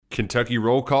Kentucky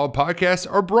Roll Call podcasts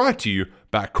are brought to you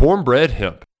by Cornbread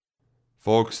Hemp.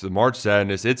 Folks, the March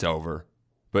Sadness, it's over.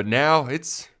 But now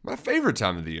it's my favorite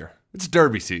time of the year. It's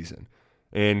Derby season.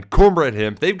 And Cornbread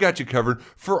Hemp, they've got you covered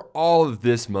for all of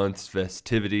this month's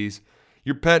festivities.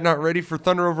 Your pet not ready for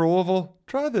Thunder over Louisville?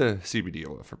 Try the CBD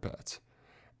oil for pets.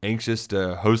 Anxious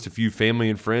to host a few family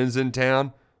and friends in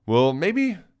town? Well,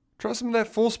 maybe try some of that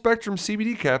full spectrum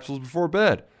CBD capsules before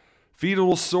bed. Feet a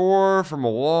little sore from a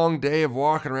long day of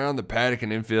walking around the paddock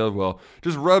and infield? Well,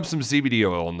 just rub some CBD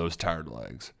oil on those tired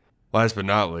legs. Last but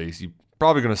not least, you're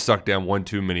probably going to suck down one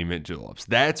too many mint juleps.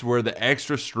 That's where the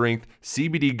extra strength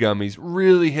CBD gummies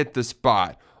really hit the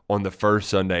spot on the first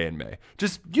Sunday in May.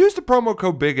 Just use the promo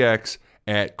code BIGX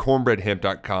at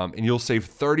cornbreadhemp.com and you'll save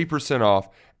 30% off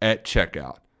at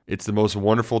checkout. It's the most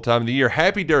wonderful time of the year.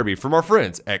 Happy Derby from our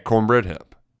friends at Cornbread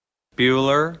Hemp.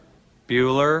 Bueller.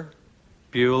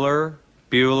 Good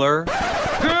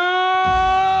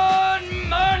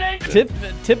morning.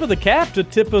 Tip of the cap to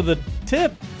tip of the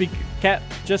tip. Cat's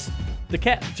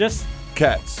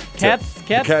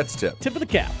tip. Tip of the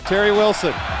cap. Terry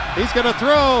Wilson. He's going to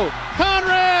throw.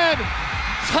 Conrad!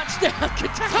 Touchdown,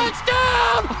 Kentucky!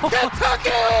 Touchdown!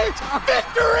 Kentucky!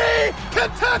 Victory!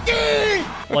 Kentucky!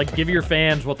 Like, give your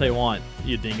fans what they want,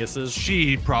 you dinguses.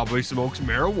 She probably smokes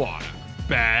marijuana.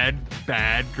 Bad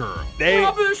girl.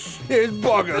 Rubbish! There's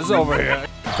buggers over here.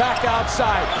 Back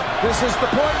outside. This is the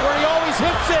point where he always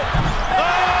hits it.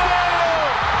 Oh!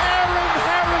 Aaron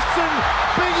Harrison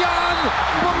beyond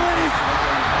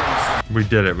belief. We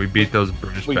did it. We beat those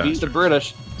British We beat the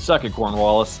British. Suck it,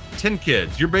 Cornwallis. 10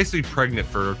 kids. You're basically pregnant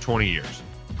for 20 years.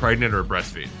 Pregnant or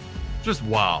breastfeeding. Just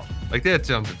wild. Like, that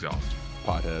sounds exhausting.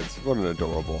 Potheads. What an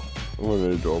adorable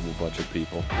bunch of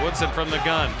people. Woodson from the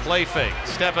gun. Play fake.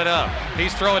 Step it up.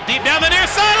 He's throwing deep down the near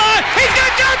sideline. He's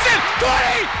got Johnson.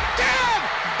 20, 10,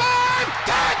 5,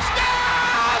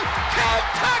 touchdown!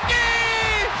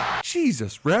 Kentucky!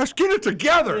 Jesus, Rash, get it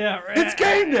together. Yeah, Rash. It's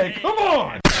game day. Come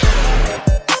on.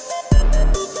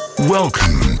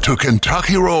 Welcome to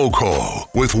Kentucky Roll Call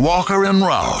with Walker and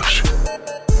Roush.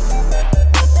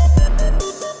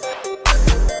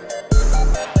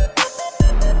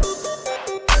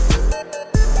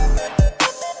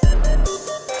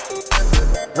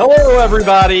 Hello,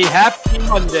 everybody. Happy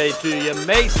Monday to you.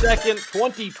 May 2nd,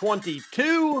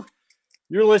 2022.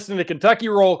 You're listening to Kentucky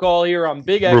Roll Call here on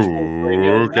Big X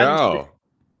Radio. 96.1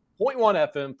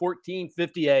 FM,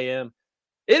 1450 AM.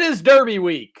 It is Derby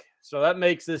week, so that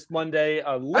makes this Monday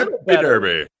a little better,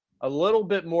 Derby. a little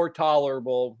bit more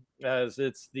tolerable, as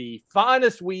it's the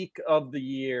finest week of the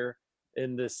year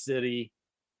in this city.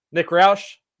 Nick Roush,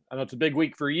 I know it's a big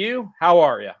week for you. How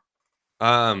are you?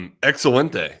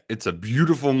 Excelente. It's a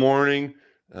beautiful morning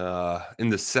in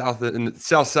the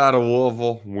south side of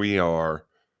Louisville. We are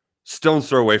stone's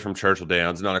throw away from Churchill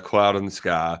Downs, not a cloud in the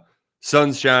sky.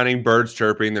 Sun's shining, birds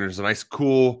chirping. There's a nice,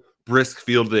 cool, brisk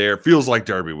field there. Feels like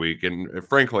Derby week. And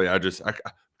frankly, I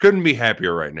couldn't be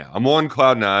happier right now. I'm on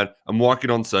cloud nine. I'm walking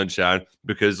on sunshine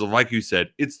because, like you said,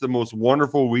 it's the most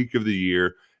wonderful week of the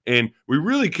year. And we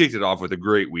really kicked it off with a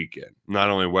great weekend,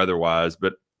 not only weather-wise,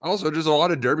 but also just a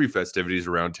lot of Derby festivities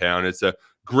around town. It's a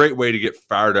great way to get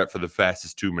fired up for the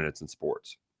fastest 2 minutes in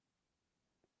sports.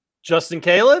 Justin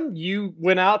Kalen, you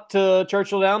went out to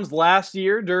Churchill Downs last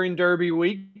year during Derby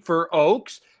week for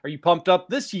Oaks. Are you pumped up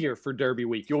this year for Derby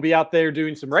week? You'll be out there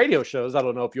doing some radio shows. I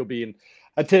don't know if you'll be in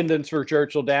attendance for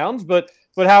Churchill Downs, but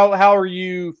how are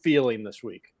you feeling this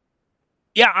week?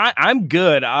 Yeah, I'm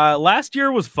good. Last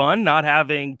year was fun, not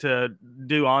having to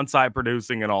do on-site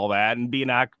producing and all that, and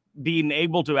being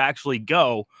able to actually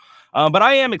go. But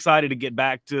I am excited to get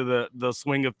back to the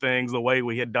swing of things, the way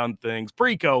we had done things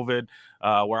pre-COVID,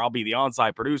 where I'll be the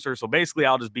on-site producer. So basically,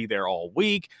 I'll just be there all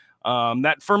week.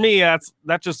 That for me, that's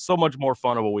just so much more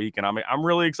fun of a week, and I'm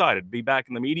really excited to be back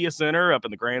in the media center, up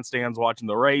in the grandstands, watching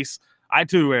the race. I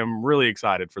too am really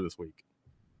excited for this week.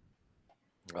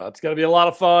 It's going to be a lot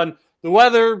of fun. The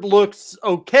weather looks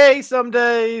okay some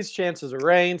days, chances of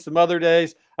rain some other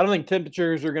days. I don't think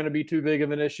temperatures are going to be too big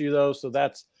of an issue, though, so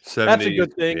that's a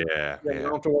good thing. Yeah. You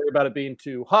don't have to worry about it being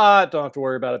too hot. Don't have to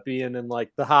worry about it being in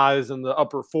like the highs in the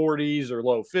upper 40s or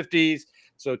low 50s.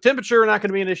 So temperature not going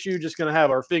to be an issue. Just going to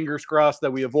have our fingers crossed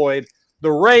that we avoid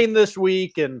the rain this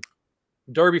week. And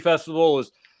Derby Festival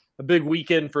is a big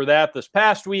weekend for that this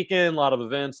past weekend. A lot of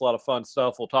events, a lot of fun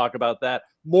stuff. We'll talk about that.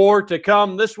 More to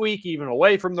come this week, even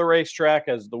away from the racetrack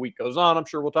as the week goes on. I'm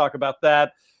sure we'll talk about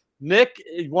that. Nick,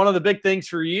 one of the big things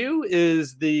for you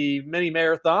is the mini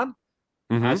marathon.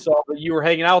 Mm-hmm. I saw that you were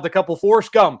hanging out with a couple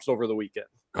Forrest Gumps over the weekend.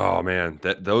 Oh man,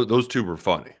 those two were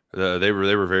funny. They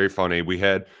were very funny. We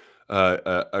had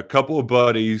a couple of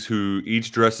buddies who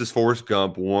each dressed as Forrest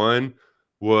Gump. One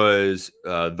was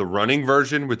the running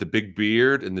version with the big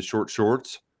beard and the short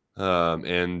shorts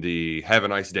and the Have a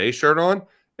Nice Day shirt on.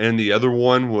 And the other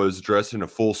one was dressed in a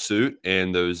full suit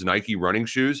and those Nike running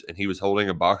shoes, and he was holding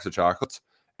a box of chocolates.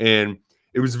 And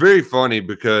it was very funny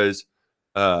because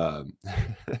the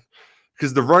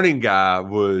running guy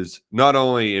was not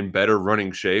only in better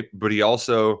running shape, but he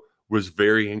also was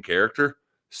very in character.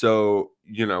 So,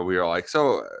 we were like,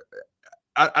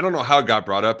 I don't know how it got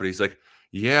brought up, but he's like,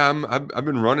 yeah, I've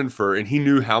been running and he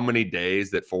knew how many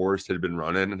days that Forrest had been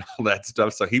running and all that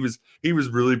stuff. So he was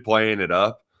really playing it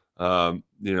up.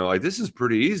 Like, this is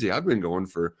pretty easy. I've been going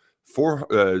for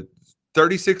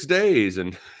 36 days,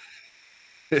 and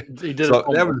he did so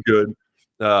that was good.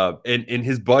 And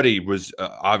his buddy was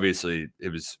obviously it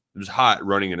was hot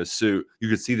running in a suit. You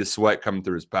could see the sweat coming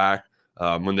through his back.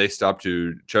 When they stopped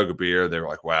to chug a beer, they were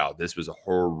like, "Wow, this was a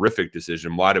horrific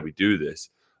decision. Why did we do this?"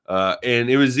 And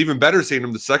it was even better seeing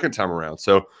him the second time around.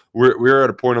 So we're at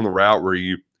a point on the route where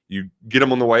you get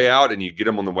him on the way out and you get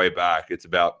him on the way back. It's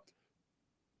about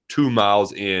 2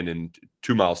 miles in and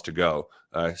 2 miles to go,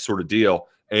 sort of deal.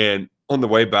 And on the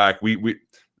way back,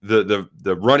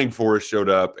 the running Forrest showed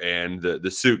up, and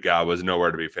the suit guy was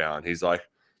nowhere to be found. He's like,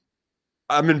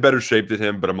 I'm in better shape than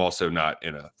him, but I'm also not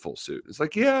in a full suit. It's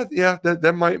like, yeah,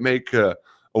 that might make a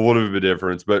little bit of a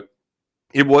difference, but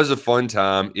it was a fun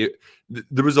time.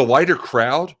 There was a lighter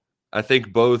crowd, I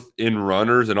think, both in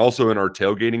runners and also in our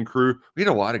tailgating crew. We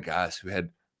had a lot of guys who had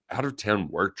out of town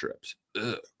work trips.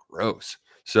 Ugh, gross.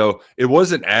 So it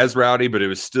wasn't as rowdy, but it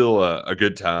was still a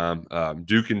good time.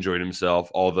 Duke enjoyed himself,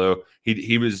 although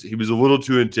he was a little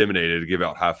too intimidated to give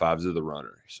out high fives to the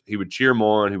runners. He would cheer them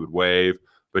on, he would wave,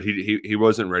 but he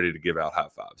wasn't ready to give out high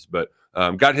fives. But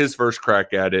got his first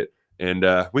crack at it, and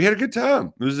we had a good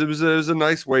time. It was a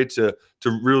nice way to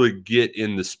really get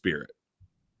in the spirit.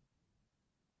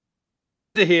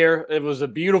 To hear it was a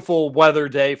beautiful weather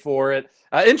day for it.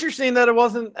 Interesting that it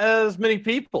wasn't as many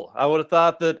people. I would have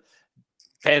thought that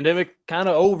pandemic kind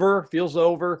of feels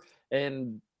over,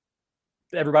 and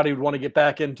everybody would want to get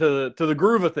back into the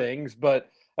groove of things. But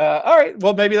all right,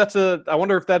 well, maybe I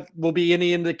wonder if that will be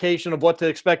any indication of what to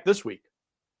expect this week.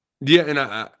 Yeah,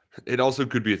 and it also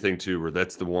could be a thing too, where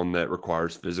that's the one that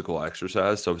requires physical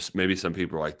exercise. So maybe some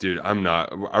people are like, dude,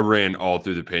 I ran all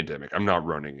through the pandemic. I'm not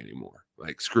running anymore.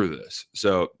 Like, screw this.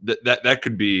 So that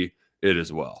could be it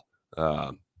as well.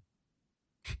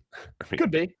 Could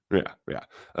be. Yeah.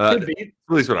 Could be. At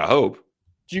least what I hope.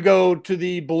 Did you go to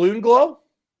the Balloon Glow?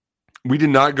 We did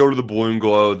not go to the Balloon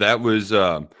Glow. That was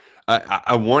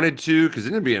I wanted to, because it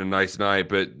ended up being a nice night,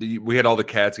 but we had all the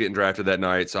cats getting drafted that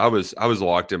night, so I was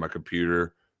locked in my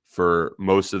computer for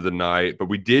most of the night. But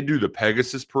we did do the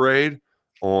Pegasus Parade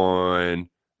on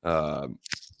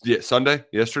Sunday,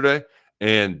 yesterday,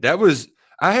 and that was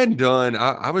I hadn't done.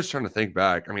 I was trying to think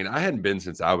back. I mean, I hadn't been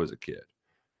since I was a kid.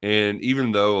 And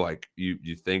even though, like,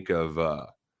 you think of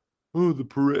the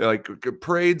parade, like,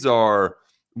 parades are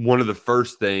one of the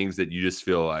first things that you just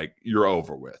feel like you're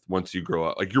over with once you grow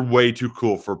up. Like, you're way too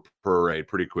cool for parade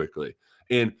pretty quickly.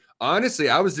 And honestly,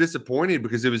 I was disappointed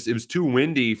because it was too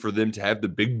windy for them to have the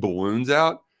big balloons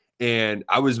out. And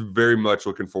I was very much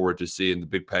looking forward to seeing the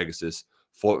big Pegasus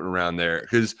floating around there,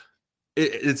 because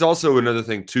it's also another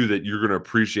thing too that you're going to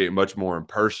appreciate much more in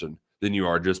person than you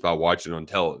are just by watching on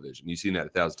television. You've seen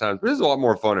that 1,000 times, but it's a lot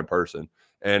more fun in person.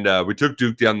 And we took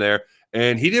Duke down there,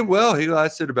 and he did well. He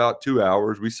lasted about 2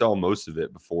 hours. We saw most of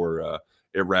it before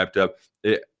it wrapped up.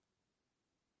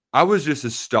 I was just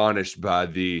astonished by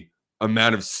the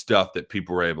amount of stuff that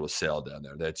people were able to sell down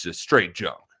there. That's just straight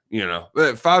junk.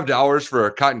 $5 for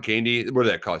a cotton candy. What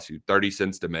did that cost you? 30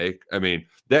 cents to make? I mean,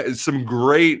 that is some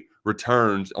great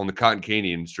returns on the cotton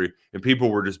candy industry, and people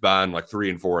were just buying like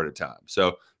 3 and 4 at a time.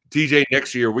 So, TJ,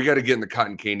 next year we got to get in the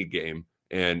cotton candy game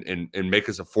and make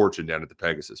us a fortune down at the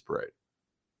Pegasus Parade.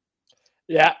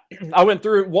 Yeah, I went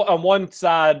through on one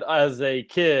side as a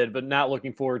kid, but not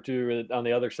looking forward to it on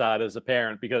the other side as a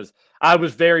parent, because I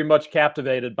was very much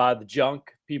captivated by the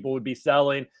junk people would be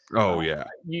selling. Oh, yeah.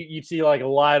 You'd see like a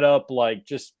light up, like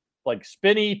just like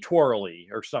spinny twirly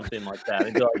or something like that.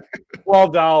 It'd be like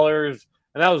 $12.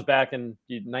 And that was back in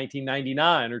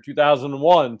 1999 or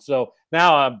 2001. So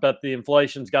now I bet the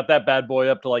inflation's got that bad boy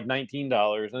up to like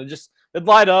 $19. And it'd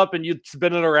light up, and you'd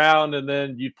spin it around, and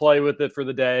then you'd play with it for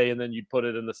the day, and then you'd put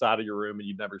it in the side of your room, and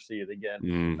you'd never see it again.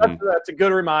 Mm-hmm. That's a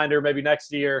good reminder. Maybe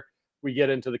next year we get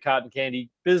into the cotton candy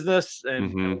business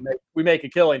and we make a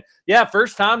killing. Yeah,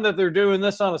 first time that they're doing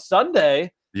this on a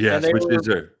Sunday. Yes, which is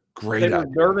a great idea. They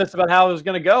were nervous about how it was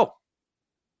going to go.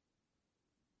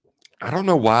 I don't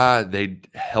know why they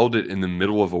held it in the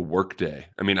middle of a work day.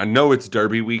 I mean, I know it's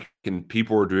Derby week and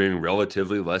people are doing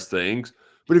relatively less things,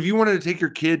 but if you wanted to take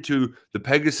your kid to the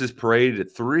Pegasus parade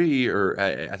at 3, or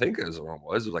I think it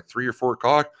was like 3 or 4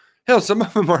 o'clock, hell, some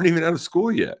of them aren't even out of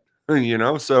school yet, you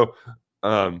know? So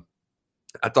I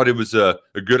thought it was a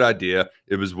good idea.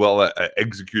 It was well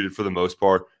executed for the most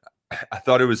part. I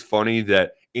thought it was funny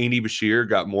that Andy Bashir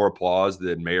got more applause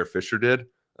than Mayor Fisher did,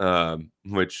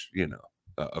 which, you know,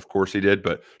 of course he did,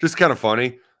 but just kind of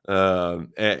funny.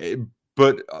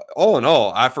 But all in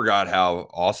all, I forgot how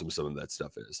awesome some of that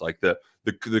stuff is. Like the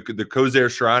Kozair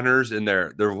Shriners in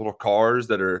their little cars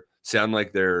that sound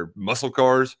like they're muscle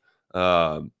cars.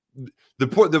 Some of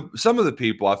the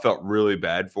people I felt really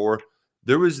bad for.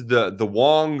 There was the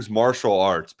Wong's martial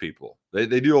arts people.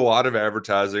 They do a lot of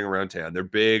advertising around town. They're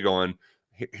big on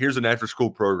here's an after school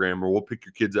program where we'll pick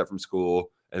your kids up from school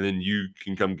and then you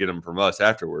can come get them from us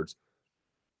afterwards.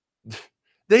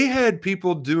 They had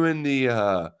people doing they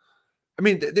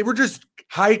were just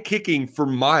high kicking for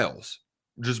miles,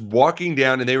 just walking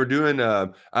down, and they were doing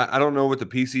I don't know what the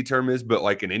PC term is, but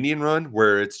like an Indian run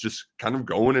where it's just kind of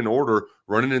going in order,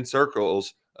 running in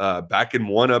circles, backing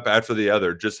one up after the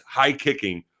other, just high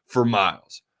kicking for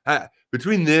miles.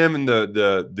 Between them and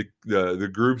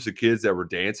the groups of kids that were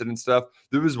dancing and stuff,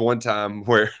 there was one time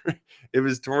where it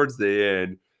was towards the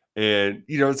end, and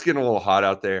you know it's getting a little hot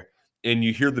out there. And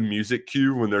you hear the music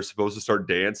cue when they're supposed to start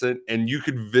dancing, and you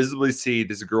could visibly see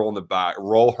this girl in the back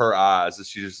roll her eyes, and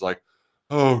she's just like,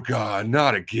 "Oh God,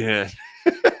 not again."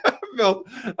 I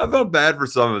felt bad for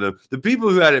some of them. The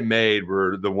people who had it made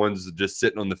were the ones just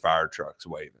sitting on the fire trucks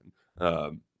waving.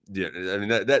 Yeah, I mean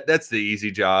that's the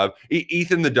easy job.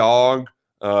 Ethan the dog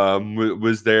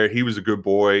was there. He was a good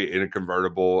boy in a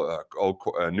convertible,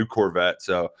 new Corvette.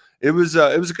 So it was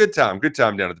a good time. Good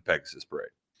time down at the Pegasus Parade.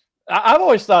 I've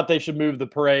always thought they should move the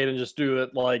parade and just do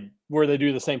it like where they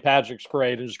do the St. Patrick's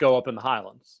Parade and just go up in the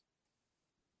Highlands.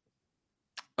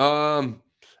 I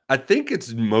think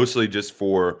it's mostly just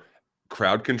for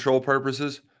crowd control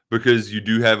purposes because you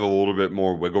do have a little bit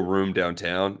more wiggle room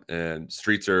downtown and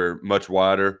streets are much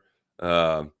wider.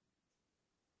 So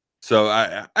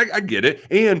I get it.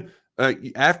 And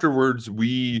afterwards,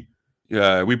 we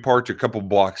parked a couple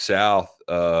blocks south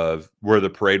of where the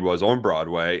parade was on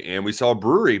Broadway, and we saw a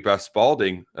brewery by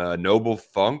Spalding. Noble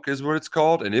Funk is what it's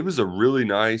called, and it was a really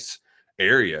nice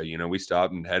area. You know, we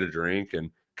stopped and had a drink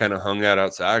and kind of hung out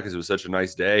outside because it was such a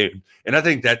nice day. And I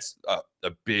think that's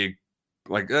a big,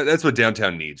 like, that's what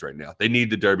downtown needs right now. They need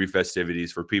the Derby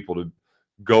festivities for people to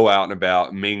go out and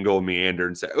about, mingle, meander,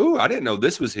 and say, "Oh, I didn't know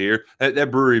this was here."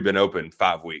 That brewery been open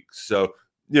 5 weeks, so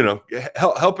you know,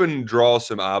 helping draw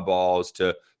some eyeballs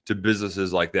to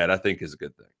businesses like that, I think, is a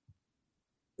good thing.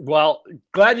 Well,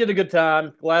 glad you had a good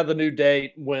time. Glad the new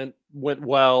date went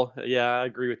well. Yeah, I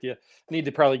agree with you. Need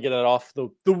to probably get it off the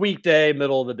weekday,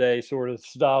 middle of the day sort of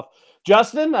stuff.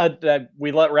 Justin,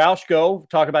 we let Roush go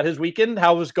talk about his weekend.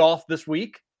 How was golf this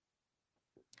week?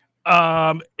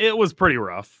 It was pretty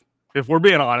rough. If we're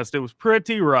being honest, it was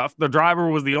pretty rough. The driver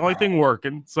was the only thing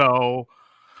working, so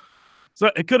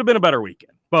it could have been a better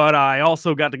weekend. But I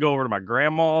also got to go over to my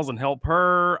grandma's and help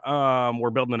her.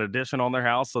 We're building an addition on their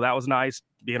house, so that was nice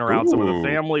being around some of the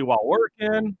family while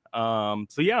working.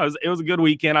 So yeah, it was a good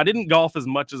weekend. I didn't golf as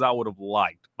much as I would have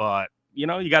liked, but you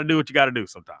know, you got to do what you got to do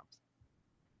sometimes.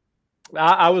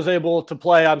 I was able to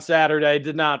play on Saturday.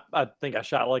 I think I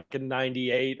shot like a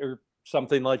 98 or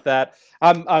something like that.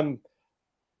 I'm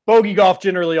bogey golf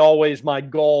generally always my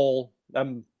goal.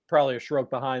 I'm probably a stroke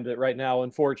behind it right now,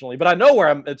 unfortunately, but I know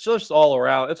where it's just all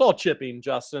around. It's all chipping,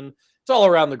 Justin. It's all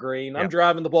around the green. Yeah. I'm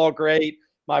driving the ball great.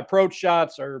 My approach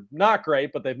shots are not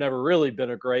great, but they've never really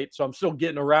been great. So I'm still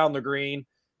getting around the green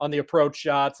on the approach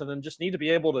shots and then just need to be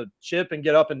able to chip and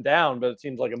get up and down. But it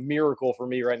seems like a miracle for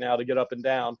me right now to get up and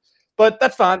down, but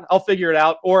that's fine. I'll figure it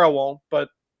out, or I won't. But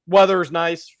weather's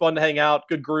nice, fun to hang out,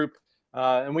 good group.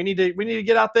 And we need to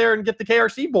get out there and get the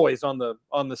KRC boys on the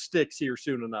sticks here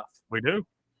soon enough. We do.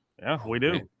 Yeah, we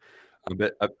do.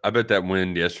 I bet that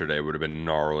wind yesterday would have been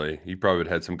gnarly. You probably would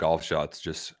have had some golf shots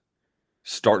just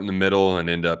start in the middle and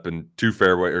end up in two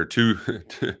fairways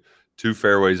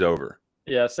over.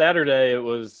 Yeah, Saturday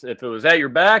if it was at your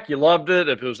back, you loved it.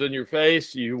 If it was in your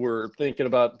face, you were thinking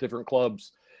about different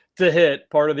clubs to hit,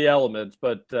 part of the elements.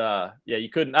 But yeah, you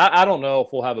couldn't. I don't know if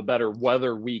we'll have a better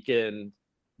weather weekend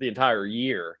the entire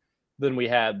year than we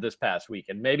had this past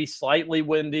weekend. Maybe slightly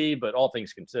windy, but all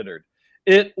things considered,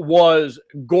 it was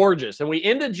gorgeous. And we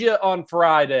ended you on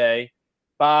Friday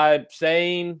by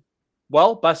saying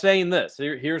this.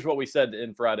 Here's what we said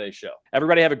in Friday's show.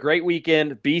 Everybody have a great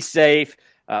weekend. Be safe.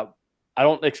 I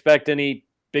don't expect any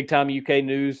big time UK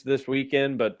news this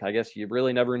weekend, but I guess you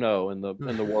really never know in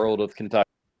the world of Kentucky.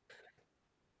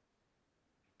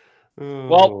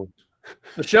 Well,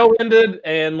 the show ended,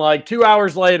 and like 2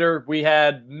 hours later, we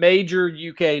had major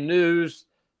UK news.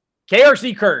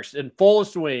 KRC curse in full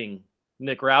swing,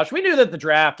 Nick Roush. We knew that the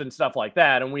draft and stuff like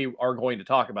that, and we are going to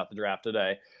talk about the draft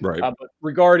today. Right. But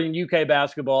regarding UK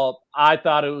basketball, I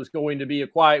thought it was going to be a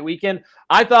quiet weekend.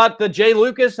 I thought that Jay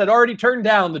Lucas had already turned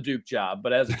down the Duke job,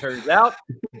 but as it turns out,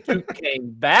 Duke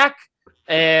came back.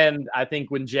 And I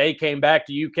think when Jay came back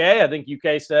to UK, I think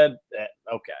UK said,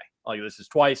 okay, like this is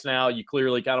twice now. You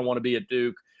clearly kind of want to be at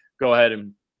Duke. Go ahead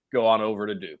and go on over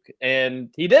to Duke. And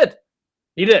he did.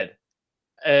 He did.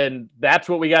 And that's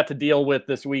what we got to deal with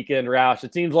this weekend, Roush.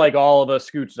 It seems like all of us,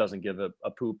 Scoots doesn't give a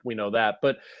poop, we know that,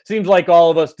 but it seems like all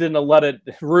of us didn't let it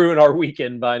ruin our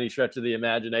weekend by any stretch of the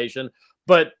imagination,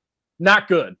 but not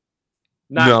good.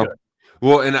 Not good.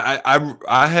 Well, and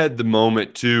I had the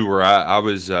moment too where I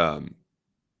was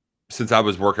since I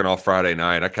was working all Friday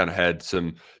night, I kind of had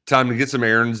some time to get some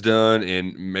errands done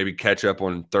and maybe catch up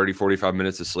on 30, 45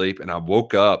 minutes of sleep. And I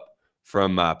woke up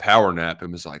from my power nap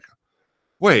and was like,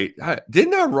 wait,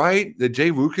 didn't I write that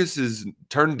Jay Lucas is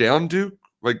turned down Duke?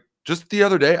 Like just the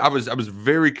other day, I was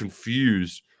very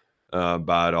confused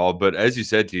by it all. But as you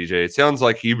said, TJ, it sounds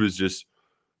like he was just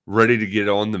ready to get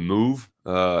on the move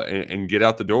and get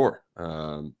out the door.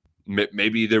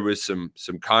 Maybe there was some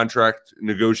contract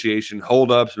negotiation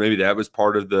holdups. Maybe that was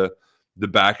part of the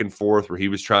back and forth where Jay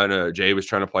was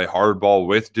trying to play hardball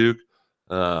with Duke.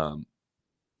 But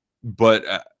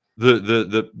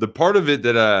the part of it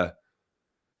that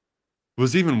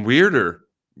was even weirder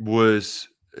was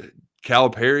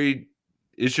Calipari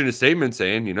issued a statement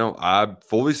saying, I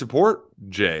fully support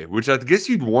Jay, which I guess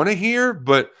you'd want to hear,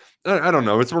 but I don't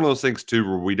know. It's one of those things too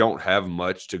where we don't have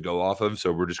much to go off of,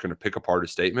 so we're just going to pick apart a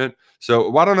statement. So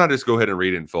why don't I just go ahead and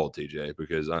read it in full, TJ?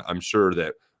 Because I'm sure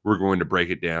that we're going to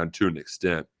break it down to an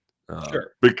extent.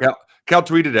 Sure. But Cal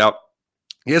tweeted out,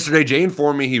 yesterday Jay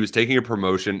informed me he was taking a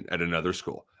promotion at another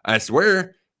school. I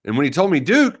swear. And when he told me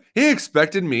Duke, he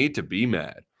expected me to be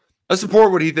mad. I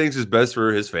support what he thinks is best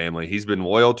for his family. He's been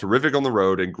loyal, terrific on the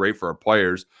road, and great for our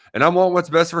players. And I want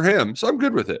what's best for him, so I'm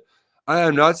good with it. I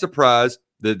am not surprised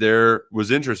that there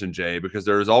was interest in Jay because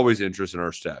there is always interest in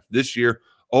our staff. This year,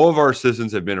 all of our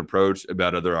assistants have been approached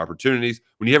about other opportunities.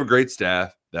 When you have a great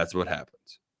staff, that's what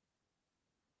happens.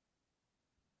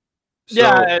 So,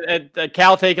 and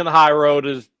Cal taking the high road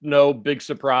is no big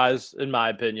surprise, in my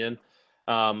opinion.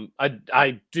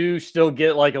 I do still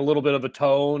get like a little bit of a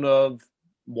tone of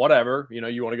whatever,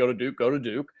 you want to go to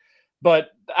Duke.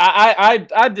 But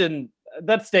I didn't,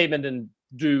 that statement didn't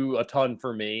do a ton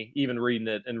for me, even reading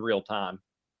it in real time.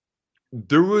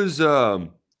 There was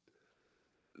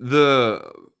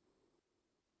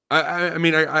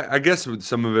I guess with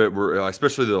some of it were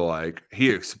especially he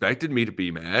expected me to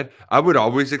be mad. I would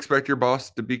always expect your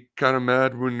boss to be kind of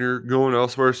mad when you're going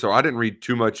elsewhere, so I didn't read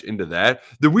too much into that.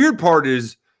 The weird part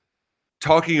is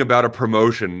talking about a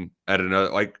promotion at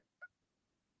another,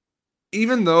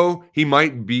 even though he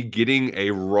might be getting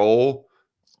a role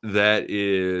that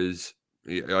is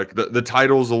the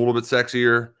title's a little bit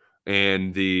sexier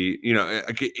and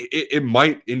it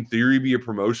might in theory be a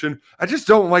promotion. I just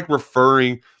don't like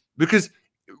referring, because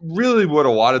really what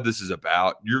a lot of this is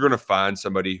about, you're going to find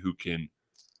somebody who can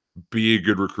be a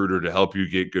good recruiter to help you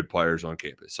get good players on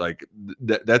campus.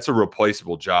 That's a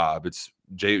replaceable job. It's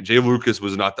Jay Lucas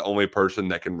was not the only person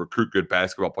that can recruit good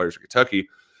basketball players in Kentucky,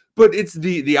 but it's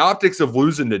the optics of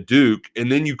losing to Duke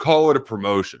and then you call it a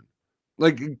promotion.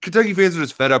 Kentucky fans are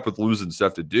just fed up with losing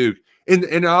stuff to Duke.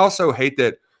 And I also hate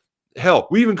that, hell,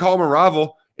 we even call them a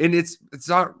rival, and it's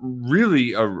not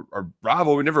really a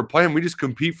rival. We never play them. We just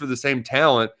compete for the same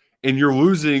talent, and you're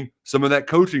losing some of that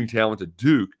coaching talent to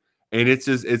Duke. And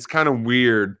it's kind of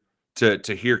weird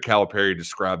to hear Calipari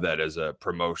describe that as a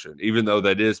promotion, even though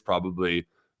that is probably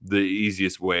the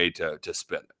easiest way to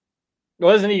spin it.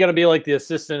 Well, isn't he going to be like the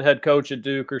assistant head coach at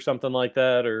Duke or something like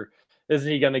that? Or isn't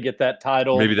he going to get that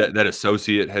title? Maybe that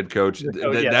associate head coach.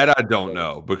 That I don't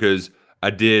know, because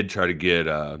I did try to get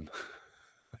I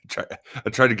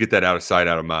tried to get that out of sight,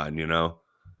 out of mind,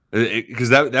 because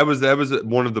that was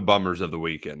one of the bummers of the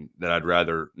weekend that I'd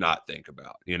rather not think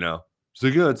about, So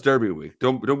it's Derby week.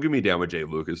 Don't get me down with Jay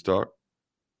Lucas talk.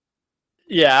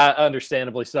 Yeah,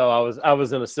 understandably so. I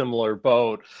was in a similar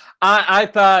boat. I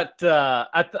thought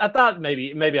I thought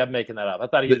maybe I'm making that up. I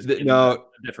thought he was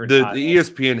different. The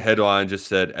ESPN headline just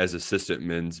said as assistant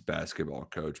men's basketball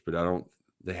coach, but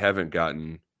they haven't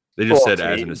gotten. They just said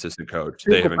as an assistant coach.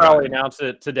 They haven't probably announced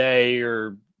it today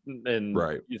or and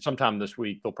Right. sometime this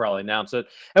week they'll probably announce it,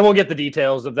 and we'll get the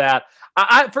details of that.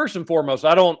 I first and foremost,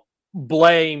 I don't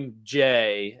blame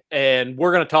Jay, and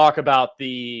we're going to talk about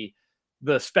the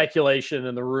speculation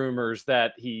and the rumors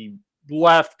that he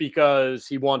left because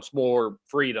he wants more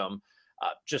freedom.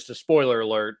 Just a spoiler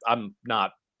alert, I'm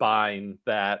not buying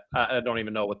that. I don't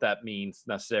even know what that means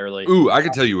necessarily. Ooh, I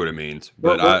can tell you what it means,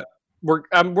 but we're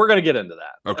going to get into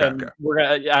that. Okay, And okay. We're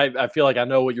gonna. I feel like I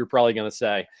know what you're probably going to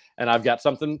say, and I've got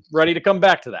something ready to come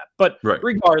back to that. But Right.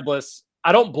 regardless,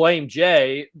 I don't blame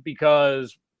Jay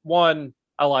because one,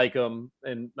 I like him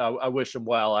and I wish him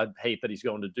well. I hate that he's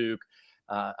going to Duke.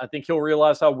 I think he'll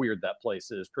realize how weird that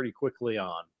place is pretty quickly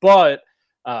on. But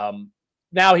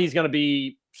now he's going to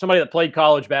be somebody that played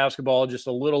college basketball just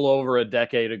a little over a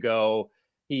decade ago.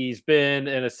 He's been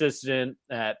an assistant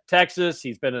at Texas.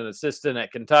 He's been an assistant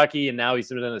at Kentucky, and now he's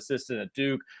been an assistant at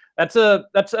Duke. That's a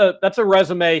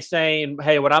resume saying,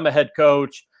 hey, when I'm a head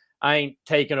coach, I ain't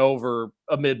taking over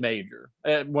a mid-major.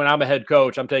 When I'm a head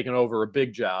coach, I'm taking over a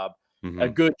big job, a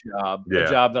good job, a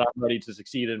job that I'm ready to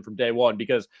succeed in from day one,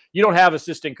 because you don't have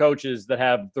assistant coaches that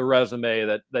have the resume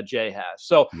that Jay has.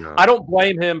 So No. I don't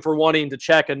blame him for wanting to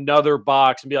check another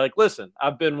box and be like, listen,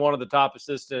 I've been one of the top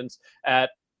assistants at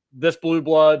this blue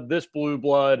blood.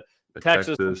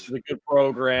 Texas is a good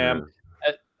program.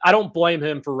 Yeah. I don't blame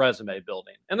him for resume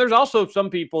building. And there's also some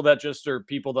people that just are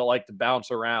people that like to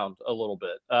bounce around a little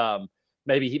bit.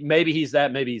 Maybe he's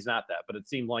that, maybe he's not that, but it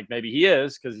seemed like maybe he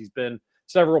is, because he's been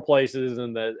several places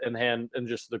in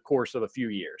just the course of a few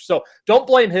years. So don't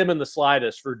blame him in the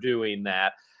slightest for doing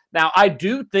that. Now, I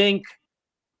do think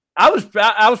I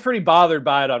was pretty bothered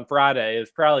by it on Friday. It's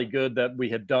probably good that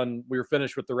we were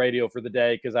finished with the radio for the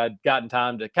day, because I'd gotten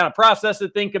time to kind of process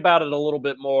it, think about it a little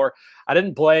bit more. I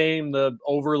didn't blame the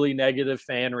overly negative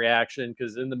fan reaction,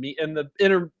 because in the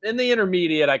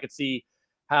intermediate, I could see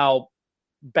how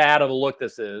bad of a look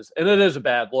this is, and it is a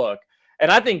bad look.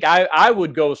 And I think I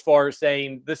would go as far as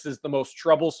saying this is the most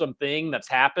troublesome thing that's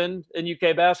happened in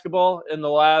UK basketball in the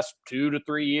last 2 to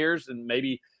 3 years, and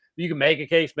maybe you can make a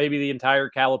case, maybe the entire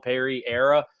Calipari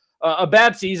era. A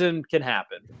bad season can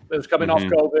happen. It was coming off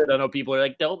COVID. I know people are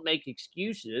like, don't make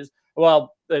excuses.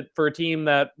 Well, for a team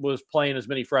that was playing as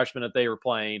many freshmen that they were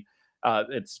playing,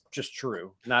 it's just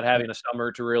true. Not having a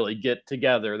summer to really get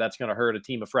together, that's going to hurt a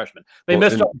team of freshmen. They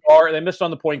missed on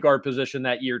the point guard position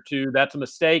that year too. That's a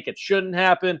mistake. It shouldn't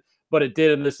happen, but it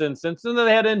did in this instance. And then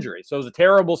they had injuries. So it was a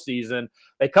terrible season.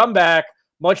 They come back,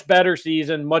 much better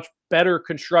season, much better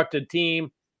constructed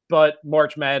team. But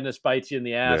March Madness bites you in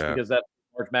the ass, because that's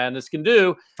what March Madness can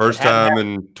do. First time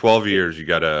in 12 years, you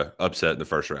got to upset in the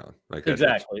first round. Like that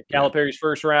exactly. Calipari's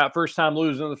first time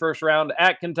losing in the first round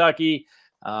at Kentucky.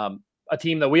 A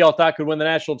team that we all thought could win the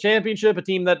national championship, a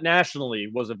team that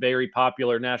nationally was a very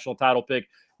popular national title pick.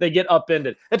 They get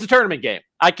upended. It's a tournament game.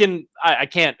 I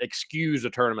can't excuse a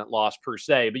tournament loss per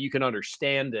se, but you can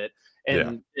understand it.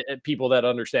 And people that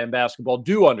understand basketball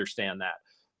do understand that.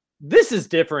 This is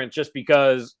different just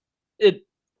because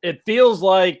it feels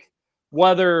like,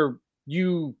 whether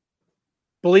you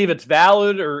believe it's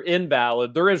valid or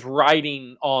invalid, there is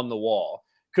writing on the wall.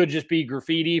 Could just be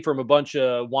graffiti from a bunch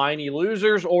of whiny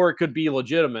losers, or it could be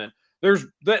legitimate.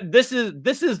 This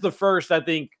is the first, I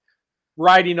think,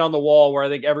 writing on the wall where I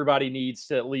think everybody needs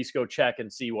to at least go check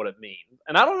and see what it means.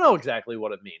 And I don't know exactly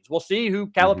what it means. We'll see who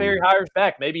Calipari hires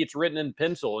back. Maybe it's written in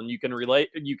pencil and you can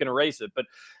erase it. But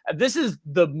this is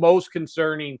the most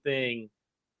concerning thing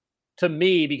to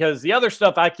me, because the other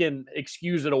stuff I can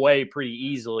excuse it away pretty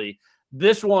easily.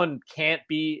 This one can't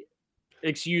be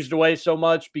excused away so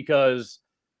much because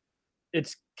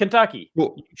it's Kentucky.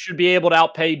 Well, You should be able to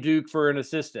outpay Duke for an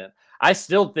assistant. I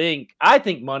think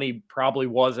money probably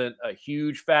wasn't a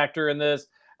huge factor in this.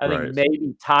 I think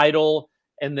maybe title,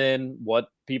 and then what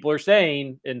people are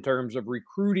saying in terms of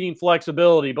recruiting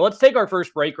flexibility. But let's take our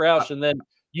first break, Roush, and then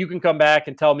you can come back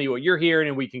and tell me what you're hearing,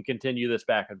 and we can continue this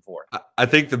back and forth. I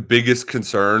think the biggest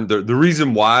concern, the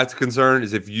reason why it's a concern,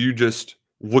 is if you just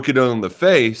look it on the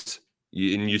face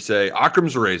and you say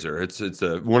Occam's razor. It's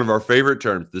one of our favorite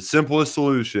terms. The simplest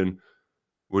solution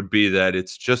would be that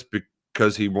it's just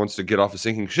because he wants to get off a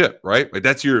sinking ship, right? Like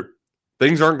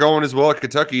things aren't going as well at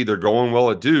Kentucky. They're going well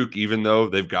at Duke, even though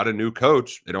they've got a new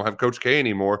coach. They don't have Coach K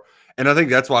anymore. And I think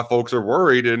that's why folks are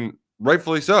worried, and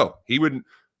rightfully so.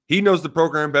 He knows the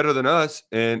program better than us,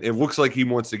 and it looks like he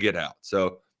wants to get out.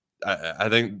 So I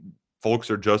think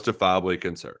folks are justifiably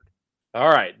concerned. All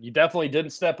right. You definitely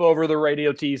didn't step over the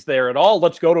radio tease there at all.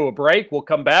 Let's go to a break. We'll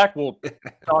come back. We'll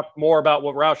talk more about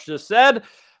what Roush just said.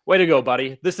 Way to go,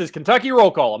 buddy. This is Kentucky Roll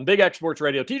Call on Big X Sports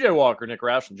Radio. TJ Walker, Nick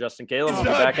Roush, and Justin Caleb. We'll be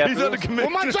back after this. Where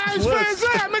my Giants fans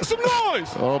at? Make some noise.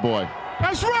 Oh, boy.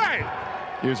 That's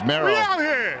right. Here's Merrill. We out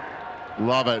here.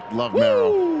 Love it. Love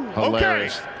Merrill.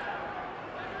 Hilarious. Okay.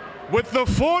 With the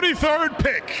 43rd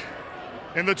pick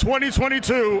in the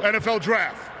 2022 NFL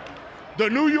Draft, the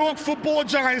New York Football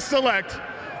Giants select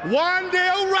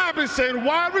Wan'Dale Robinson,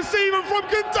 wide receiver from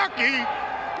Kentucky.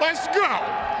 Let's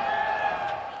go.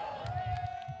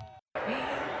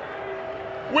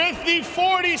 With the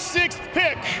 46th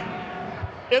pick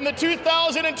in the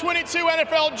 2022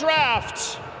 NFL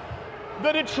Draft,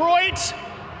 the Detroit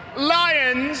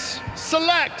Lions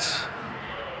select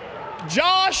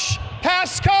Josh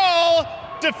Paschal,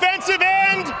 defensive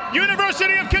end,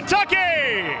 University of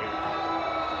Kentucky.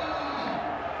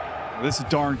 This is a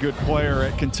darn good player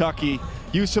at Kentucky.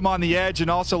 Use him on the edge and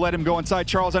also let him go inside.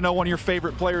 Charles, I know one of your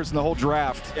favorite players in the whole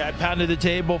draft. Yeah, I pounded the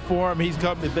table for him. He's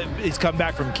come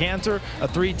back from cancer, a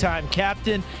 3-time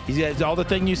captain. He's got all the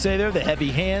thing you say there, the heavy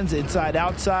hands, inside,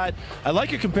 outside. I like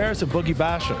your comparison, Boogie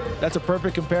Basham. That's a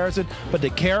perfect comparison. But the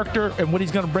character and what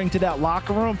he's going to bring to that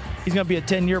locker room, he's going to be a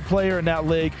 10-year player in that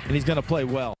league, and he's going to play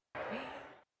well.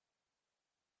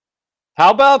 How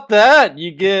about that?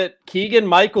 You get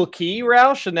Keegan-Michael Key,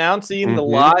 Roush, announcing the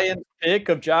Lions pick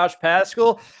of Josh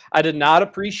Paschal. I did not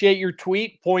appreciate your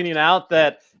tweet pointing out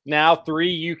that now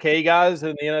 3 UK guys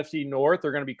in the NFC North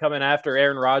are going to be coming after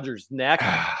Aaron Rodgers' neck.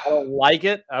 I don't like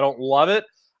it. I don't love it.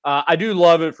 I do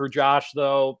love it for Josh,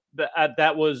 though.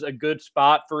 That was a good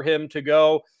spot for him to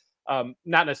go.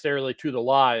 Not necessarily to the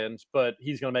Lions, but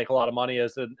he's going to make a lot of money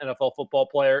as an NFL football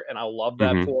player, and I love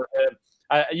that for him.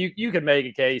 You can make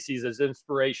a case he's as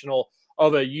inspirational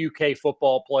of a UK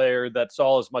football player that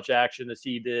saw as much action as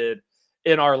he did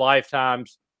in our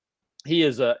lifetimes.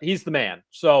 He's the man.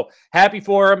 So happy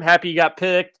for him. Happy he got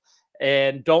picked,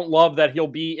 and don't love that he'll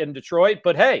be in Detroit.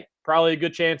 But hey, probably a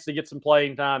good chance to get some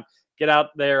playing time, get out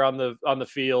there on the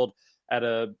field at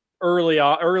a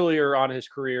earlier on his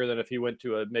career than if he went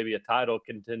to maybe a title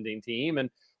contending team. And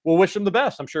we'll wish him the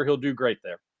best. I'm sure he'll do great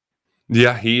there.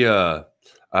 Yeah, he.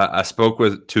 I spoke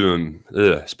with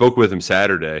him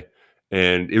Saturday,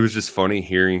 and it was just funny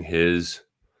hearing his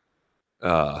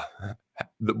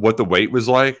what the wait was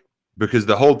like, because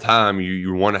the whole time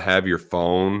you want to have your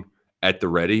phone at the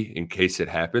ready in case it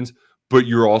happens, but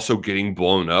you're also getting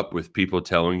blown up with people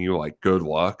telling you like good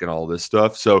luck and all this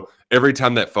stuff. So every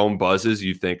time that phone buzzes,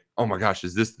 you think, oh my gosh,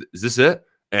 is this it?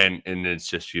 And it's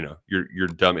just, your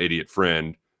dumb idiot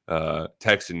friend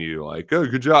texting you like, oh,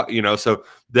 good job. So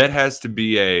that has to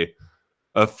be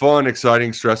a fun,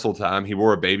 exciting, stressful time. He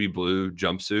wore a baby blue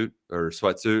jumpsuit or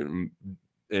sweatsuit,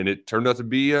 and it turned out to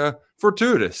be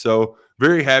fortuitous. So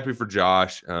very happy for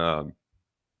Josh.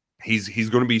 He's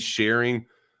going to be sharing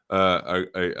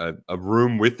a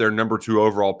room with their number 2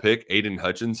 overall pick, Aiden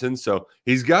Hutchinson. So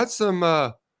he's got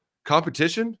some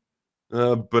competition,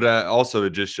 but also it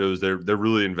just shows they're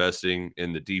really investing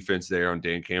in the defense there on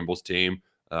Dan Campbell's team.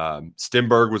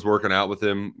 Stenberg was working out with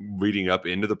him leading up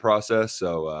into the process.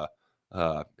 So,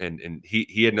 and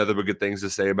he had nothing but good things to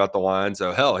say about the line.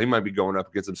 So hell, he might be going up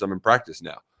against some in practice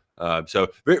now. So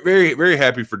very, very, very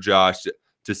happy for Josh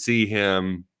to see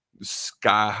him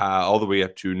sky high all the way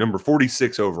up to number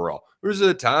 46 overall. There was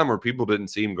a time where people didn't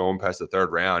see him going past the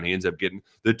 3rd round. He ends up getting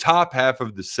the top half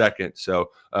of the 2nd. So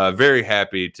very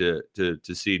happy to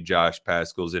see Josh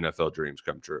Paschal's NFL dreams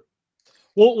come true.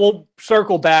 We'll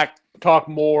circle back, talk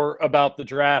more about the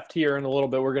draft here in a little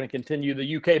bit. We're going to continue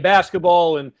the UK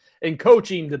basketball and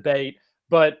coaching debate.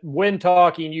 But when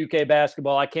talking UK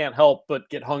basketball, I can't help but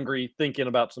get hungry thinking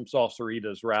about some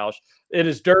salsaritas, Roush. It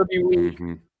is Derby week.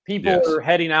 Mm-hmm. People are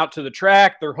heading out to the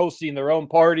track. They're hosting their own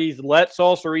parties. Let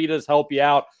salsaritas help you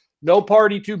out. No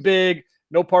party too big,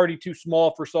 no party too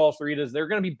small for salsaritas. They're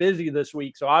going to be busy this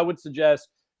week. So I would suggest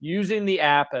using the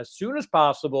app as soon as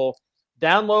possible.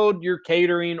 Download your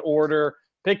catering order.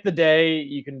 Pick the day.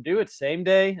 You can do it same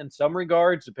day in some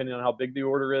regards, depending on how big the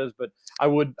order is. But I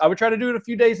would try to do it a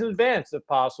few days in advance if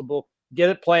possible. Get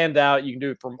it planned out. You can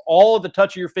do it from all of the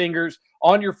touch of your fingers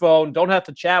on your phone. Don't have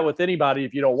to chat with anybody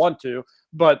if you don't want to,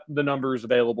 but the number is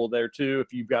available there too.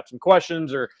 If you've got some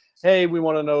questions or, hey, we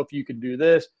want to know if you can do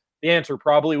this, the answer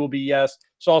probably will be yes.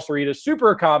 Salsarita,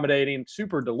 super accommodating,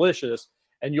 super delicious,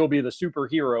 and you'll be the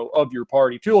superhero of your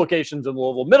party. 2 locations in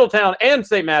Louisville, Middletown, and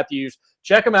St. Matthews.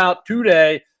 Check them out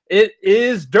today. It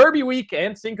is Derby week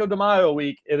and Cinco de Mayo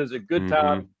week. It is a good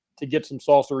time to get some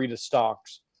salsarita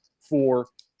stocks for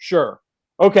sure.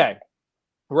 Okay,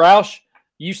 Roush,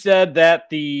 you said that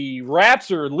the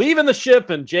Rats are leaving the ship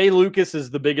and Jay Lucas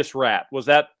is the biggest rat. Was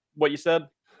that what you said?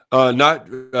 Not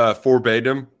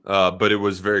verbatim, but it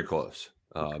was very close.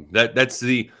 That's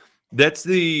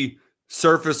the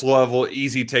surface level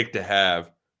easy take to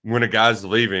have when a guy's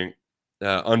leaving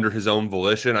under his own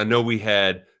volition. I know we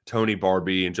had Tony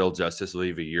Barbie and Joel Justice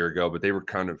leave a year ago, but they were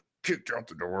kind of kicked out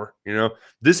the door.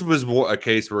 This was a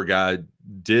case where a guy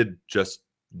did just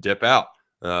dip out,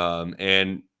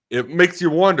 and it makes you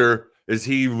wonder: is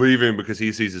he leaving because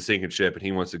he sees a sinking ship and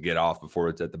he wants to get off before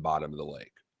it's at the bottom of the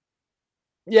lake?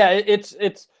 Yeah, it's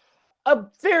a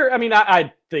fair. I mean,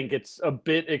 I think it's a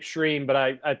bit extreme, but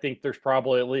I think there's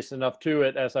probably at least enough to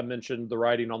it. As I mentioned, the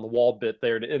writing on the wall bit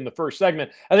there in the first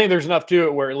segment, I think there's enough to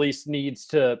it where at least needs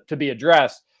to be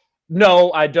addressed.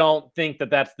 No, I don't think that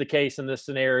that's the case in this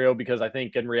scenario, because I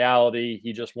think in reality,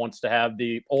 he just wants to have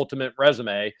the ultimate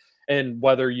resume. And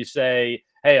whether you say,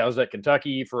 hey, I was at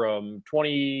Kentucky from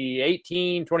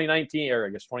 2018, 2019, or I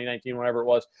guess 2019, whatever it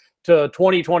was, to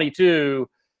 2022,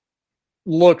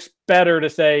 looks better to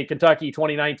say Kentucky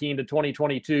 2019 to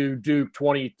 2022, Duke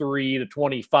 23 to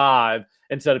 25,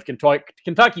 instead of Kentucky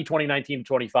 2019 to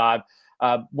 25,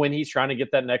 when he's trying to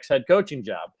get that next head coaching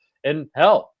job. And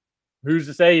hell, who's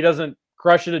to say he doesn't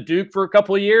crush it at Duke for a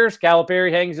couple of years?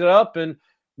 Calipari hangs it up, and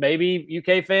maybe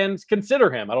UK fans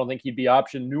consider him. I don't think he'd be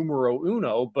option numero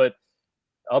uno, but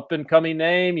up-and-coming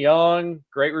name, young,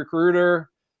 great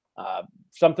recruiter,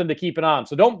 something to keep an eye on.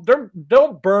 So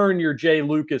don't burn your Jay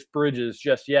Lucas bridges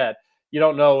just yet. You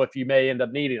don't know if you may end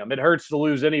up needing them. It hurts to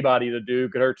lose anybody to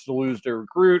Duke. It hurts to lose to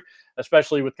recruit,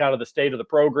 especially with kind of the state of the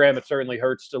program. It certainly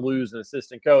hurts to lose an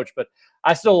assistant coach. But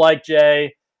I still like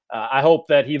Jay. I hope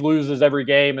that he loses every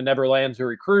game and never lands a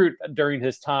recruit during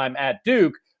his time at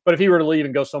Duke. But if he were to leave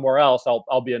and go somewhere else,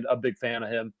 I'll be a big fan of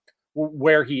him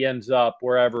where he ends up,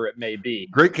 wherever it may be.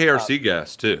 Great KRC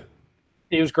guest, too.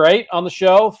 He was great on the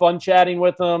show. Fun chatting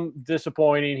with him.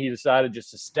 Disappointing. He decided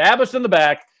just to stab us in the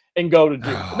back and go to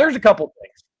Duke. There's a couple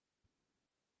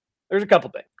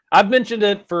things. I've mentioned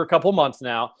it for a couple months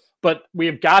now, but we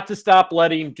have got to stop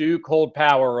letting Duke hold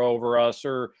power over us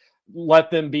or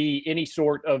let them be any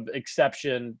sort of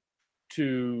exception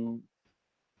to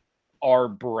our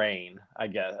brain, I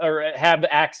guess, or have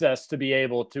access to be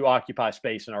able to occupy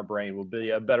space in our brain would be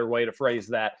a better way to phrase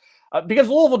that. Because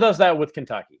Louisville does that with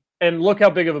Kentucky. And look how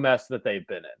big of a mess that they've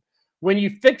been in. When you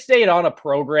fixate on a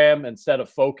program instead of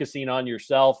focusing on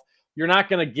yourself, you're not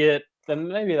going to get, and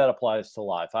maybe that applies to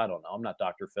life. I don't know. I'm not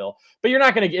Dr. Phil. But you're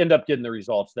not going to end up getting the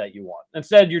results that you want.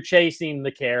 Instead, you're chasing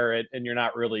the carrot and you're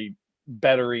not really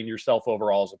bettering yourself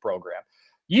overall as a program.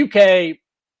 UK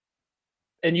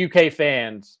and UK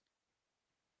fans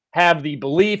have the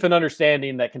belief and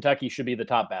understanding that Kentucky should be the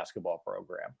top basketball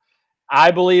program. I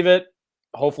believe it.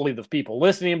 Hopefully the people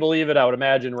listening believe it. I would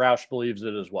imagine Roush believes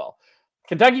it as well.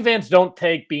 Kentucky fans don't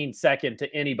take being second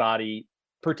to anybody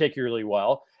particularly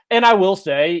well. And I will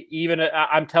say, even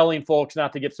I'm telling folks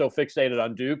not to get so fixated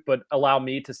on Duke, but allow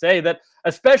me to say that,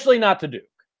 especially not to Duke.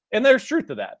 And there's truth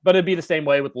to that. But it'd be the same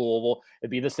way with Louisville.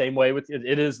 It'd be the same way with,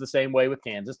 it is the same way with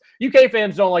Kansas. UK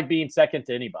fans don't like being second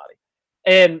to anybody.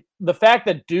 And the fact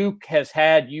that Duke has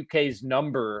had UK's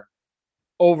number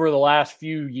over the last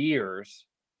few years,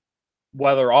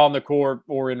 whether on the court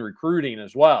or in recruiting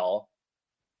as well,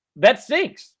 that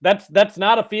stinks. That's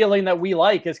not a feeling that we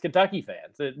like as Kentucky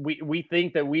fans. We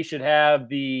think that we should have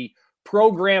the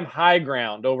program high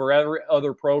ground over every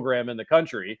other program in the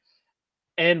country.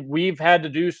 And we've had to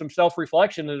do some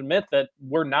self-reflection and admit that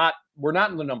we're not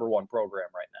in the number one program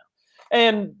right now.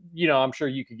 And, you know, I'm sure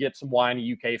you could get some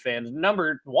whiny UK fans.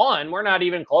 Number one, we're not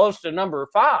even close to number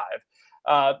 5.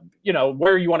 You know,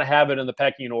 where you want to have it in the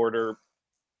pecking order,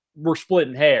 we're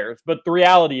splitting hairs. But the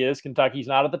reality is Kentucky's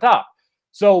not at the top.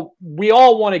 So we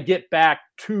all want to get back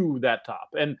to that top.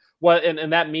 And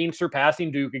that means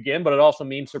surpassing Duke again, but it also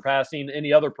means surpassing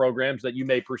any other programs that you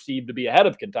may perceive to be ahead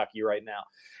of Kentucky right now.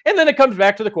 And then it comes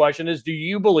back to the question is, do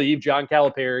you believe John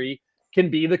Calipari can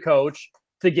be the coach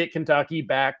to get Kentucky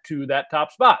back to that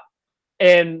top spot?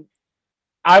 And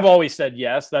I've always said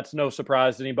yes. That's no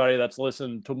surprise to anybody that's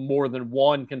listened to more than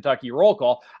one Kentucky roll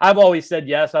call. I've always said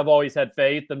yes. I've always had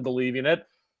faith and believing it.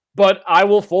 But I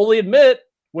will fully admit,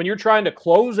 when you're trying to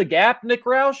close a gap, Nick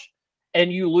Roush,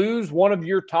 and you lose one of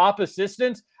your top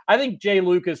assistants, I think Jay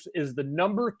Lucas is the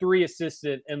number 3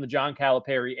 assistant in the John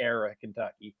Calipari era at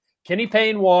Kentucky. Kenny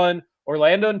Payne 1,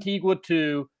 Orlando Antigua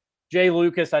 2, Jay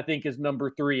Lucas, I think, is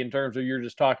number 3 in terms of you're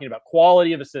just talking about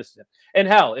quality of assistant. And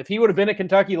hell, if he would have been at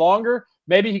Kentucky longer,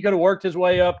 maybe he could have worked his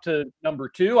way up to number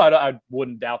 2. I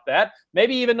wouldn't doubt that.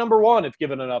 Maybe even number 1 if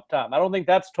given enough time. I don't think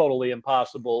that's totally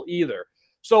impossible either.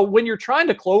 So when you're trying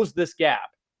to close this gap,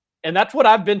 and that's what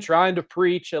I've been trying to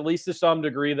preach, at least to some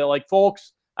degree, that, like,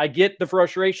 folks, I get the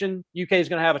frustration. UK is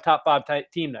going to have a top 5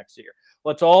 team next year.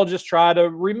 Let's all just try to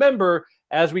remember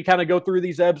as we kind of go through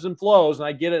these ebbs and flows, and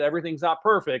I get it, everything's not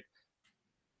perfect,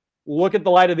 look at the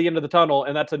light at the end of the tunnel,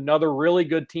 and that's another really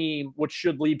good team, which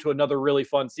should lead to another really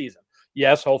fun season.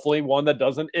 Yes, hopefully one that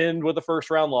doesn't end with a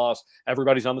first-round loss.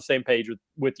 Everybody's on the same page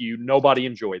with you. Nobody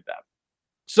enjoyed that.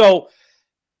 So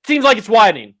seems like it's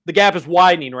widening. The gap is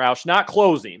widening, Roush, not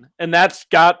closing. And that's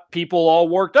got people all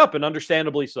worked up, and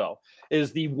understandably so.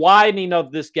 Is the widening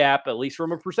of this gap, at least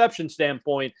from a perception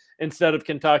standpoint, instead of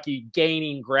Kentucky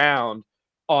gaining ground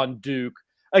on Duke.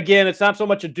 Again, it's not so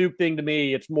much a Duke thing to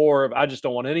me. It's more of I just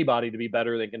don't want anybody to be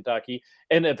better than Kentucky.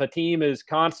 And if a team is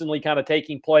constantly kind of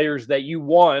taking players that you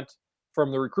want from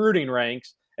the recruiting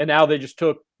ranks, and now they just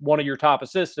took one of your top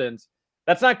assistants,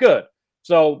 that's not good.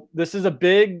 So this is a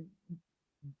big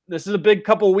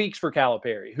couple of weeks for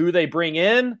Calipari. Who they bring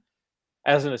in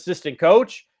as an assistant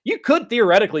coach, you could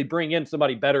theoretically bring in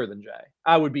somebody better than Jay.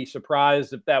 I would be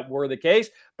surprised if that were the case,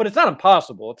 but it's not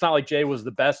impossible. It's not like Jay was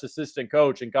the best assistant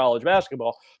coach in college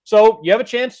basketball. So you have a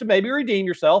chance to maybe redeem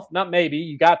yourself. Not maybe,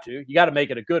 you got to. You got to make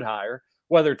it a good hire.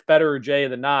 Whether it's better or Jay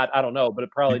than not, I don't know, but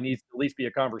it probably needs to at least be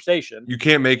a conversation. You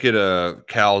can't make it a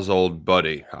Cal's old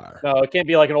buddy hire. No, it can't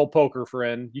be like an old poker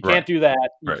friend. You can't do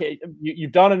that.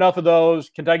 You've done enough of those.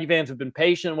 Kentucky fans have been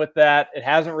patient with that. It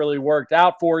hasn't really worked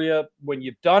out for you when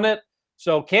you've done it.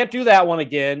 So can't do that one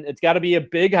again. It's got to be a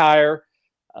big hire,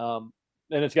 and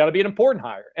it's got to be an important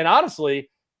hire. And honestly,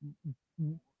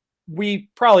 we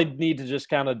probably need to just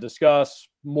kind of discuss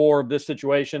more of this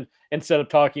situation instead of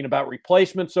talking about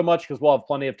replacements so much, because we'll have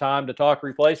plenty of time to talk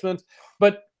replacements.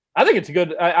 But I think it's a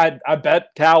good – I bet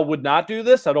Cal would not do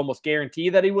this. I'd almost guarantee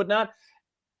that he would not.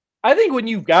 I think when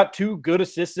you've got two good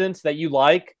assistants that you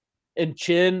like in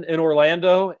Chin and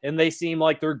Orlando, and they seem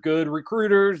like they're good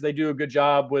recruiters, they do a good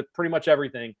job with pretty much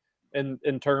everything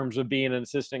in terms of being an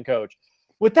assistant coach.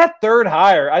 With that third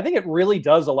hire, I think it really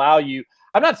does allow you –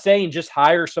 I'm not saying just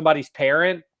hire somebody's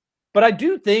parent, but I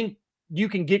do think you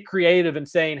can get creative in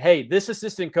saying, hey, this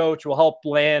assistant coach will help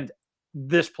land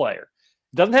this player.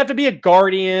 It doesn't have to be a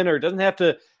guardian, or it doesn't have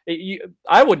to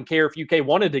I wouldn't care if UK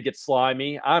wanted to get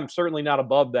slimy. I'm certainly not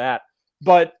above that.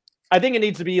 But I think it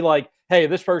needs to be like, hey,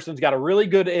 this person's got a really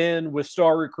good in with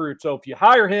star recruit. So if you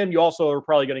hire him, you also are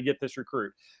probably going to get this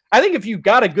recruit. I think if you've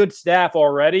got a good staff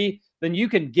already, then you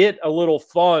can get a little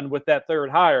fun with that third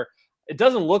hire. It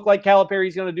doesn't look like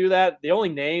Calipari's going to do that. The only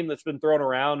name that's been thrown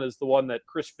around is the one that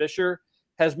Chris Fisher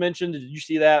has mentioned. Did you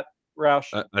see that, Roush?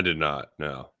 I did not,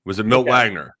 no. Was it Milt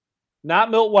Wagner?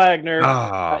 Not Milt Wagner.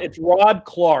 It's Rod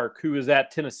Clark, who is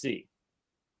at Tennessee.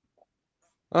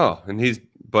 Oh, and he's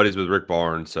buddies with Rick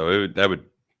Barnes, so that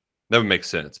would make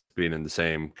sense, being in the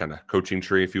same kind of coaching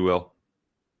tree, if you will.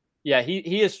 Yeah,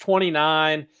 he is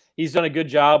 29. He's done a good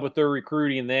job with their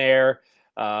recruiting there.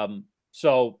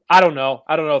 So I don't know.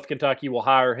 I don't know if Kentucky will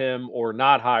hire him or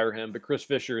not hire him, but Chris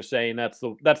Fisher is saying that's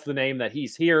the name that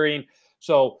he's hearing.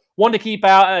 So one to keep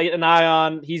an eye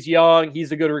on. He's young.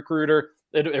 He's a good recruiter.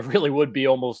 It really would be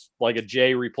almost like a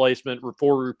Jay replacement,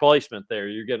 rapport replacement there.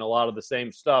 You're getting a lot of the same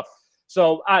stuff.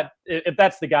 So if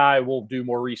that's the guy, we'll do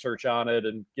more research on it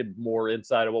and give more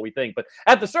insight of what we think. But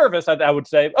at the surface, I would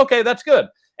say, okay, that's good.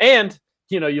 And,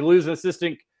 you lose an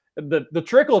assistant. The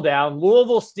trickle down,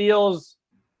 Louisville steals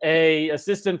a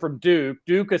assistant from Duke.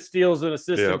 Duke steals an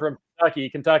assistant from Kentucky.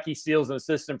 Kentucky steals an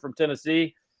assistant from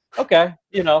Tennessee. Okay,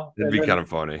 it'd be kind of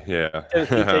funny, yeah.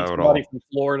 Tennessee takes somebody from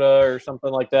Florida or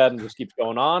something like that, and just keeps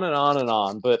going on and on and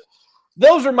on. But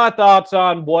those are my thoughts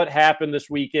on what happened this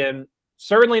weekend.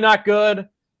 Certainly not good.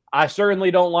 I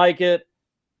certainly don't like it.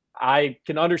 I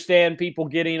can understand people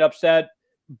getting upset,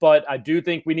 but I do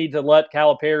think we need to let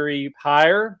Calipari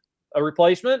hire a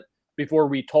replacement before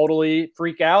we totally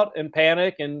freak out and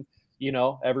panic and,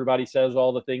 everybody says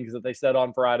all the things that they said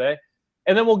on Friday.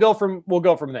 And then we'll go from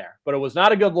there. But it was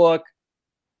not a good look.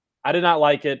 I did not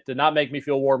like it. Did not make me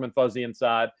feel warm and fuzzy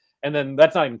inside. And then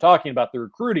that's not even talking about the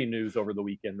recruiting news over the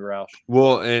weekend, Roush.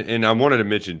 Well, and I wanted to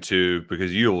mention too,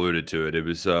 because you alluded to it. It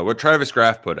was what Travis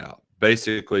Graff put out,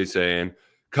 basically saying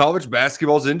college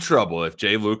basketball's in trouble if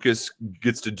Jay Lucas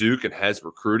gets to Duke and has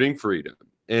recruiting freedom.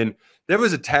 And there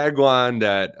was a tagline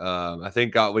that I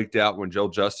think got leaked out when Joe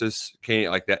Justice came,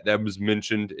 like that was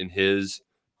mentioned in his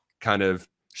kind of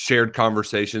shared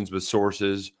conversations with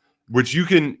sources, which you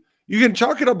can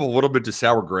chalk it up a little bit to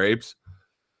sour grapes.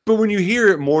 But when you hear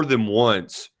it more than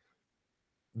once,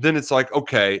 then it's like,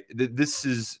 okay, this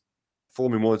is fool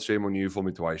me once, shame on you, fool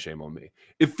me twice, shame on me.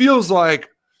 It feels like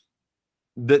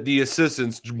that the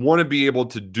assistants want to be able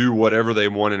to do whatever they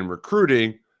want in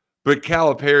recruiting, but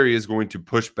Calipari is going to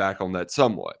push back on that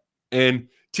somewhat. And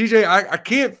TJ, I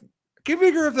can't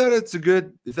figure if that's a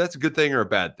good thing or a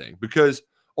bad thing, because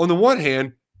on the one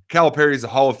hand, Calipari is a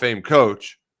Hall of Fame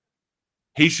coach,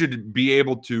 he should be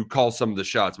able to call some of the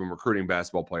shots when recruiting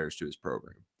basketball players to his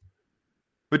program.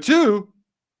 But two,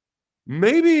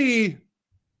 maybe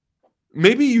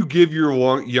you give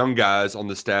your young guys on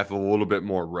the staff a little bit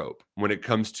more rope when it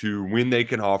comes to when they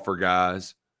can offer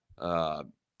guys,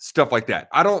 stuff like that.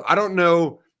 I don't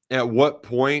know at what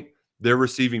point they're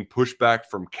receiving pushback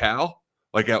from Cal,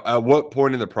 like at what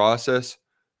point in the process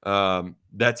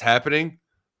that's happening.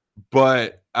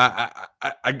 But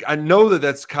I know that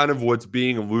that's kind of what's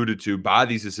being alluded to by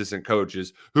these assistant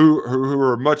coaches who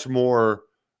are much more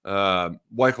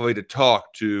likely to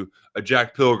talk to a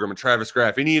Jack Pilgrim, a Travis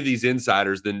Graff, any of these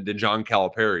insiders than John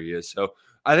Calipari is. So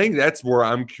I think that's where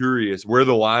I'm curious where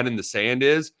the line in the sand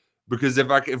is, because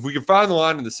if we can find the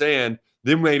line in the sand,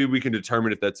 then maybe we can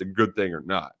determine if that's a good thing or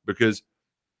not. Because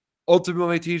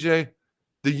ultimately, TJ,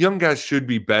 the young guys should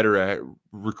be better at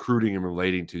recruiting and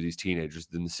relating to these teenagers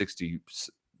than the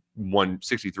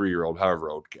 63-year-old, however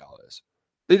old Cal is.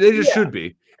 They just should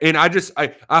be. And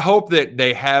I hope that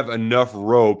they have enough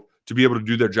rope to be able to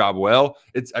do their job well.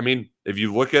 If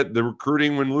you look at the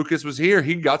recruiting when Lucas was here,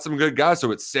 he got some good guys.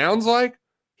 So it sounds like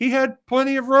he had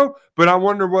plenty of rope, but I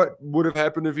wonder what would have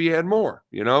happened if he had more.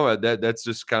 That's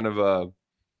just kind of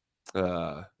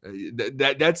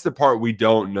that's the part we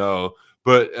don't know.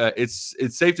 But it's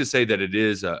safe to say that it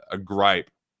is a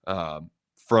gripe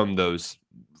from those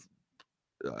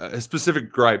a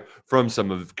specific gripe from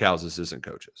some of Cal's assistant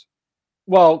coaches.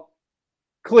 Well,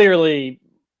 clearly,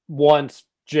 once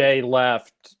Jay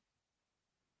left,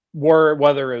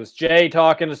 whether it was Jay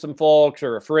talking to some folks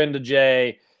or a friend of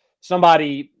Jay,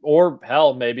 somebody, or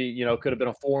hell, maybe could have been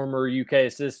a former UK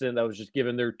assistant that was just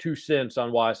giving their 2 cents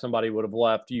on why somebody would have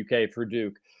left UK for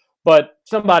Duke, but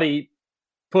somebody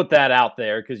put that out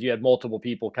there because you had multiple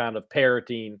people kind of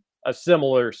parroting a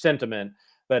similar sentiment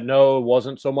that no, it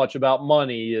wasn't so much about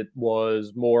money. It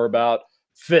was more about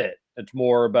fit. It's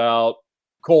more about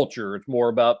culture. It's more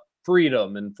about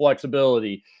freedom and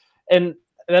flexibility. And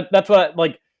that's what,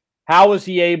 how was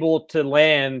he able to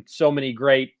land so many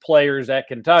great players at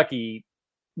Kentucky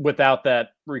without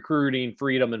that recruiting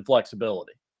freedom and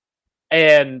flexibility?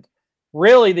 And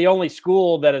really the only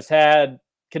school that has had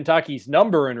Kentucky's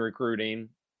number in recruiting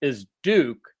is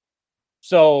Duke.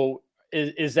 So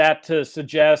is that to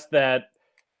suggest that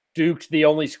Duke's the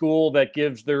only school that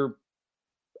gives their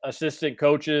assistant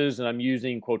coaches, and I'm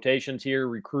using quotations here,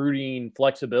 recruiting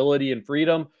flexibility and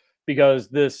freedom? Because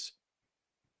this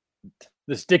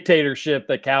dictatorship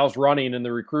that Cal's running in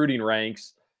the recruiting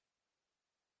ranks,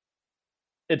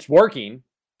 it's working.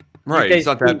 Right. It's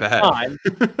not that bad.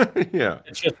 Yeah.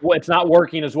 It's not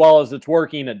working as well as it's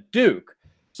working at Duke.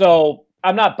 So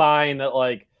I'm not buying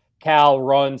that Cal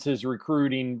runs his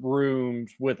recruiting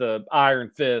rooms with an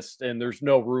iron fist and there's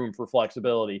no room for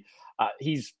flexibility.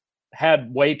 He's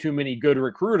had way too many good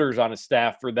recruiters on his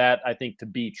staff for that, I think, to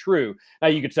be true. Now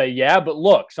you could say, yeah, but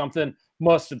look, something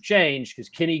must have changed because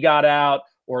Kenny got out,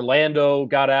 Orlando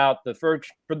got out for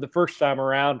the first time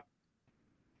around.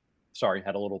 Sorry,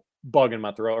 had a little bug in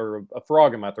my throat, or a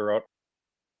frog in my throat.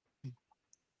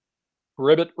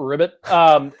 Ribbit.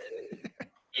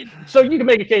 So you can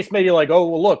make a case maybe oh,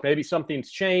 well, look, maybe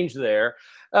something's changed there.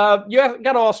 You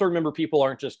got to also remember people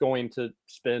aren't just going to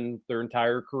spend their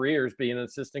entire careers being an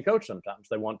assistant coach. Sometimes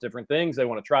they want different things. They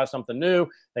want to try something new.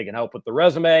 They can help with the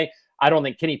resume. I don't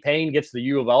think Kenny Payne gets the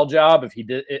U of L job. If he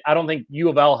did, I don't think U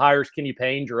of L hires Kenny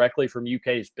Payne directly from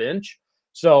UK's bench.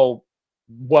 So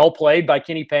well played by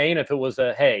Kenny Payne. If it was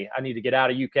hey, I need to get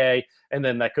out of UK, and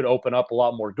then that could open up a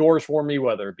lot more doors for me,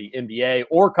 whether it be NBA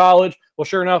or college. Well,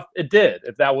 sure enough, it did.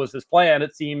 If that was his plan,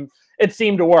 it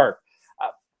seemed to work.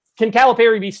 Can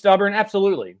Calipari be stubborn?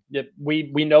 Absolutely.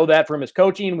 We know that from his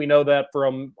coaching. We know that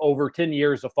from over 10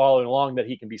 years of following along that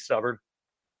he can be stubborn.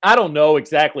 I don't know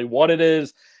exactly what it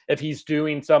is. If he's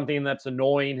doing something that's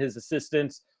annoying his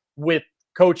assistants with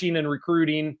coaching and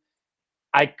recruiting,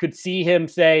 I could see him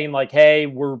saying hey,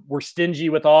 we're stingy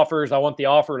with offers. I want the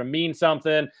offer to mean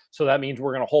something. So that means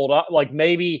we're going to hold up.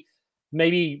 Maybe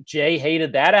Jay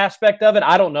hated that aspect of it.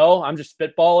 I don't know. I'm just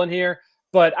spitballing here,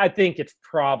 but I think it's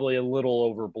probably a little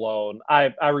overblown.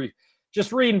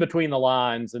 Just reading between the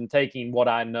lines and taking what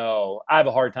I know, I have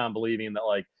a hard time believing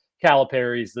that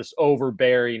Calipari's this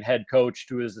overbearing head coach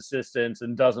to his assistants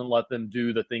and doesn't let them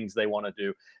do the things they want to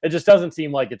do. It just doesn't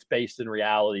seem like it's based in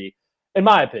reality, in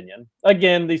my opinion.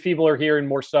 Again, these people are hearing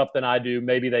more stuff than I do.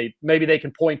 Maybe they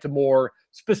can point to more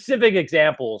specific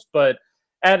examples, but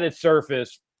at its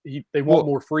surface, they want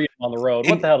more freedom on the road.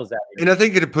 What the hell does that mean? And I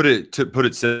think to put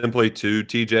it simply too,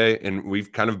 TJ, and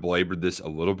we've kind of belabored this a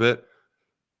little bit,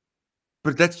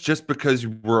 But that's just because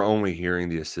we're only hearing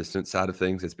the assistant side of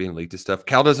things that's being leaked to stuff.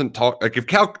 Cal doesn't talk. Like if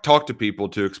Cal talked to people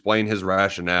to explain his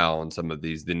rationale on some of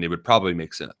these, then it would probably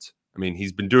make sense. I mean,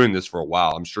 he's been doing this for a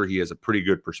while. I'm sure he has a pretty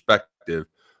good perspective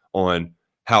on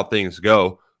how things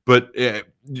go. But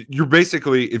you're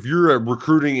basically, if you're a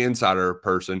recruiting insider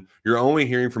person, you're only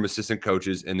hearing from assistant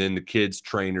coaches and then the kids,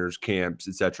 trainers, camps,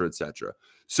 et cetera, et cetera.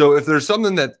 So if there's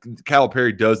something that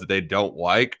Calipari does that they don't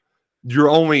like,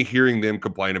 you're only hearing them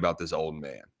complain about this old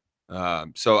man.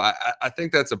 So I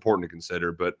think that's important to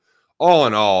consider. But all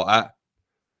in all, I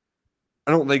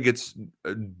don't think it's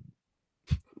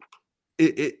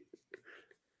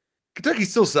Kentucky's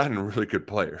still signing really good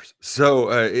players. So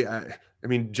I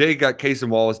mean, Jay got Cason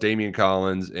Wallace, Damian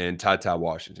Collins, and Ty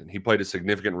Washington. He played a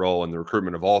significant role in the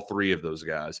recruitment of all three of those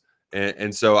guys.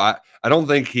 And so I don't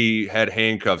think he had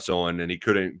handcuffs on and he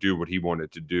couldn't do what he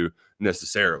wanted to do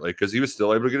necessarily because he was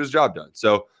still able to get his job done.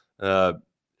 So I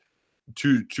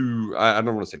don't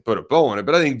want to say put a bow on it,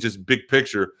 but I think just big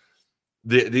picture,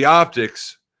 the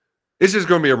optics, it's just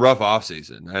going to be a rough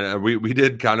offseason. And we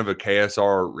did kind of a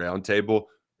KSR roundtable,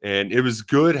 and it was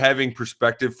good having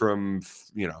perspective from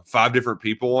 5 different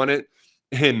people on it.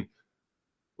 And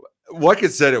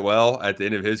Luckett said it well at the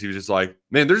end of his. He was just like,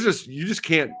 man, you just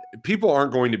can't, people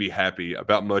aren't going to be happy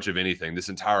about much of anything this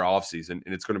entire offseason,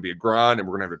 and it's going to be a grind, and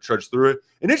we're going to have to trudge through it.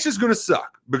 And it's just going to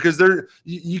suck because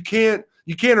you can't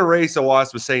erase a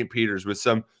loss with St. Peter's with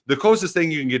the closest thing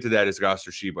you can get to that is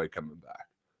Goster Sheboy coming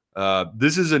back.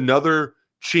 This is another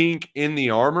chink in the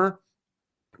armor,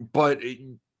 but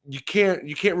you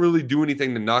can't really do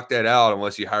anything to knock that out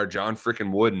unless you hire John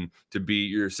freaking Wooden to be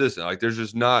your assistant. Like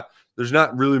there's not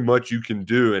really much you can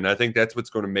do. And I think that's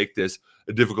what's going to make this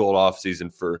a difficult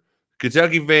offseason for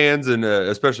Kentucky fans and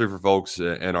especially for folks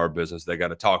in our business. They got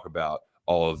to talk about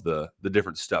all of the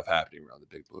different stuff happening around the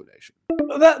Big Blue Nation.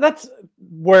 That's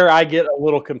where I get a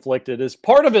little conflicted. Is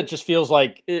part of it just feels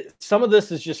like some of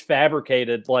this is just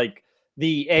fabricated, like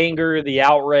the anger, the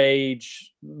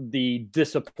outrage, the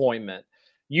disappointment.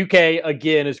 UK,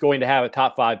 again, is going to have a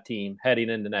top 5 team heading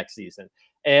into next season.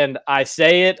 And I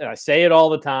say it all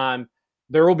the time.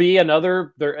 There will be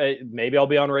maybe I'll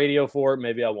be on radio for it,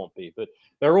 maybe I won't be, but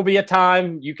there will be a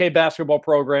time UK basketball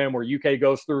program where UK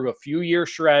goes through a few-year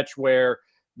stretch where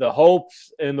the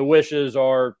hopes and the wishes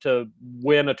are to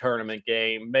win a tournament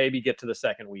game, maybe get to the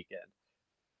second weekend.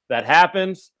 That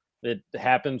happens. It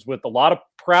happens with a lot of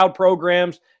proud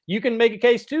programs. You can make a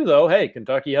case too, though. Hey,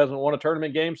 Kentucky hasn't won a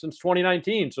tournament game since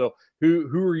 2019. So who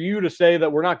are you to say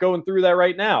that we're not going through that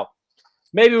right now?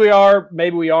 Maybe we are,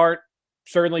 maybe we aren't.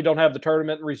 Certainly don't have the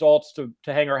tournament results to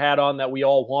hang our hat on that we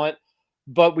all want.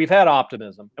 But we've had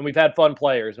optimism, and we've had fun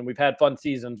players, and we've had fun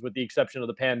seasons with the exception of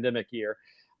the pandemic year.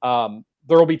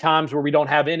 There will be times where we don't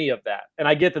have any of that. And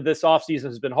I get that this offseason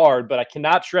has been hard, but I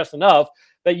cannot stress enough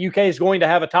that UK is going to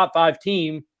have a top 5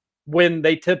 team when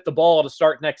they tip the ball to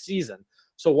start next season.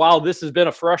 So while this has been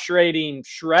a frustrating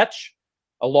stretch,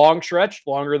 a long stretch,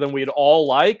 longer than we'd all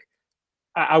like,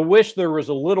 I wish there was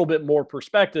a little bit more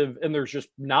perspective, and there's just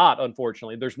not,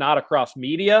 unfortunately. There's not across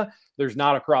media. There's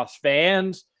not across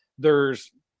fans.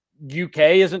 UK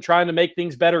isn't trying to make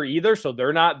things better either, so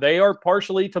they are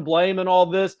partially to blame in all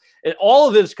this. And all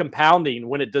of it is compounding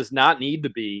when it does not need to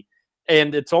be.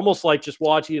 And it's almost like just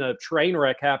watching a train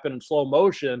wreck happen in slow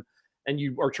motion, and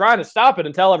you are trying to stop it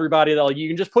and tell everybody that you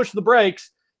can just push the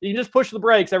brakes. You can just push the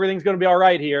brakes. Everything's going to be all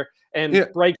right here. And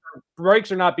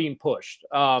brakes are not being pushed.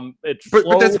 But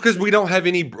that's because we don't have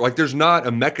any, there's not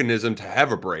a mechanism to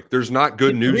have a break. There's not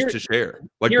good news to share.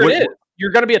 Here it is.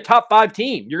 You're going to be a top 5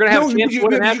 team. You're going to have a chance to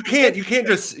win a You can't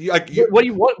just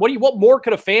what more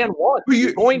could a fan want?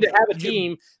 You're going to have a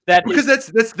team that's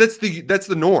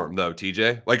the norm though,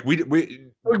 TJ.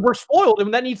 We're spoiled,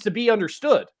 and that needs to be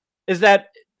understood. Is that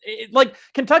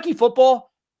Kentucky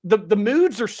football? The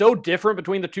moods are so different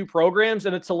between the two programs,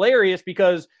 and it's hilarious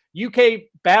because UK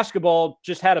basketball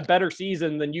just had a better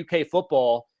season than UK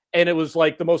football, and it was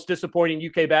like the most disappointing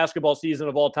UK basketball season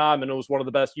of all time, and it was one of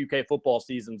the best UK football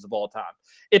seasons of all time.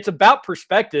 It's about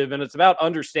perspective, and it's about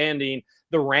understanding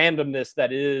the randomness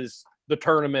that is the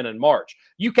tournament in March.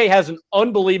 UK has an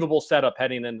unbelievable setup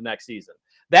heading into next season.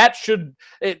 That should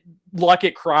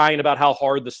Luckett crying about how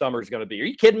hard the summer is going to be. Are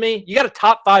you kidding me? You got a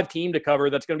top 5 team to cover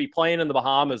that's going to be playing in the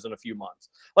Bahamas in a few months.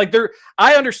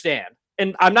 I understand.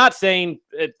 And I'm not saying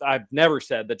I've never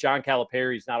said that John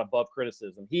Calipari is not above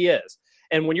criticism. He is.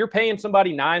 And when you're paying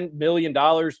somebody $9 million,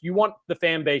 you want the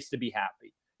fan base to be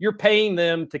happy. You're paying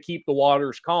them to keep the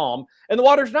waters calm, and the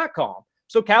water's not calm.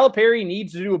 So Calipari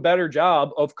needs to do a better job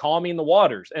of calming the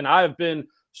waters. And I have been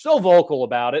so vocal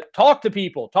about it. Talk to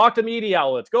people, talk to media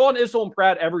outlets, go on Issel and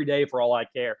Pratt every day for all I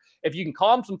care. If you can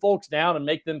calm some folks down and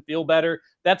make them feel better,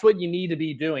 that's what you need to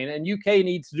be doing. And UK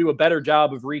needs to do a better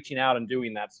job of reaching out and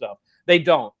doing that stuff. They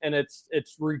don't, and it's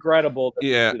regrettable that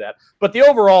they do that. But the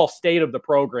overall state of the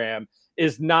program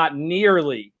is not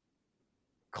nearly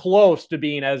close to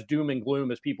being as doom and gloom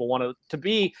as people want it to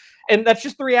be. And that's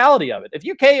just the reality of it.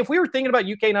 If we were thinking about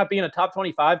UK not being a top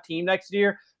 25 team next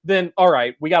year, then all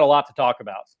right, we got a lot to talk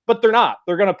about. But they're not.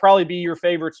 They're going to probably be your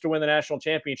favorites to win the national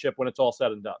championship when it's all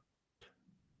said and done.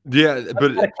 Yeah,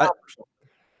 but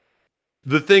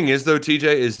the thing is, though, TJ,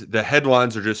 is the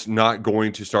headlines are just not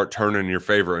going to start turning in your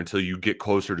favor until you get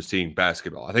closer to seeing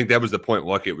basketball. I think that was the point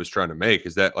Luckett was trying to make,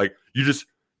 is that, like, you just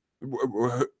 –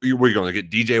 were you going to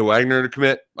get DJ Wagner to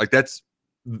commit? Like, that's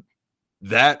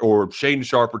that, or Shaedon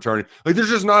Sharpe returning. Like, there's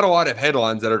just not a lot of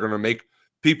headlines that are going to make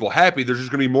people happy. There's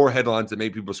just going to be more headlines that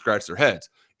make people scratch their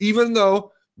heads. Even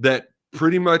though that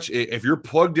pretty much, if you're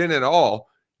plugged in at all,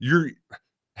 you're –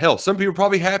 hell, some people are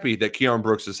probably happy that Keon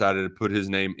Brooks decided to put his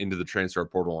name into the transfer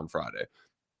portal on Friday.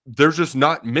 There's just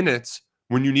not minutes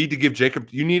when you need to give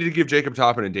Jacob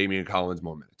Toppin and Damian Collins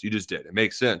more minutes. You just did. It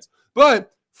makes sense.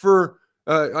 But for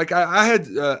I had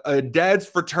a dad's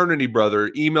fraternity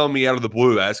brother email me out of the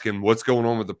blue asking what's going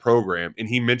on with the program, and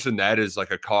he mentioned that as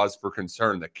like a cause for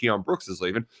concern that Keon Brooks is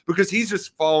leaving, because he's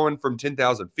just fallen from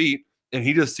 10,000 feet and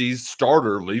he just sees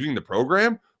starter leaving the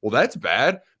program. Well, that's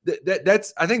bad.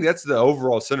 That's I think that's the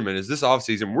overall sentiment is this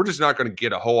offseason, we're just not going to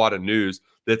get a whole lot of news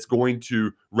that's going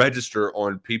to register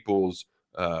on people's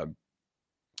their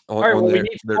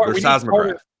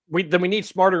seismograph. Then we need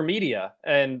smarter media,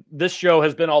 and this show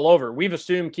has been all over. We've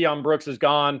assumed Keon Brooks is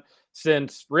gone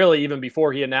since really even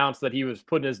before he announced that he was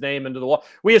putting his name into the wall.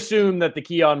 We assumed that the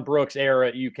Keon Brooks era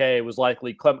at UK was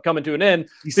likely coming to an end.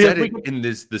 He said it in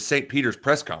the St. Peter's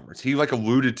press conference. He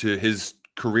alluded to his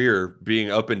career being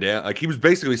up and down. Like, he was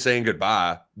basically saying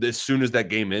goodbye as soon as that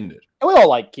game ended. And we all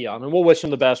like Keon, and we'll wish him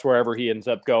the best wherever he ends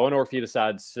up going, or if he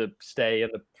decides to stay in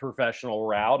the professional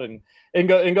route and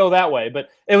go that way. But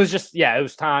it was just, it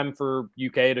was time for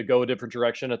UK to go a different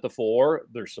direction at the 4.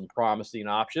 There's some promising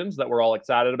options that we're all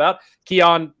excited about.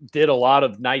 Keon did a lot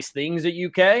of nice things at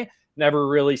UK, never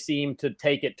really seemed to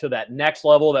take it to that next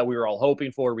level that we were all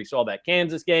hoping for. We saw that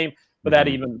Kansas game, but that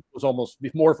even was almost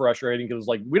more frustrating because it was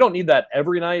like, we don't need that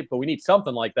every night, but we need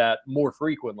something like that more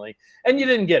frequently. And you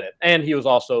didn't get it. And he was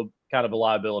also kind of a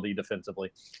liability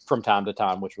defensively from time to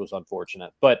time, which was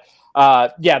unfortunate. But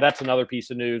that's another piece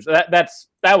of news. That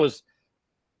was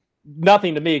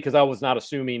nothing to me because I was not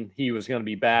assuming he was going to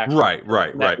be back. Right.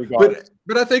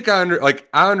 But I think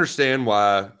I understand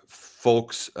why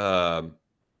folks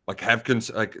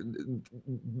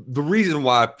the reason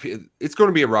why it's going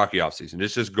to be a rocky offseason.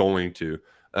 It's just going to.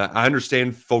 I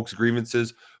understand folks'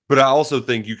 grievances, but I also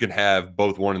think you can have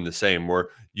both one and the same, where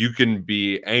you can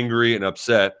be angry and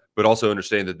upset, but also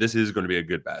understand that this is going to be a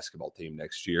good basketball team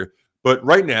next year. But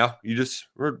right now,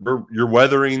 you're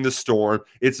weathering the storm.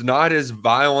 It's not as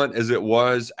violent as it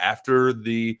was after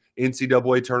the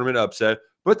NCAA tournament upset,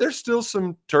 but there's still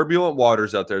some turbulent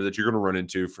waters out there that you're going to run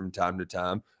into from time to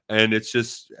time. And it's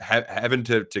just having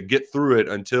to get through it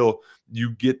until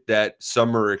you get that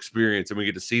summer experience and we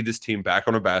get to see this team back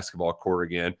on a basketball court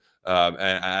again.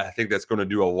 And I think that's going to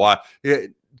do a lot.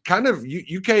 Kind of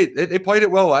UK, they played it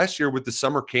well last year with the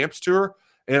summer camps tour,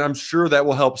 and I'm sure that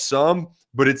will help some,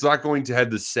 but it's not going to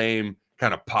have the same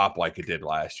kind of pop like it did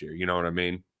last year. You know what I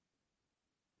mean?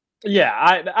 Yeah,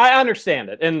 I understand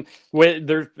it. And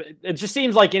it just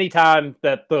seems like anytime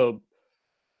that the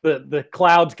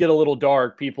clouds get a little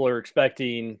dark, people are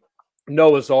expecting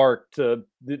Noah's Ark to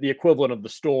the equivalent of the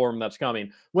storm that's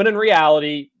coming. When in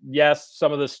reality, yes,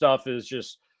 some of this stuff is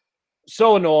just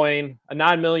so annoying. A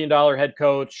 $9 million head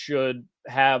coach should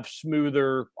have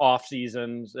smoother off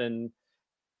seasons, and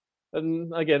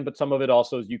again, but some of it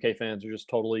also is UK fans are just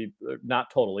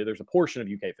not totally. There's a portion of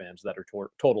UK fans that are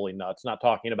totally nuts. Not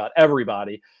talking about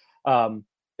everybody.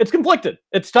 It's conflicted.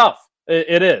 It's tough.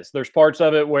 It is. There's parts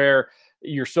of it where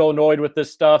you're so annoyed with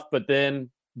this stuff, but then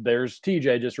there's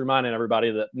TJ just reminding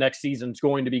everybody that next season's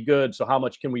going to be good. So how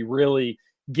much can we really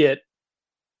get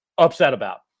upset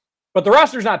about? But the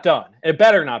roster's not done. It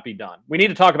better not be done. We need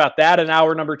to talk about that in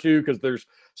hour number 2 because there's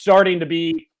starting to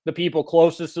be the people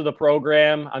closest to the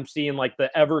program. I'm seeing like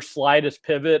the ever slightest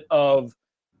pivot of,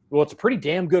 well, it's a pretty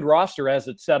damn good roster as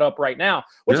it's set up right now,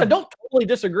 which I don't totally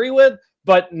disagree with,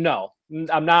 but no,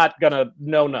 I'm not going to,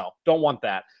 no, don't want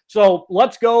that. So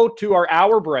let's go to our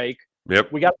hour break.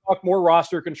 Yep. We got to talk more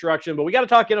roster construction, but we got to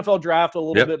talk NFL draft a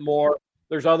little bit more.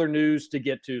 There's other news to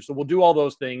get to. So we'll do all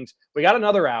those things. We got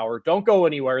another hour. Don't go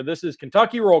anywhere. This is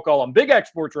Kentucky Roll Call on Big X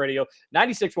Sports Radio,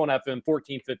 96.1 FM,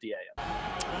 1450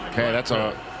 AM. Okay, that's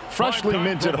a freshly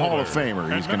minted Hall of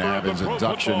Famer. He's going to have his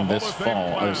induction this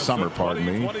summer,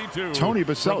 Tony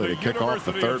Boselli to kick off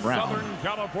the third round. Southern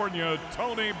California,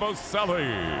 Tony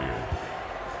Boselli.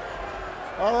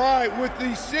 All right, with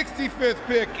the 65th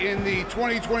pick in the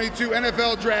 2022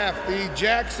 NFL Draft, the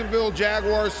Jacksonville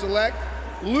Jaguars select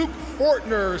Luke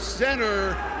Fortner,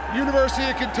 center, University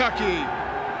of Kentucky,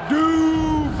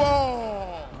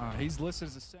 Duval. He's listed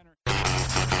as a center.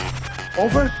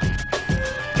 Over?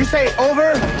 You say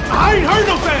over? I ain't heard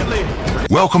no family.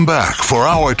 Welcome back for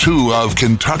hour 2 of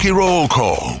Kentucky Roll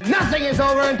Call Nothing is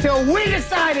over until we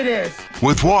decide it is.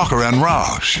 with Walker and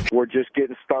Roush. We're just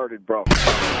getting started, bro.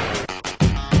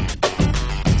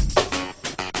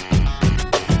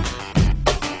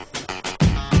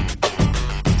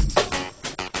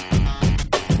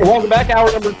 Welcome back.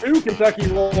 Hour number 2, Kentucky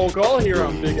Roll Call here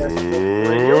on Big X Sports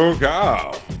Radio.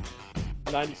 Go.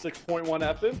 96.1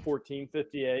 FM,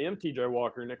 1450 AM. TJ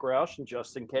Walker, Nick Roush, and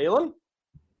Justin Kalen.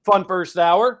 Fun first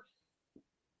hour.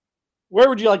 Where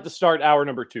would you like to start hour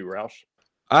number 2, Roush?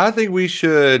 I think we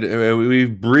should. We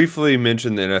briefly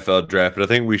mentioned the NFL draft, but I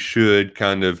think we should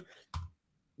kind of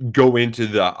go into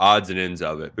the odds and ends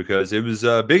of it because it was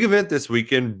a big event this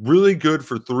weekend. Really good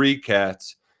for 3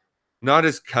 cats. Not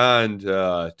as kind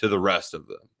to the rest of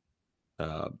them.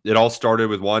 It all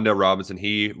started with Wan'Dale Robinson.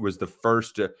 He was the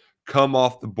first to come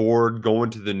off the board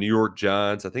going to the New York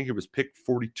Giants. I think it was pick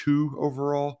 42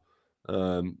 overall.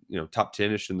 Top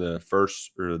 10-ish in the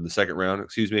first or the second round,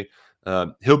 excuse me.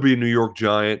 He'll be a New York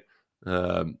Giant.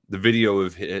 The video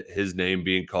of his name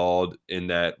being called in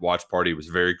that watch party was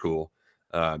very cool.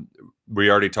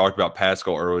 We already talked about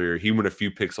Pascal earlier. He went a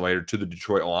few picks later to the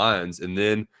Detroit Lions. And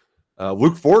then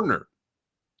Luke Fortner.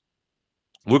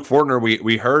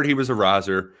 We heard he was a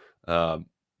riser. There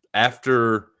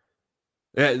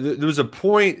was a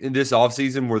point in this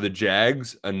offseason where the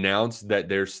Jags announced that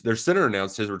their center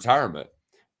announced his retirement.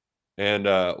 And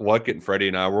Luckett and Freddie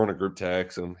and I were on a group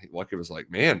text, and Luckett was like,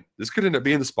 man, this could end up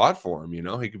being the spot for him.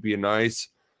 He could be a nice,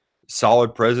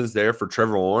 solid presence there for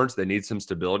Trevor Lawrence. They need some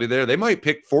stability there. They might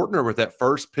pick Fortner with that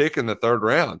first pick in the third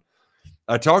round.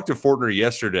 I talked to Fortner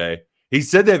yesterday. He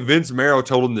said that Vince Marrow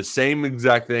told him the same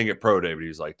exact thing at Pro Day, but he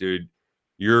was like, dude,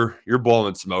 you're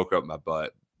blowing smoke up my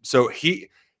butt. So he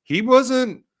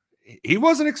wasn't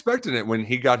expecting it when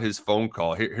he got his phone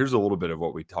call. Here's a little bit of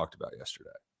what we talked about yesterday.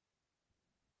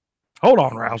 Hold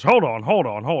on, Roush. Hold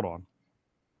on.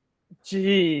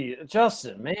 Gee,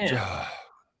 Justin, man.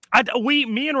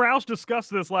 Me and Roush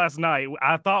discussed this last night.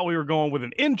 I thought we were going with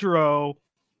an intro,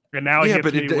 and now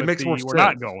it makes more sense. We're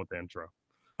not going with the intro.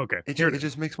 Okay. It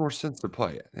just makes more sense to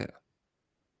play it. Yeah.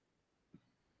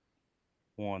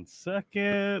 1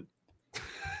 second.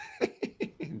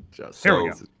 Here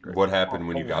we go. What happened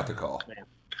when you got the call?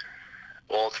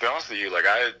 Well, to be honest with you,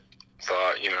 I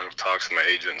thought, talks to my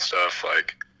agent and stuff,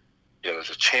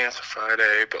 there's a chance of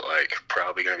Friday, but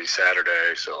probably gonna be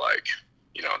Saturday. So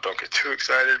don't get too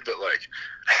excited. But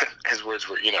his words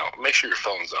were, make sure your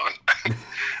phone's on.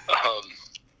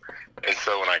 And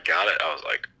so when I got it, I was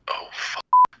like, oh, fuck.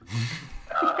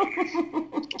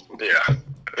 Yeah.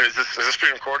 Is this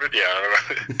being recorded? Yeah. I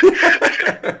don't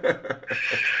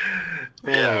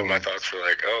know. Yeah, my thoughts were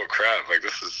like, oh crap!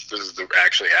 This is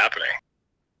actually happening.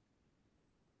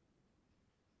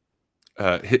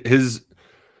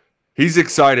 He's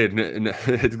excited, and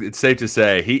it's safe to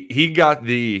say he got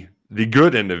the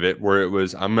good end of it, where it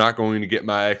was, I'm not going to get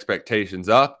my expectations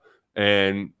up,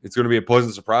 and it's going to be a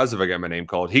pleasant surprise if I get my name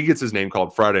called. He gets his name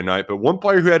called Friday night, but one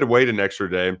player who had to wait an extra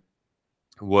day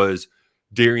was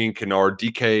Darian Kinnard.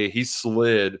 DK, he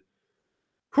slid.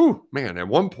 Whew, man, at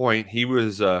one point he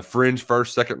was a fringe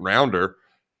first, second rounder.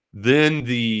 Then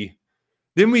we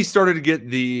started to get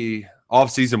the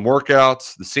offseason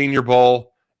workouts, the Senior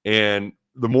Bowl, and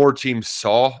the more teams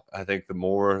saw, I think the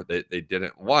more that they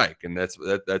didn't like. And that's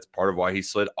part of why he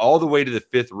slid all the way to the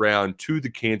 5th round to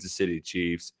the Kansas City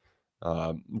Chiefs.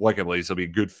 Likely he'll be a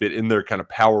good fit in their kind of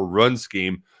power run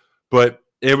scheme. But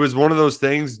it was one of those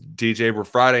things, DJ, where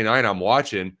Friday night I'm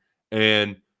watching,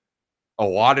 and a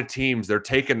lot of teams, they're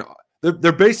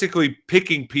basically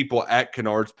picking people at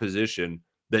Kinnard's position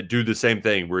that do the same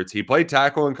thing, where he played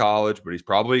tackle in college, but he's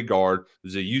probably a guard.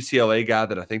 There's a UCLA guy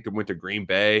that I think that went to Green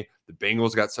Bay. The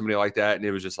Bengals got somebody like that, and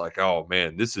it was just like, oh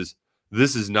man, this is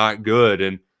not good.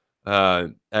 And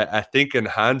I think in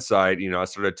hindsight, I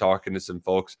started talking to some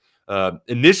folks.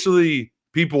 Initially,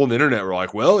 people on the internet were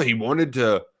like, well, he wanted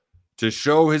to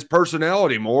show his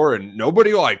personality more, and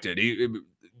nobody liked it.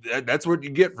 that's what you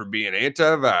get for being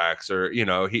anti-vax, or, you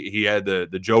know, he had the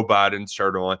Joe Biden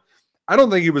shirt on. I don't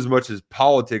think it was much as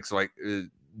politics, like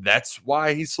that's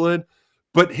why he slid,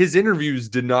 but his interviews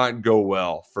did not go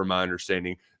well, from my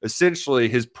understanding. Essentially,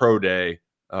 his pro day,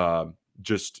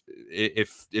 just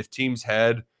if teams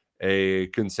had a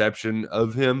conception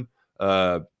of him,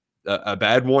 a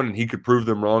bad one, and he could prove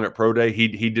them wrong at pro day,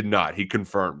 he did not. He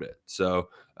confirmed it. So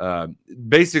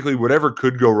basically, whatever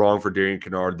could go wrong for Darian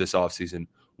Kinnard this offseason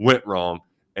went wrong.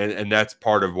 And that's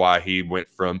part of why he went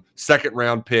from 2nd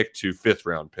round pick to 5th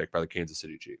round pick by the Kansas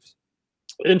City Chiefs.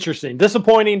 Interesting.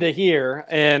 Disappointing to hear.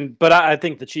 But I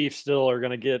think the Chiefs still are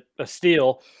going to get a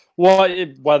steal.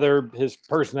 Whether his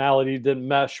personality didn't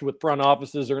mesh with front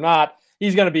offices or not,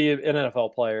 he's going to be an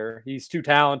NFL player. He's too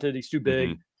talented. He's too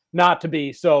big not to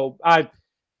be. So I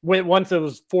went, once it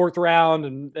was 4th round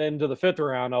and into the 5th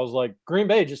round, I was like, Green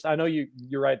Bay, I know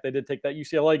you're right. They did take that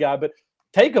UCLA guy, but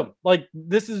take him. Like,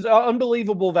 this is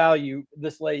unbelievable value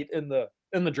this late in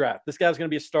the draft. This guy's going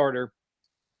to be a starter.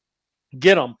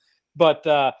 Get him. But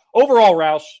overall,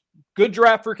 Roush, good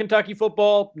draft for Kentucky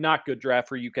football, not good draft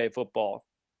for UK football.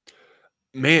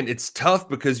 Man, it's tough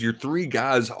because your 3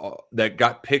 guys that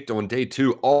got picked on day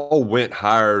 2 all went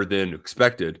higher than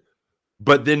expected,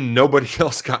 but then nobody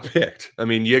else got picked. I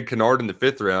mean, you had Kinnard in the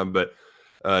 5th round, but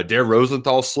Dare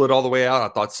Rosenthal slid all the way out.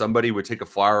 I thought somebody would take a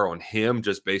flyer on him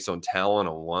just based on talent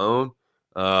alone,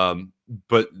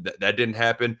 but that didn't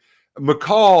happen.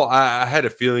 McCall, I had a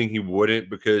feeling he wouldn't,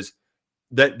 because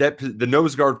the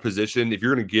nose guard position, if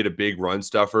you're going to get a big run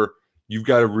stuffer, you've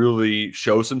got to really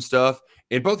show some stuff.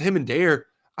 And both him and Dare,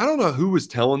 I don't know who was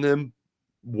telling them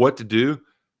what to do,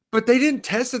 but they didn't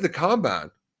test at the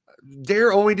combine.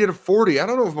 Dare only did a 40. I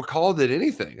don't know if McCall did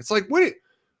anything. It's like, what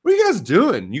are you guys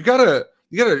doing? You gotta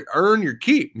earn your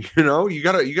keep. You know, you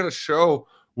gotta show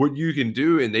what you can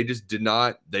do. And they just did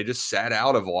not. They just sat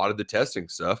out of a lot of the testing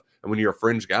stuff. And when you're a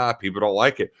fringe guy, people don't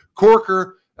like it.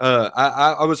 Corker,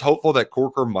 I was hopeful that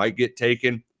Corker might get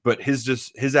taken, but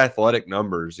his athletic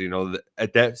numbers, you know,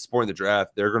 at that point in the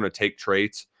draft, they're going to take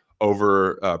traits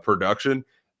over production.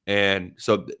 And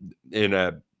so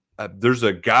there's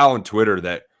a guy on Twitter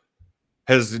that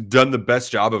has done the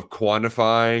best job of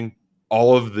quantifying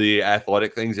all of the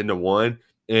athletic things into one.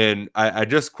 And I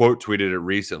just quote tweeted it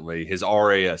recently, his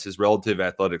RAS, his relative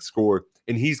athletic score,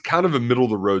 and he's kind of a middle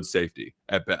of the road safety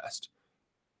at best.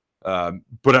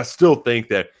 But I still think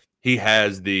that he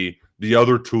has the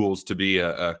other tools to be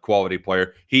a quality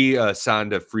player. He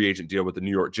signed a free agent deal with the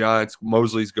New York Giants.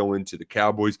 Mosley's going to the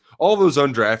Cowboys. All those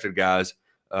undrafted guys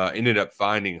ended up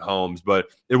finding homes, but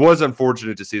it was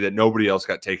unfortunate to see that nobody else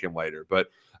got taken later. But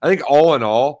I think all in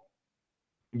all,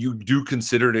 you do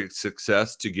consider it a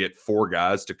success to get 4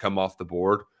 guys to come off the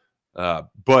board.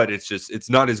 But it's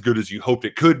not as good as you hoped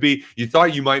it could be. You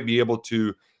thought you might be able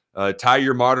to tie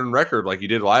your modern record like you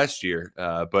did last year.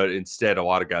 But instead, a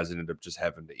lot of guys ended up just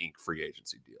having to ink free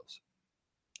agency deals.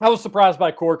 I was surprised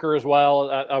by Corker as well.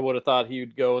 I would have thought he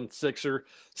would go in 6th or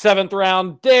 7th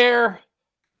round. Dare,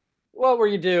 what were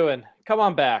you doing? Come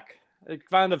on back.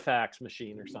 Find a fax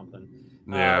machine or something.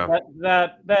 Yeah.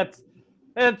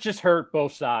 That just hurt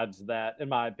both sides of that, in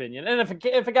my opinion. And if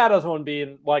a guy doesn't want to be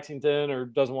in Lexington or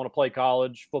doesn't want to play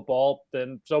college football,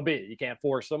 then so be it. You can't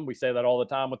force them. We say that all the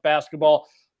time with basketball.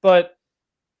 But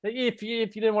if you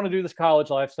didn't want to do this college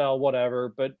lifestyle,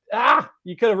 whatever. But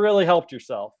you could have really helped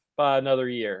yourself by another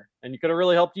year, and you could have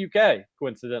really helped UK,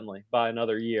 coincidentally, by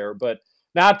another year. But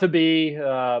not to be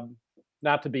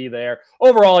there.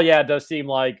 Overall, yeah, it does seem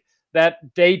like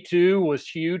that day 2 was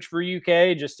huge for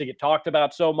UK, just to get talked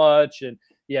about so much. And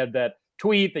you had that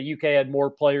tweet that UK had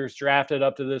more players drafted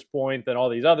up to this point than all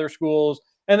these other schools.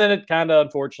 And then it kind of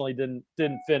unfortunately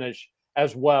didn't finish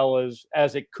as well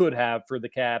as it could have for the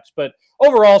Cats. But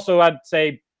overall, so I'd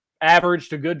say average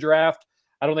to good draft.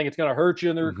 I don't think it's going to hurt you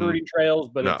in the recruiting trails,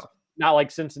 but it's not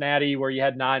like Cincinnati where you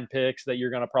had 9 picks that you're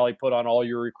going to probably put on all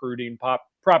your recruiting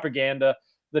propaganda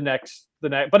the next,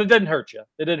 but it didn't hurt you.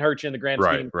 It didn't hurt you in the grand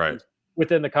scheme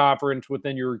within the conference,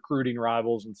 within your recruiting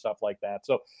rivals and stuff like that.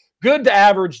 So good to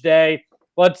average day.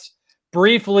 Let's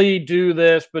briefly do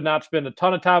this, but not spend a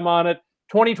ton of time on it.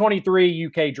 2023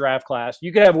 UK draft class.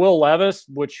 You could have Will Levis,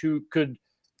 who could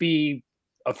be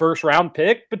a 1st round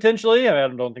pick potentially. I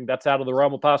don't think that's out of the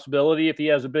realm of possibility if he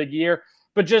has a big year.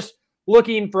 But just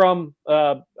looking from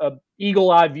a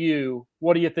eagle-eye view,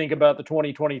 what do you think about the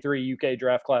 2023 UK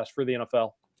draft class for the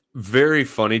NFL? Very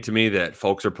funny to me that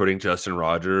folks are putting Justin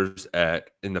Rogers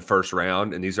in the 1st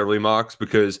round in these early mocks,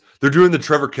 because they're doing the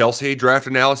Trevor Kelsey draft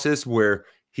analysis where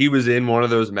he was in one of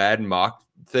those Madden mock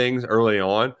things early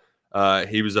on.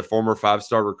 He was a former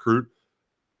 5-star recruit.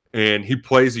 and he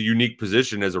plays a unique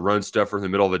position as a run stuffer in the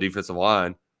middle of the defensive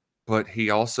line, but he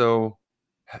also,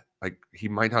 like, he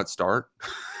might not start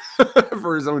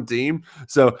for his own team.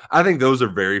 So I think those are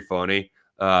very funny.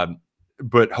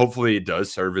 But hopefully it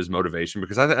does serve as motivation,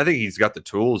 because I think he's got the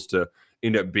tools to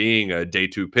end up being a day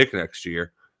 2 pick next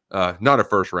year. Not a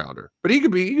first rounder, but he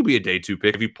could be a day 2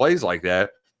 pick. If he plays like that,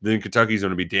 then Kentucky's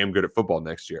going to be damn good at football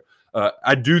next year.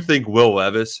 I do think Will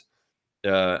Levis.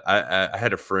 I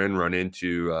had a friend run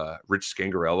into Rich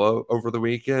Scangarello over the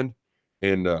weekend,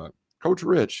 and Coach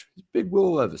Rich, he's a big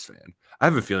Will Levis fan. I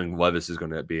have a feeling Levis is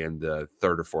going to be in the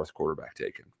 3rd or 4th quarterback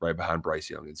taken, right behind Bryce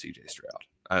Young and C.J.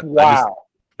 Stroud. Wow.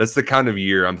 That's the kind of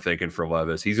year I'm thinking for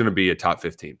Levis. He's going to be a top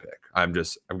 15 pick.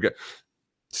 Just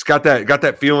got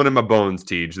that feeling in my bones,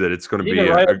 Tej, that it's going to be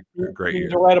a great year. You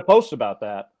need to write a post about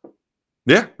that.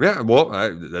 Yeah. Well,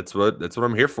 that's what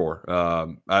I'm here for.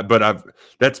 But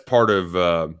that's part of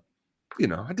I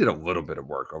did a little bit of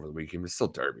work over the weekend. It's still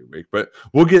Derby week, but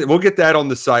we'll get that on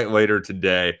the site later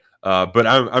today. But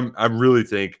I really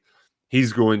think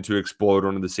he's going to explode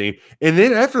onto the scene, and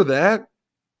then after that,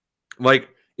 like,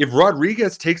 if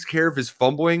Rodriguez takes care of his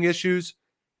fumbling issues,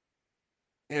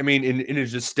 I mean, and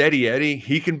is just steady Eddie,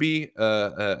 he can be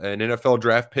an NFL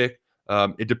draft pick.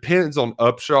 It depends on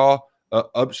Upshaw.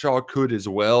 Upshaw could as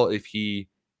well if he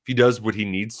does what he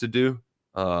needs to do.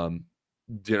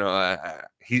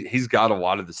 He's got a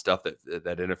lot of the stuff that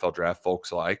NFL draft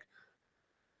folks like.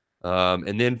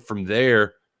 And then from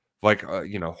there, like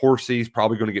Horsey's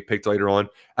probably going to get picked later on.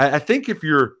 I think if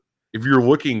you're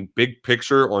looking big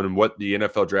picture on what the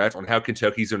NFL draft, on how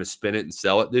Kentucky's going to spin it and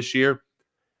sell it this year,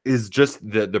 is just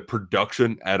the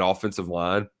production at offensive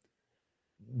line.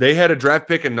 They had a draft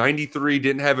pick in 93,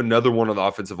 didn't have another one on the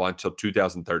offensive line until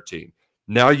 2013.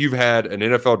 Now you've had an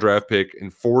NFL draft pick in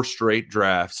 4 straight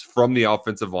drafts from the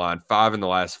offensive line, 5 in the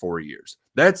last 4 years.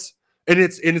 It's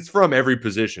from every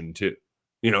position too.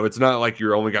 It's not like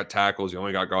you only got tackles, you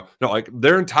only got guard. No, like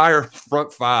their entire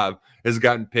front 5 has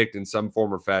gotten picked in some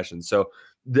form or fashion. So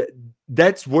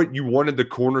that's what you wanted the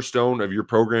cornerstone of your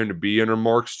program to be under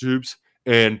Mark Stoops.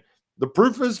 And the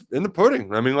proof is in the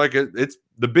pudding. I mean, like it's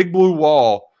the Big Blue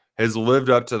Wall has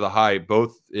lived up to the hype,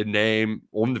 both in name,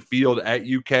 on the field at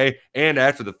UK, and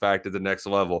after the fact at the next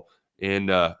level in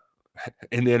the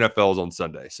NFLs on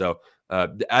Sunday. So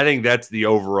I think that's the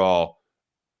overall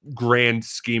grand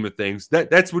scheme of things.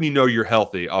 That's when you know you're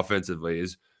healthy offensively,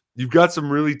 is you've got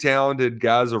some really talented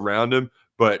guys around him,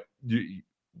 but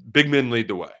big men lead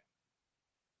the way.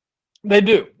 They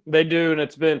do, and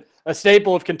it's been a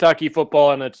staple of Kentucky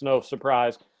football, and it's no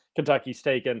surprise Kentucky's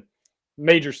taken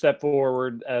major step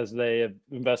forward as they have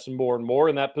invested more and more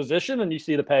in that position, and you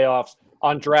see the payoffs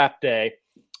on draft day.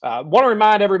 Want to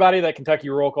remind everybody that Kentucky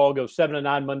Roll Call goes 7 to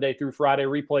 9 Monday through Friday.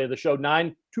 Replay of the show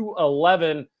 9 to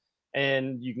 11,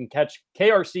 and you can catch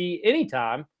KRC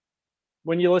anytime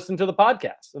when you listen to the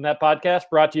podcast. And that podcast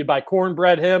brought to you by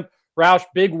Cornbread Hemp. Roush,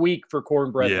 big week for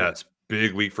Cornbread Hemp. Yes,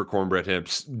 big week for Cornbread Hemp.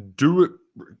 Do it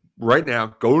right now.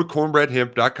 Go to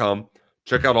cornbreadhemp.com.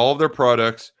 Check out all of their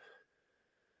products.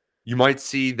 You might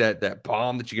see that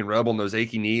balm that you can rub on those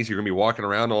achy knees. You're going to be walking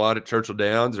around a lot at Churchill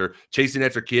Downs or chasing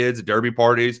after kids at derby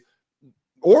parties.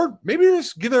 Or maybe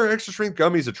just give their extra strength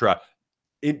gummies a try.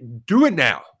 Do it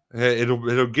now.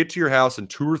 It'll get to your house in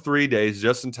 2 or 3 days,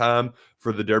 just in time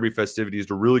for the derby festivities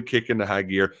to really kick into high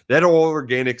gear. That all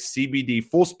organic CBD,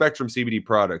 full spectrum CBD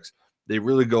products, they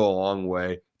really go a long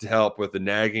way to help with the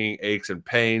nagging aches and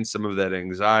pains, some of that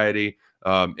anxiety.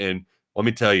 And let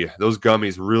me tell you, those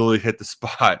gummies really hit the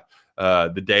spot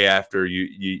the day after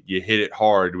you hit it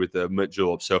hard with the mint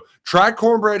julep. So try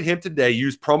Cornbread Hemp today.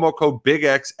 Use promo code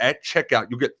BIGX at checkout.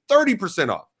 You'll get 30%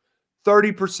 off.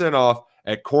 30% off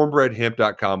at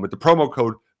cornbreadhemp.com with the promo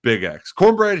code BIGX.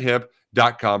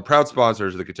 Cornbreadhemp.com, proud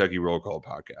sponsors of the Kentucky Roll Call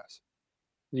podcast.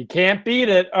 You can't beat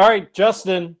it. All right,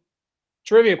 Justin,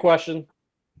 trivia question.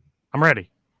 I'm ready.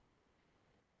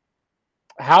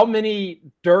 How many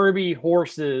Derby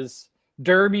horses,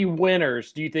 Derby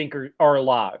winners, do you think are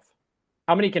alive?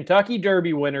 How many Kentucky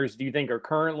Derby winners do you think are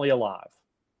currently alive?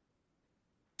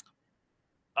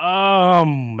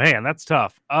 Man, that's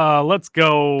tough. Let's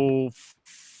go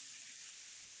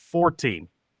 14.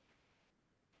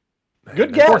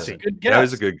 Good guess. 14. Good guess. That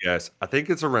is a good guess. I think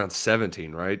it's around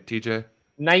 17, right, TJ?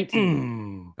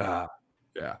 19. Yeah.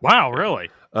 Wow, really?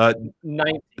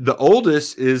 19. The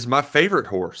oldest is my favorite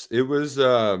horse. It was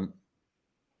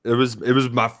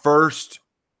my first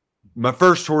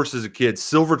horse as a kid,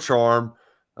 Silver Charm,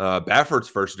 Baffert's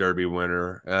first Derby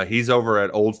winner. He's over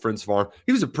at Old Friends Farm.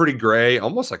 He was a pretty gray,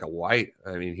 almost like a white.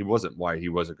 I mean, he wasn't white, he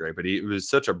wasn't gray, but it was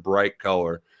such a bright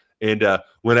color. And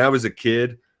when I was a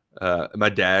kid, my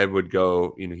dad would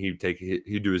go,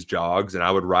 he'd do his jogs, and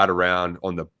I would ride around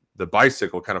on the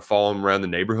bicycle, kind of follow him around the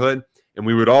neighborhood. And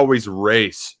we would always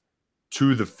race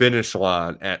to the finish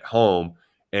line at home.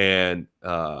 And,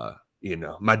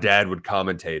 my dad would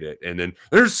commentate it. And then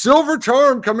there's Silver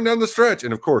Charm coming down the stretch.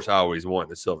 And of course, I always wanted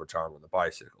the Silver Charm on the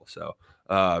bicycle. So,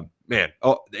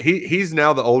 he's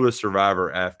now the oldest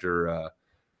survivor after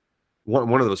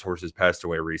one of those horses passed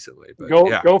away recently. But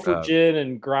go for Gin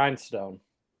and Grindstone.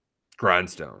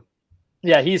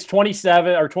 Yeah, he's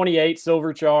 27 or 28,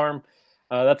 Silver Charm.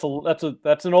 That's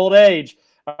an old age.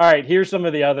 All right, here's some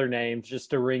of the other names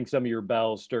just to ring some of your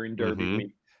bells during Derby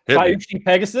week. Fauci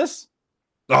Pegasus.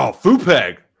 Oh,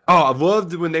 Fupeg. Oh, I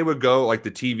loved when they would go, like the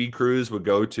TV crews would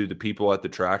go to the people at the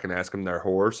track and ask them their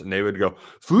horse, and they would go,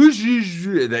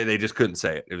 Fuji. They just couldn't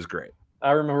say it. It was great.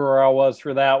 I remember where I was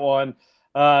for that one.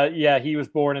 He was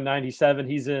born in 97.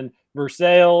 He's in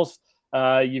Versailles.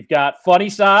 You've got Funny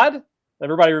Side.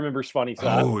 Everybody remembers Funny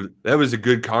Side. Oh, that was a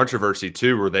good controversy,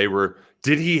 too, where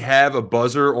did he have a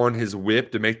buzzer on his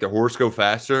whip to make the horse go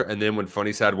faster? And then when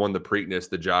Funny Side won the Preakness,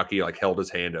 the jockey held his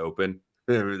hand open.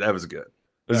 That was good.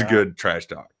 It was a good trash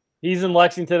talk. He's in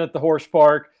Lexington at the horse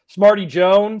park. Smarty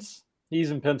Jones,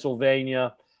 he's in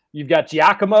Pennsylvania. You've got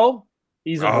Giacomo,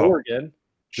 he's in Oregon.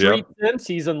 Treat Sense,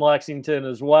 he's in Lexington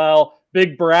as well.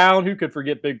 Big Brown, who could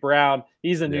forget Big Brown?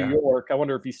 He's in New York. I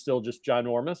wonder if he's still just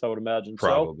ginormous. I would imagine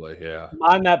Probably, yeah.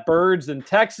 Mind That Bird's in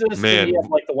Texas. Man. He have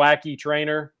the wacky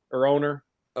trainer or owner.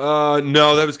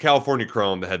 No, that was California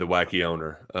Chrome that had the wacky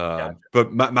owner.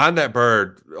 But Mind That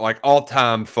Bird,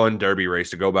 all-time fun Derby race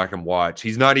to go back and watch.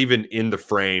 He's not even in the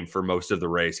frame for most of the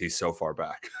race. He's so far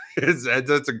back.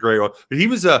 That's a great one. But he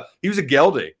was a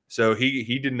gelding, so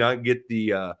he did not get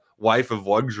the life of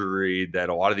luxury that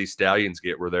a lot of these stallions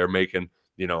get, where they're making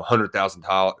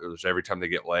 $100,000 every time they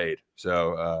get laid.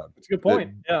 So that's a good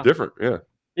point. Yeah, different. Yeah.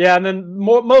 Yeah, and then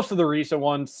most of the recent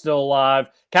ones still alive.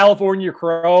 California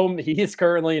Chrome, he is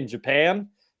currently in Japan.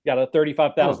 Got a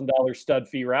 $35,000 stud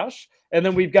fee rush. And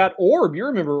then we've got Orb. You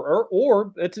remember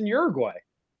Orb? It's in Uruguay.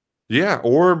 Yeah,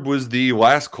 Orb was the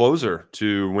last closer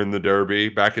to win the Derby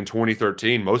back in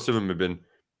 2013. Most of them have been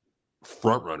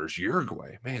front runners.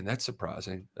 Uruguay, man, that's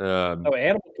surprising.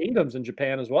 Animal Kingdom's in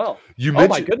Japan as well.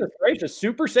 My goodness gracious,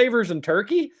 Super Savers in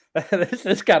Turkey. this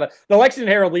the Lexington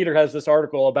Herald Leader has this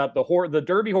article about the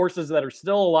Derby horses that are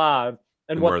still alive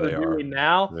and what they're doing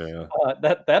now.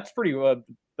 Yeah. That's pretty.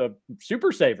 The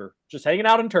Super Saver just hanging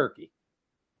out in Turkey.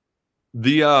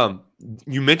 You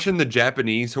mentioned the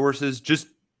Japanese horses. Just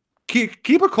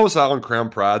keep a close eye on Crown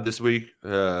Pride this week,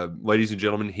 ladies and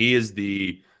gentlemen. He is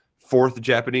the fourth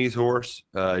Japanese horse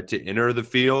to enter the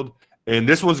field, and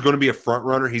this one's going to be a front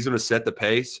runner. He's going to set the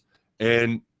pace,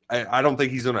 and I don't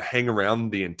think he's going to hang around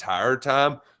the entire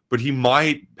time, but he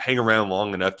might hang around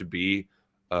long enough to be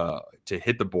to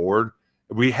hit the board.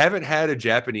 We haven't had a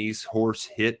Japanese horse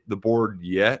hit the board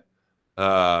yet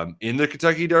in the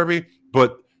Kentucky Derby,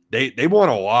 but they won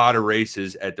a lot of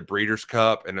races at the Breeders'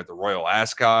 Cup and at the Royal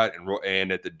Ascot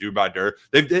and at the Dubai Derby.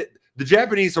 The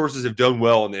Japanese horses have done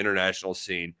well in the international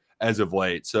scene as of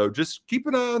late. So just keep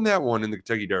an eye on that one in the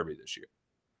Kentucky Derby this year.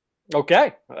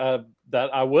 Okay.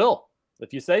 That I will,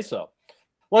 if you say so.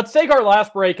 Let's take our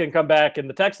last break and come back. And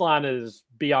the text line is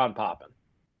beyond popping.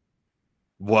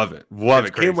 Love it.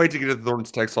 Can't wait to get to the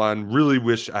Thornton's text line. Really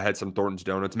wish I had some Thornton's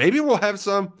donuts. Maybe we'll have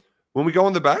some when we go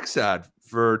on the backside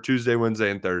for Tuesday, Wednesday,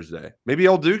 and Thursday. Maybe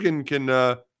old Dugan can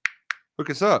hook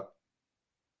us up.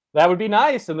 That would be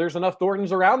nice, and there's enough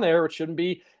Thorntons around there. It shouldn't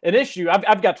be an issue.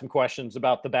 I've got some questions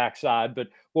about the backside, but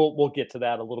we'll get to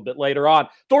that a little bit later on.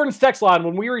 Thornton's text line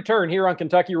when we return here on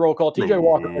Kentucky Roll Call. TJ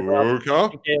Walker and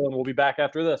Kalen will be back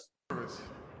after this.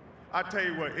 I tell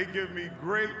you what, it gives me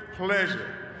great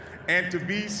pleasure and to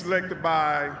be selected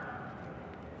by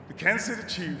the Kansas City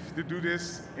Chiefs to do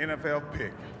this NFL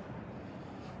pick.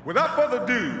 Without further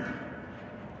ado,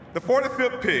 the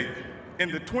 45th pick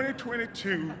in the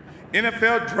 2022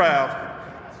 NFL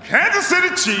Draft, Kansas City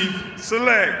Chiefs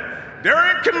select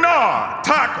Derek Kennard,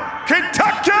 tackle,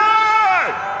 Kentucky!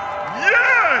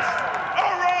 Yes!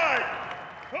 All right!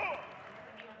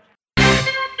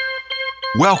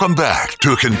 Welcome back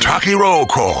to Kentucky Roll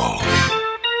Call.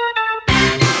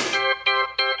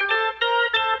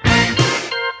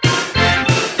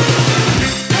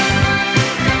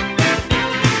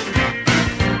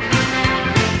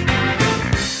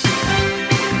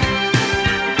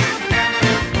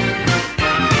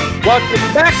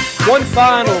 Welcome back. One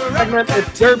final segment.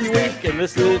 It's Derby week, and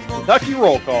this is Kentucky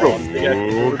Roll Call.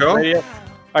 All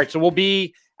right, so we'll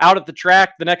be out at the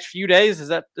track the next few days. Is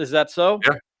that so?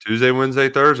 Yeah, Tuesday, Wednesday,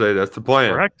 Thursday. That's the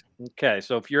plan. Correct. Okay,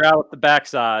 so if you're out at the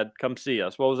backside, come see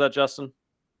us. What was that, Justin?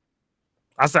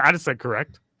 I just said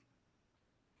correct.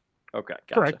 Okay,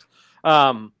 gotcha. Correct.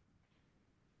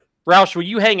 Roush, will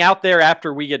you hang out there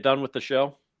after we get done with the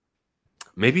show?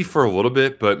 Maybe for a little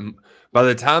bit, but by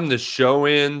the time the show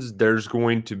ends, there's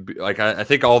going to be I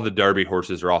think all the Derby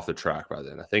horses are off the track by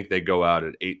then. I think they go out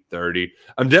at 8:30.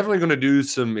 I'm definitely going to do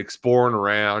some exploring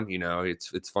around. You know,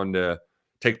 it's fun to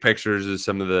take pictures of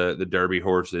some of the Derby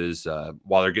horses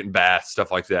while they're getting baths,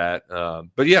 stuff like that.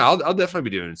 But yeah, I'll definitely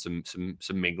be doing some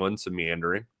mingling, some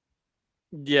meandering.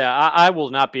 Yeah, I will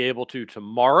not be able to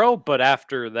tomorrow, but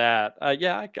after that,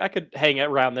 I could hang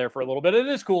around there for a little bit. It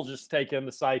is cool just to take in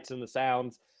the sights and the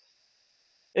sounds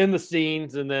in the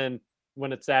scenes. And then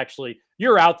when it's actually,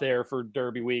 you're out there for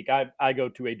Derby week. I go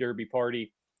to a Derby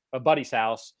party, a buddy's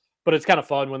house, but it's kind of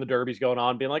fun when the Derby's going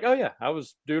on, being like, oh yeah, I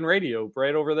was doing radio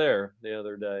right over there the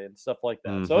other day and stuff like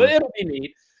that. Mm-hmm. So it'll be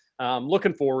neat.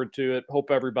 Looking forward to it. Hope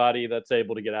everybody that's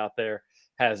able to get out there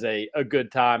has a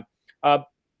good time.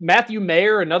 Matthew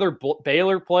Mayer, another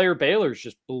Baylor player. Baylor's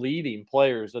just bleeding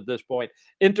players at this point.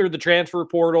 Entered the transfer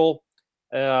portal.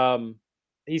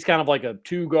 He's kind of like a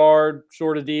two-guard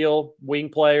sort of deal, wing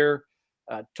player.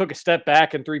 Took a step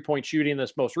back in three-point shooting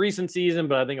this most recent season,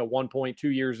 but I think at 1 point 2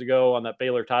 years ago on that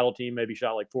Baylor title team, maybe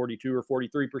shot like 42 or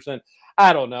 43%.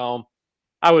 I don't know.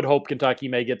 I would hope Kentucky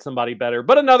may get somebody better.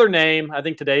 But another name, I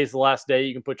think today's the last day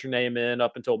you can put your name in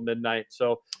up until midnight.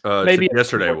 So maybe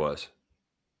yesterday was.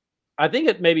 I think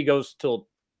it maybe goes till,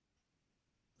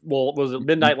 well, was it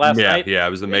midnight last night? Yeah,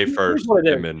 it was the May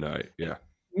 1st at midnight. Yeah.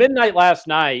 Midnight last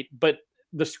night, but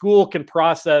the school can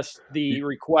process the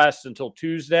request until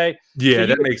Tuesday. Yeah, so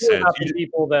that makes sense.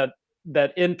 People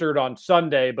that entered on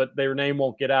Sunday, but their name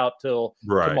won't get out till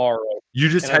tomorrow. You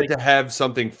just had to have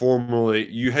something formally.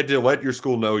 You had to let your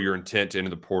school know your intent to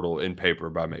enter the portal in paper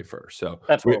by May 1st. So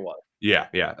that's what it was.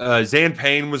 Yeah. Zan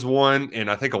Payne was one, and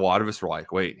I think a lot of us were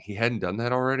like, wait, he hadn't done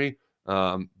that already?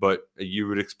 But you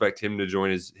would expect him to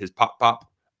join his pop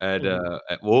at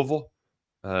Louisville.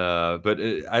 But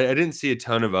I didn't see a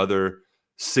ton of other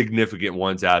significant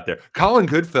ones out there. Colin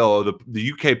Goodfellow,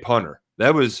 the UK punter,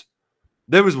 that was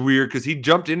weird because he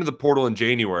jumped into the portal in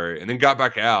January and then got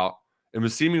back out and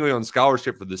was seemingly on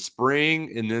scholarship for the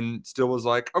spring, and then still was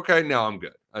like, okay, now I'm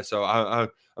good. So I'm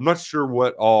not sure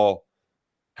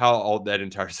how all that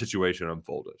entire situation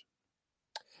unfolded.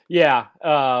 Yeah,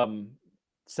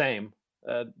 same.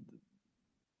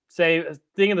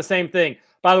 Thinking the same thing.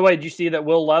 By the way, did you see that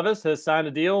Will Levis has signed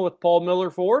a deal with Paul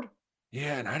Miller Ford?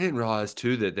 Yeah, and I didn't realize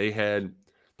too that they had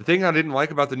the thing I didn't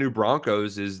like about the new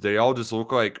Broncos is they all just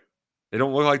look like they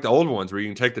don't look like the old ones where you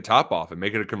can take the top off and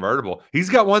make it a convertible. He's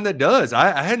got one that does.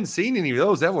 I hadn't seen any of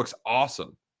those. That looks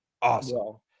awesome. Awesome.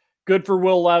 Well, good for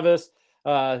Will Levis.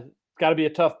 Got to be a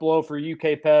tough blow for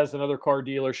UK Pez, another car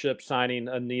dealership signing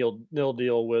a nil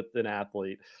deal with an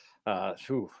athlete.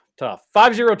 Tough.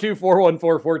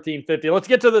 502-414-1450. Let's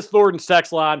get to this Thornton's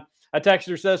text line. A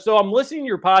texter says, so I'm listening to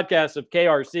your podcast of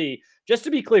KRC. Just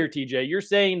to be clear, TJ, you're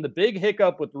saying the big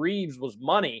hiccup with Reeves was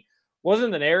money.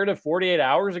 Wasn't the narrative 48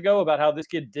 hours ago about how this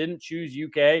kid didn't choose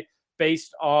UK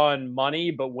based on money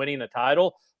but winning a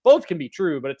title? Both can be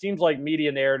true, but it seems like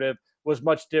media narrative was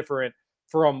much different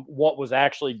from what was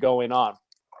actually going on.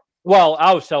 Well,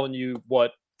 I was telling you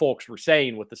what folks were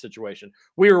saying with the situation.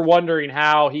 We were wondering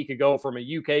how he could go from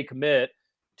a UK commit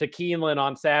to Keeneland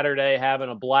on Saturday having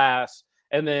a blast,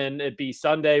 and then it'd be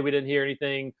Sunday, we didn't hear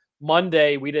anything.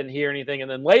 Monday, we didn't hear anything.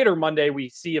 And then later Monday, we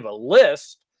see of a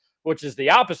list, which is the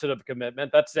opposite of a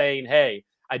commitment. That's saying, hey,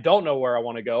 I don't know where I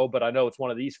want to go, but I know it's one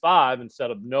of these five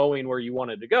instead of knowing where you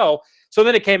wanted to go. So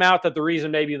then it came out that the reason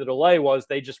maybe the delay was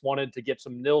they just wanted to get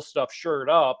some nil stuff shored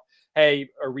up. Hey,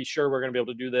 are we sure we're going to be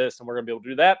able to do this and we're going to be able to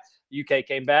do that? UK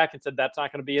came back and said that's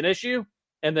not going to be an issue.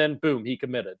 And then, boom, he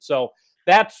committed. So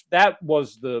that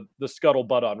was the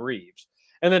scuttlebutt on Reeves.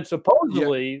 And then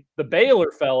supposedly the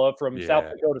Baylor fella from South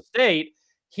Dakota State,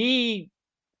 he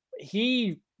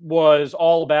was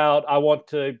all about, I want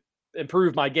to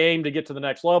improve my game to get to the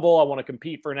next level. I want to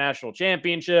compete for a national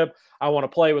championship. I want to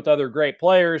play with other great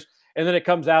players. And then it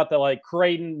comes out that like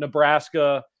Creighton,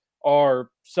 Nebraska are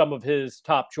some of his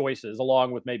top choices,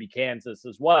 along with maybe Kansas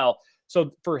as well.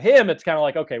 So for him, it's kind of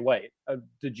like, okay, wait,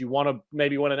 did you want to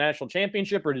maybe win a national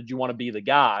championship or did you want to be the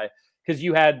guy? Because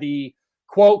you had the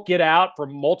quote, get out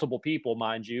from multiple people,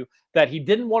 mind you, that he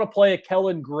didn't want to play a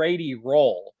Kellen Grady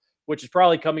role, which is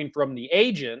probably coming from the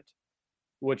agent,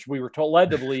 which we were led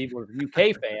to believe was a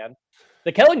UK fan.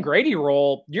 The Kellen Grady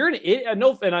role, you're an idiot.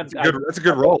 That's a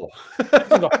good role. That's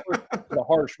a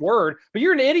harsh word, but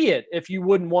you're an idiot if you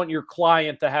wouldn't want your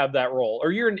client to have that role.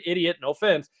 Or you're an idiot, no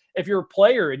offense, if you're a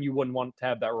player and you wouldn't want to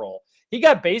have that role. He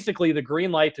got basically the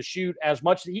green light to shoot as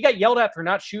much. He got yelled at for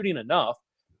not shooting enough.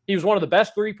 He was one of the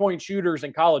best three-point shooters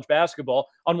in college basketball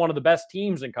on one of the best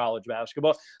teams in college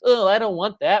basketball. Oh, I don't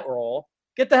want that role.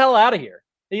 Get the hell out of here.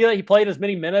 He played as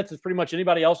many minutes as pretty much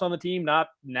anybody else on the team, not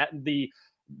the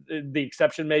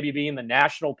exception maybe being the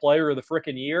national player of the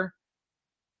frickin' year.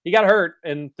 He got hurt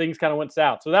and things kind of went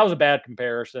south. So that was a bad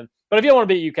comparison. But if you don't want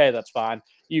to beat UK, that's fine.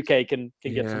 UK can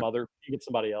get get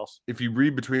somebody else. If you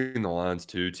read between the lines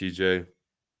too, TJ,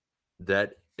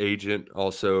 that agent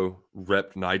also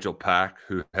repped Nigel Pack,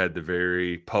 who had the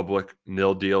very public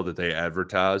nil deal that they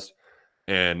advertised.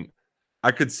 And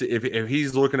I could see if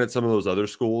he's looking at some of those other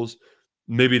schools,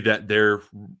 maybe that they're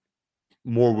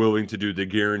more willing to do the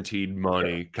guaranteed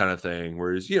money kind of thing.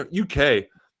 Whereas, UK,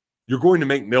 you're going to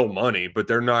make nil money, but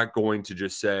they're not going to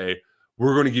just say,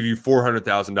 we're going to give you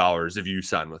 $400,000 if you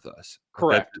sign with us.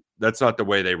 Correct. That's not the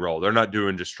way they roll. They're not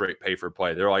doing just straight pay for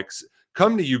play. They're like,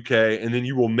 come to UK and then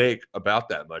you will make about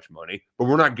that much money, but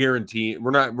we're not guaranteeing.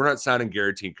 We're not signing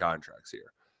guaranteed contracts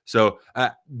here. So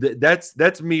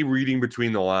that's me reading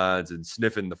between the lines and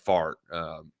sniffing the fart,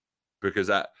 because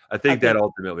I think that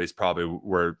ultimately is probably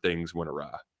where things went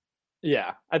awry.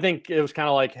 Yeah, I think it was kind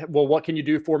of like, well, what can you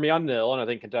do for me on nil? And I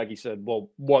think Kentucky said,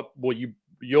 well, what will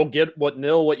you'll get what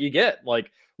you get.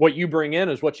 Like what you bring in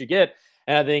is what you get.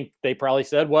 And I think they probably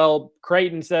said, well,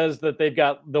 Creighton says that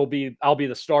I'll be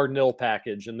the star nil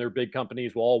package and their big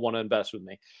companies will all want to invest with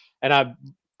me. And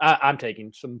I'm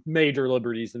taking some major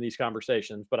liberties in these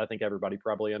conversations, but I think everybody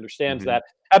probably understands that.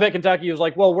 I bet Kentucky was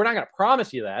like, well, we're not going to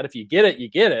promise you that. If you get it, you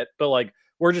get it. But like,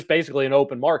 we're just basically an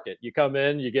open market. You come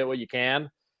in, you get what you can.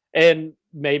 And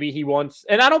maybe he wants,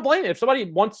 and I don't blame him. If somebody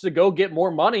wants to go get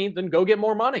more money, then go get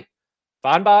more money.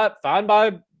 Fine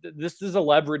by, this is a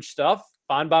leverage stuff.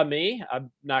 Fine by me. I'm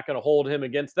not going to hold him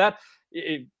against that.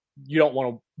 You don't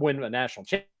want to win a national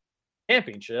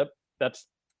championship. That's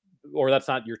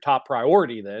not your top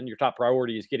priority. Then your top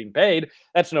priority is getting paid.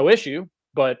 That's no issue.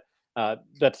 But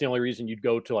that's the only reason you'd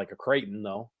go to like a Creighton,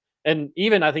 though. And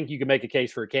even I think you can make a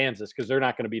case for Kansas because they're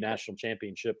not going to be national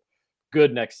championship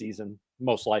good next season,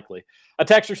 most likely. A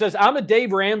texter says, I'm a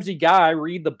Dave Ramsey guy,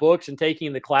 read the books and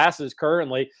taking the classes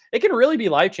currently. It can really be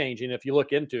life-changing if you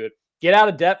look into it. Get out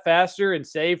of debt faster and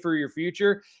save for your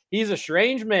future. He's a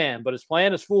strange man, but his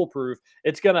plan is foolproof.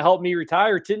 It's going to help me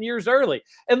retire 10 years early.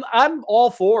 And I'm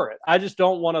all for it. I just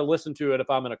don't want to listen to it if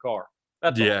I'm in a car.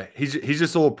 That's all. He's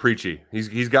just a little preachy.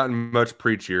 He's gotten much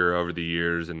preachier over the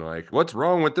years and like, what's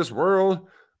wrong with this world?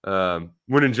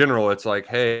 When in general, it's like,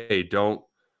 hey, don't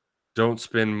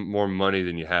spend more money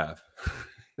than you have.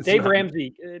 Dave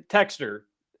Ramsey, texter,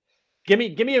 give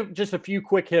me just a few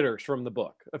quick hitters from the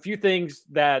book. A few things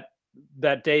that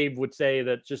Dave would say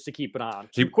that just to keep an eye on.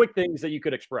 Some quick things that you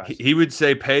could express. He would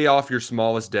say, pay off your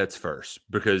smallest debts first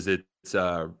because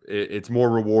it's more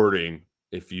rewarding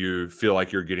if you feel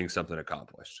like you're getting something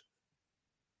accomplished.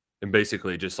 And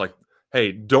basically, just like,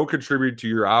 hey, don't contribute to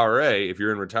your IRA if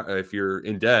you're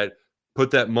in debt.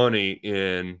 Put that money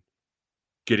in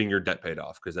getting your debt paid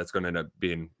off because that's going to end up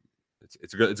being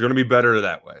it's going to be better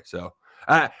that way. So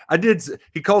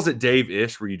he calls it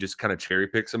Dave-ish where you just kind of cherry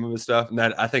pick some of his stuff, and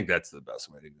that I think that's the best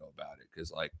way to go about it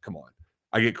because like, come on,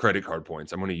 I get credit card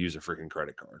points. I'm going to use a freaking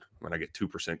credit card when I get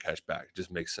 2% cash back. It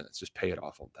just makes sense. Just pay it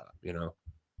off on top,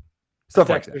 stuff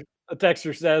like that. A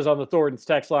texter says on the Thornton's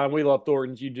text line, we love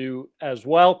Thornton's, you do as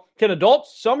well. Can adult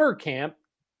summer camp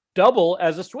double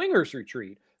as a swingers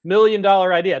retreat? $1 million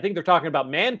idea. I think they're talking about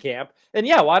man camp. And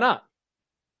yeah, why not?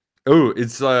 Oh,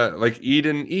 it's like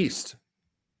Eden East.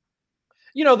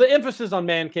 The emphasis on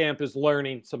man camp is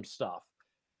learning some stuff.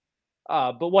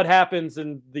 But what happens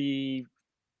in the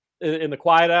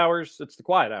quiet hours? It's the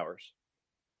quiet hours.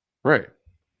 Right.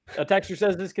 A texter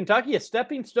says, is Kentucky a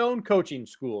stepping stone coaching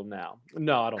school now?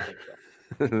 No, I don't think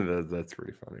so. That's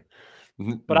pretty funny.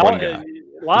 But a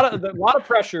lot of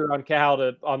pressure on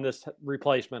Cal on this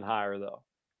replacement hire, though.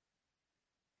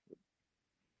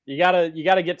 You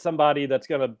gotta get somebody that's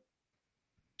gonna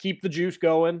keep the juice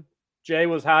going. Jay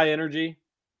was high energy.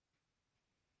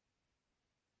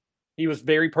 He was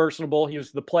very personable. He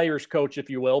was the player's coach, if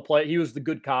you will. He was the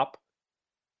good cop.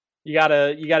 You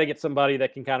gotta get somebody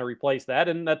that can kind of replace that,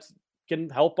 and can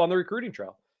help on the recruiting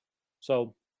trail.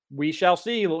 So we shall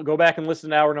see. We'll go back and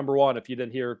listen to hour number 1 if you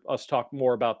didn't hear us talk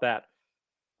more about that.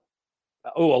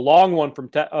 Oh, a long one from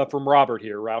Robert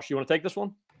here. Roush, you want to take this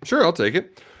one? Sure, I'll take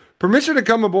it. Permission to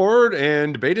come aboard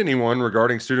and debate anyone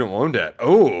regarding student loan debt.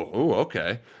 Oh,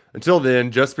 okay. Until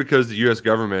then, just because the U.S.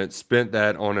 government spent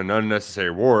that on an unnecessary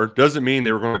war doesn't mean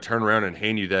they were going to turn around and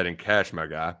hand you that in cash, my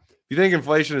guy. If you think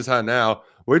inflation is high now,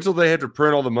 wait till they have to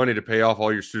print all the money to pay off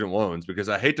all your student loans, because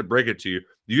I hate to break it to you,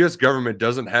 the U.S. government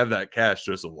doesn't have that cash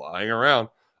just lying around.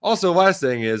 Also, last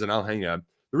thing is, and I'll hang up,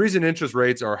 The reason interest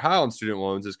rates are high on student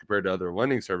loans as compared to other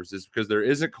lending services because there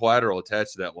isn't collateral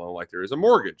attached to that loan like there is a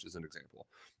mortgage, as an example.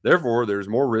 Therefore, there's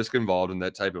more risk involved in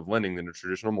that type of lending than a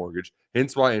traditional mortgage,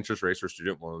 hence why interest rates for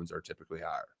student loans are typically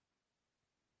higher.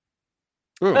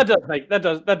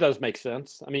 That does make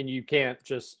sense. I mean, you can't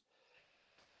just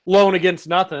loan against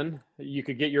nothing. You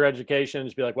could get your education and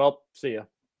just be like, well, see ya.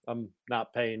 I'm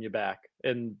not paying you back.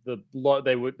 And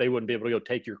they wouldn't be able to go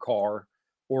take your car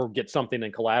or get something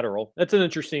in collateral. That's an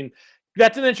interesting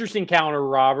counter,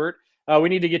 Robert. We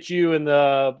need to get you and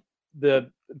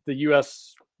the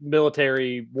U.S.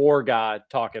 military war guy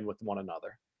talking with one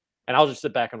another, and I'll just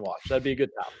sit back and watch. That'd be a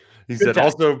good time. He said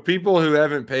also people who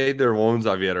haven't paid their loans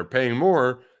off yet are paying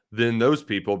more than those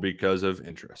people because of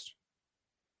interest.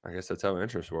 I guess that's how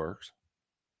interest works,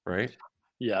 right?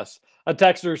 Yes. A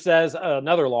texter says,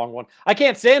 another long one, I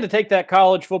can't stand to take that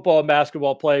college football and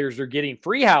basketball players are getting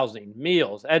free housing,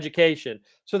 meals, education.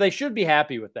 So they should be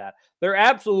happy with that. They're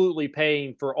absolutely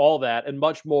paying for all that and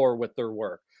much more with their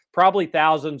work. Probably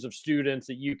thousands of students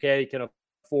at UK can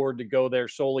afford to go there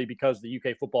solely because the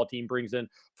UK football team brings in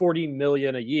 $40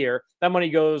 million a year. That money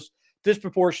goes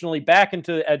disproportionately back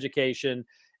into education.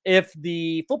 If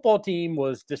the football team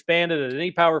was disbanded at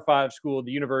any Power 5 school,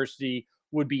 the university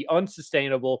would be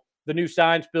unsustainable. The new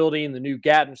science building, the new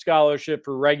Gatton scholarship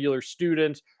for regular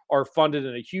students are funded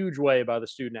in a huge way by the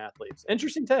student athletes.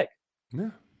 Interesting take.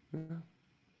 Yeah.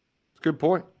 It's a good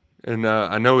point. And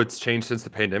I know it's changed since the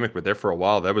pandemic, but there for a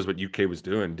while, that was what UK was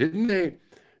doing, didn't they?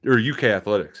 Or UK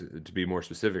Athletics, to be more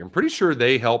specific. I'm pretty sure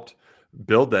they helped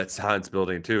build that science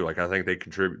building too. Like I think they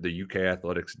contribute. The UK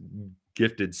Athletics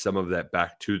gifted some of that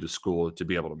back to the school to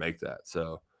be able to make that.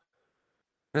 So,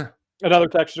 yeah. Another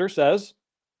texter says,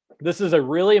 this is a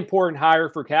really important hire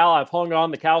for Cal. I've hung on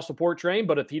the Cal support train,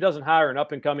 but if he doesn't hire an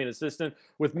up-and-coming assistant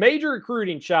with major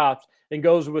recruiting chops and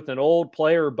goes with an old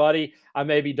player buddy, I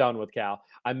may be done with Cal.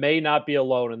 I may not be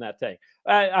alone in that take.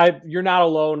 You're not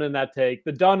alone in that take.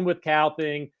 The done with Cal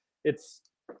thing, it's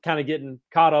kind of getting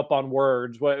caught up on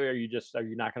words. What are you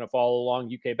not going to follow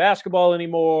along UK basketball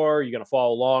anymore? Are you going to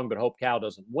follow along but hope Cal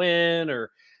doesn't win? Or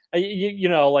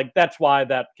like that's why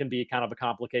that can be kind of a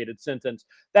complicated sentence.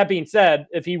 That being said,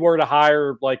 if he were to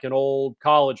hire like an old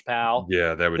college pal,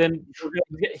 then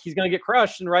he's going to get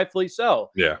crushed, and rightfully so.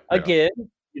 Yeah. Again,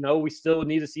 we still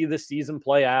need to see this season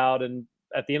play out, and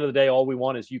at the end of the day, all we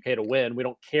want is UK to win. We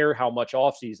don't care how much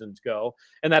off seasons go,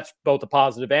 and that's both a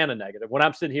positive and a negative. When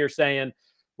I'm sitting here saying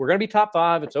we're going to be top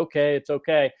 5, it's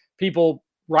okay. People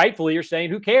rightfully are saying,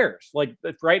 who cares? Like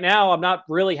right now, I'm not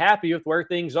really happy with where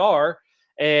things are.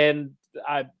 And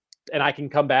I can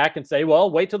come back and say, well,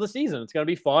 wait till the season. It's going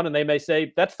to be fun. And they may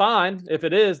say, that's fine. If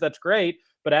it is, that's great.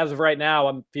 But as of right now,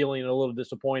 I'm feeling a little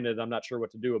disappointed. I'm not sure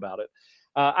what to do about it.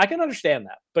 I can understand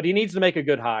that. But he needs to make a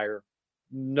good hire.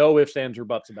 No ifs, ands, or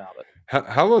buts about it.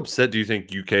 How upset do you think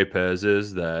UK Pez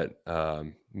is that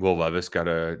Will Levis got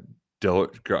a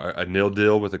nil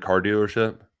deal with a car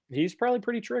dealership? He's probably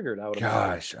pretty triggered. I would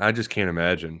imagine. I just can't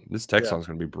imagine. This text song's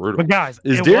going to be brutal. But guys,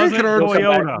 is Darren Kennard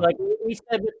Toyota? Like we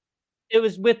said, it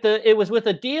was with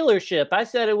a dealership. I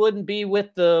said it wouldn't be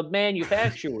with the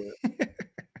manufacturer.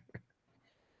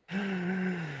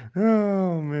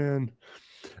 Oh man.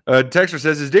 Texter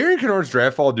says, is Darren Kennard's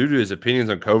draft fall due to his opinions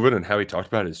on COVID and how he talked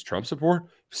about his Trump support?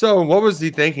 So what was he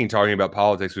thinking talking about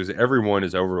politics? Because everyone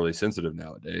is overly sensitive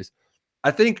nowadays.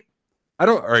 All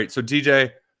right, so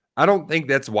TJ, I don't think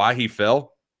that's why he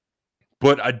fell,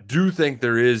 but I do think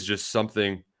there is just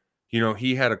something,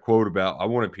 he had a quote about, I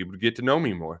wanted people to get to know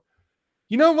me more.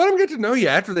 Let them get to know you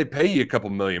after they pay you a couple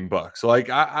 $1 million. Like,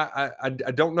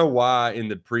 I don't know why in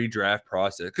the pre-draft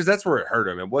process, because that's where it hurt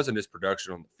him. It wasn't his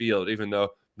production on the field, even though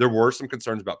there were some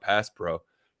concerns about pass pro.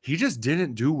 He just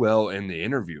didn't do well in the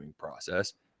interviewing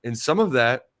process. And some of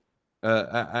that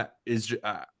is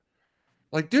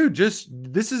like, dude, this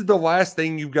is the last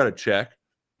thing you've got to check.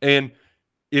 And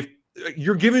if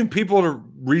you're giving people a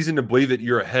reason to believe that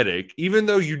you're a headache, even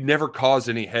though you never caused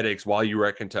any headaches while you were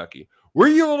at Kentucky, were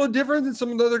you a little different than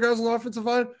some of the other guys on the offensive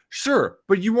line? Sure,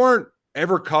 but you weren't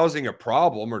ever causing a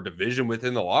problem or division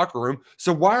within the locker room.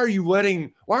 So why are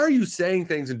you saying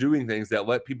things and doing things that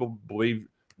let people believe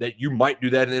that you might do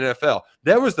that in the NFL?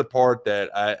 That was the part that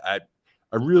I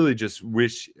really just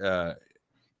wish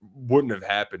wouldn't have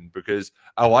happened, because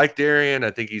I like Darian.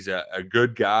 I think he's a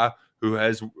good guy who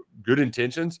has good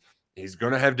intentions. He's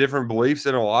going to have different beliefs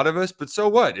than a lot of us, but so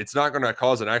what? It's not going to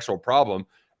cause an actual problem.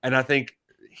 And I think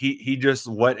he just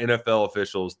let NFL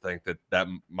officials think that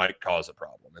might cause a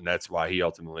problem. And that's why he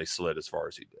ultimately slid as far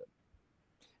as he did.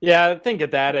 Yeah, I think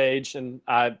at that age, and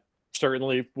I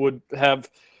certainly would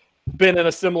have been in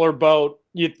a similar boat.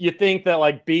 You think that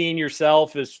like being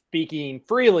yourself is speaking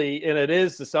freely, and it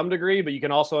is to some degree, but you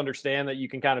can also understand that you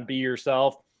can kind of be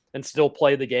yourself and still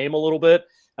play the game a little bit.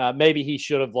 Maybe he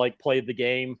should have like played the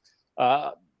game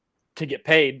to get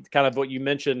paid, kind of what you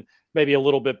mentioned, maybe a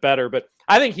little bit better. But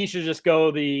I think he should just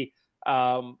go the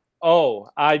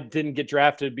I didn't get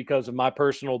drafted because of my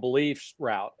personal beliefs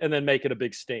route, and then make it a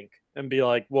big stink and be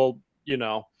like, well,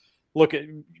 look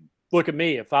at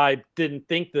me. If I didn't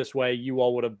think this way, you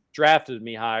all would have drafted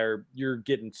me higher. You're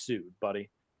getting sued, buddy.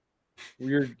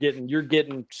 You're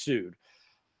getting sued.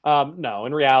 No,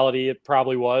 in reality, it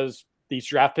probably was. These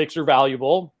draft picks are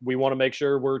valuable. We want to make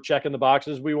sure we're checking the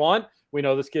boxes we want. We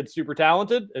know this kid's super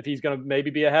talented. If he's going to maybe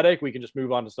be a headache, we can just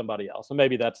move on to somebody else. And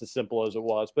maybe that's as simple as it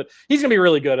was. But he's going to be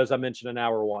really good, as I mentioned in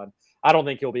hour one. I don't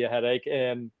think he'll be a headache.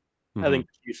 And I think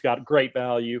he's got great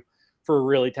value for a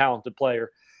really talented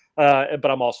player. But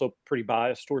I'm also pretty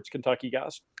biased towards Kentucky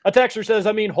guys. A texter says,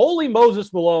 holy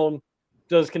Moses Malone,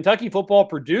 does Kentucky football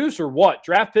produce or what?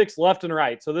 Draft picks left and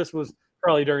right. So this was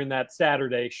probably during that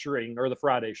Saturday string, or the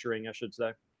Friday string, I should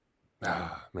say.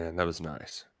 Ah, man, that was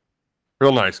nice.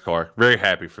 Real nice, Clark. Very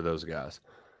happy for those guys.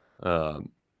 We've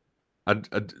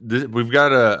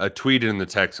got a tweet in the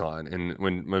text line, and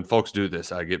when folks do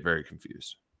this, I get very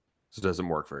confused. It doesn't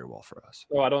work very well for us.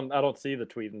 Oh, I don't see the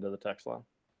tweet into the text line.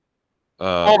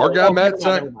 Our guy Matt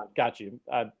Sack. Got you.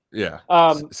 Yeah.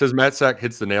 It says Matt Sack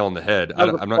hits the nail on the head.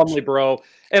 I'm not sure, bro.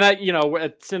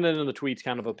 And sending in the tweet's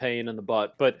kind of a pain in the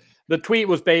butt. But the tweet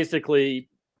was basically,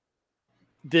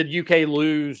 did UK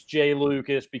lose Jay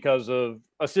Lucas because of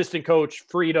assistant coach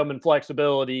freedom and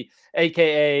flexibility,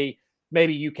 aka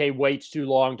maybe UK waits too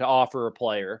long to offer a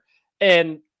player?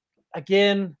 And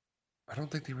again, I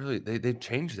don't think they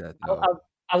changed that.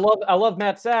 I love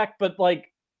Matt Sack, but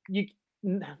like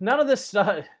none of this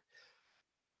stuff.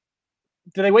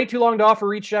 Do they wait too long to offer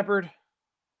Reed Shepherd?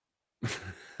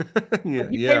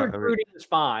 Recruiting is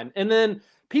fine. And then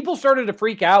people started to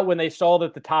freak out when they saw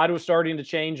that the tide was starting to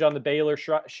change on the Baylor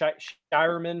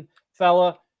Shireman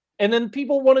fella. And then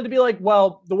people wanted to be like,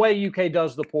 well, the way UK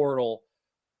does the portal.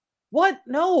 What?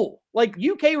 No. Like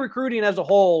UK recruiting as a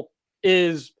whole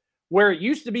is where it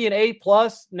used to be an A+,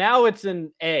 now it's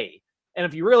an A. And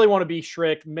if you really want to be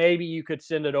strict, maybe you could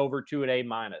send it over to an A-.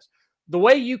 The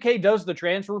way UK does the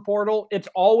transfer portal, it's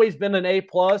always been an A+.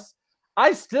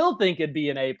 I still think it'd be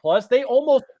an A+. They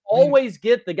almost always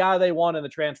get the guy they want in the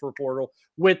transfer portal,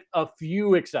 with a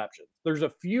few exceptions. There's a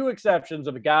few exceptions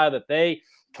of a guy that they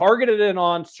targeted in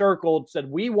on, circled,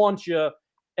 said, we want you,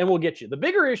 and we'll get you. The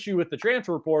bigger issue with the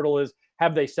transfer portal is,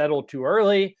 have they settled too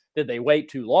early? Did they wait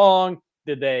too long?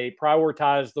 Did they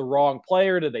prioritize the wrong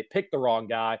player? Did they pick the wrong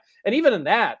guy? And even in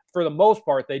that, for the most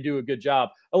part, they do a good job.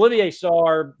 Olivier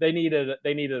Sarr, they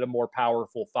needed a more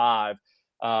powerful five.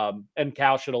 And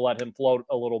Cal should have let him float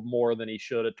a little more than he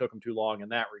should. It took him too long in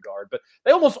that regard. But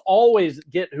they almost always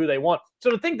get who they want.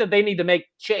 So to think that they need to make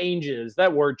changes,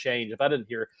 that word change, if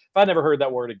I never heard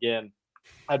that word again,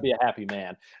 I'd be a happy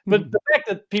man. But the fact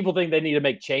that people think they need to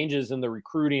make changes in the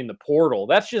recruiting, the portal,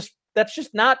 that's just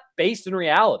not based in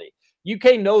reality.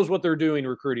 UK knows what they're doing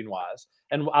recruiting wise.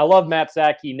 And I love Matt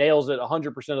Sack. He nails it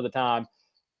 100% of the time.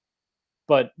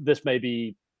 But this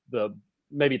maybe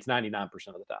it's 99%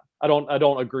 of the time. I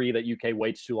don't agree that UK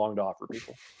waits too long to offer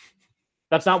people.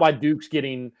 That's not why Duke's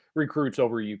getting recruits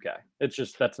over UK. It's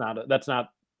just that's not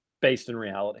based in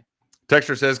reality.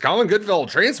 Texture says Colin Goodfellow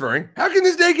transferring. How can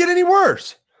this day get any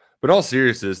worse? But in all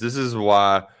seriousness, this is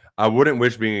why I wouldn't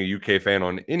wish being a UK fan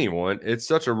on anyone. It's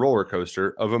such a roller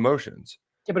coaster of emotions.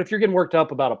 Yeah, but if you're getting worked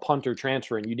up about a punter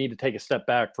transferring, you need to take a step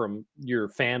back from your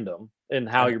fandom and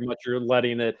how much you're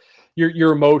letting it,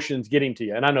 your emotions getting to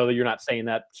you. And I know that you're not saying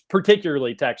that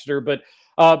particularly, Texter, but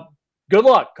good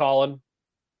luck, Colin.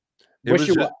 It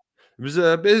was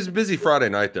a busy Friday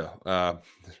night, though. I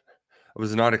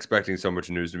was not expecting so much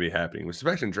news to be happening. I was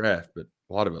expecting draft, but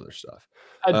a lot of other stuff.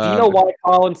 Do you know why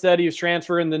Colin said he was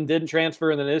transferring, then didn't transfer,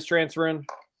 and then is transferring?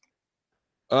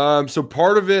 So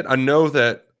part of it, I know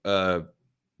that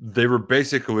they were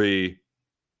basically,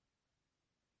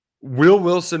 will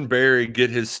Wilson Berry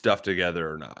get his stuff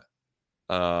together or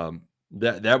not?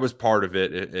 That was part of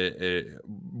it.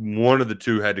 One of the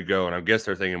two had to go, and I guess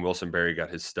they're thinking Wilson Berry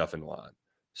got his stuff in line.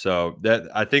 So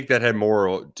I think that had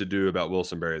more to do about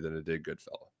Wilson Berry than it did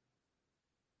Goodfellow.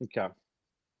 Okay.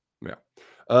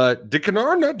 Yeah. Did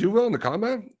Kennard not do well in the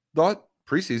combine? Thought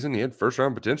preseason he had first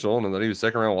round potential, and then he was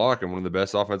second round lock and one of the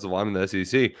best offensive linemen in the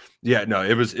SEC. Yeah, no,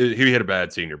 he had a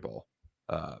bad Senior Bowl.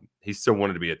 He still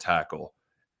wanted to be a tackle,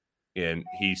 and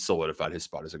he solidified his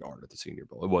spot as a guard at the Senior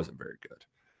Bowl. It wasn't very good.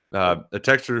 A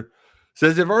texture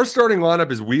Says if our starting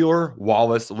lineup is Wheeler,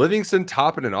 Wallace, Livingston,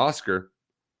 Toppin, and Oscar,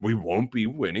 we won't be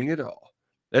winning at all.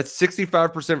 That's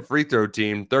 65% free throw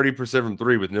team, 30% from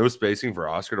three with no spacing for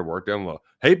Oscar to work down low.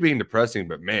 Hate being depressing,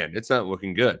 but man, it's not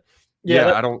looking good.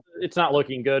 Yeah, I don't. It's not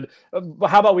looking good.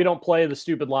 How about we don't play the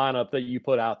stupid lineup that you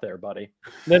put out there, buddy?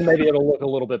 Then maybe it'll look a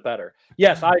little bit better.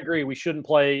 Yes, I agree. We shouldn't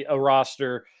play a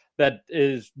roster that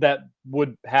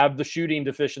would have the shooting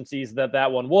deficiencies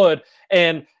that one would.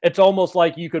 And it's almost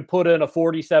like you could put in a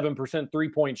 47%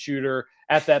 3-point shooter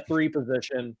at that 3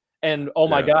 position. And oh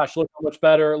my gosh, look how much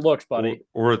better it looks, buddy.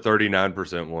 Or a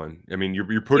 39% one. I mean,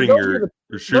 you're putting your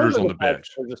shooters on the bench.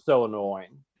 They're just so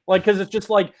annoying. Like, because it's just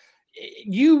like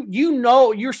you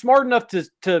know you're smart enough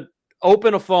to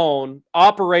open a phone,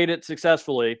 operate it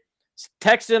successfully,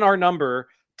 text in our number,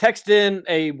 text in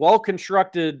a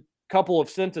well-constructed couple of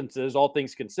sentences, all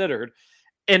things considered,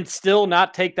 and still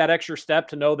not take that extra step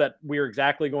to know that we're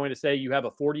exactly going to say you have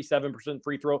a 47%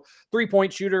 free throw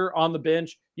 3-point shooter on the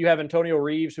bench. You have Antonio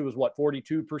Reeves, who was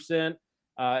 42%,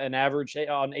 an average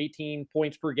on 18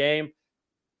 points per game.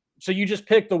 So you just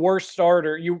picked the worst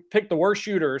starter. You picked the worst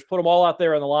shooters, put them all out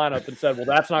there in the lineup and said, well,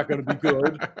 that's not going to be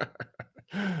good.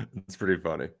 It's pretty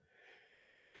funny.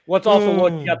 Let's also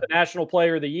look, you got the National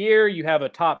Player of the Year. You have a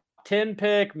top 10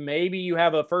 pick. Maybe you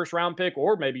have a first-round pick,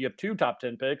 or maybe you have 2 top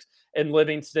 10 picks in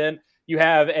Livingston. You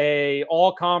have a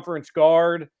all-conference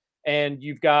guard, and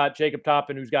you've got Jacob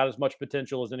Toppin, who's got as much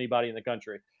potential as anybody in the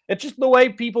country. It's just the way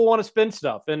people want to spend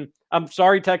stuff. And I'm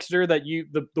sorry, Texter, that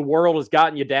the world has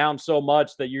gotten you down so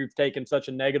much that you've taken such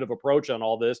a negative approach on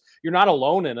all this. You're not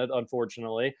alone in it,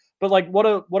 unfortunately. But like, what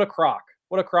a crock.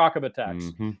 What a crock of a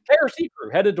text. KRC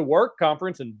Crew headed to work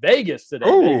conference in Vegas today.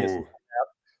 Vegas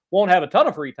won't have a ton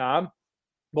of free time,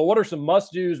 but what are some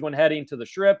must-dos when heading to the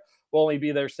Strip? We'll only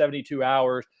be there 72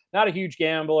 hours. Not a huge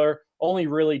gambler, only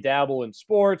really dabble in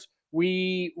sports.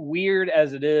 Weird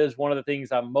as it is, one of the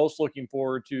things I'm most looking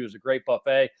forward to is a great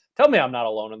buffet. Tell me I'm not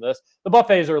alone in this. The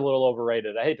buffets are a little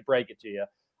overrated. I hate to break it to you.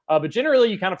 But generally,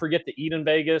 you kind of forget to eat in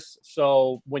Vegas.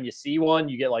 So when you see one,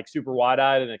 you get like super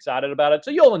wide-eyed and excited about it.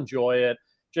 So you'll enjoy it.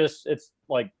 Just, it's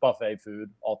like buffet food,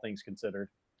 all things considered.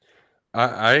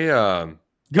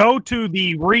 Go to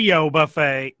the Rio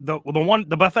buffet. The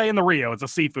buffet in the Rio. It's a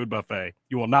seafood buffet.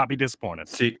 You will not be disappointed.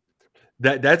 See,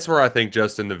 that's where I think,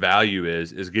 Justin, the value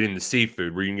is getting the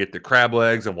seafood, where you can get the crab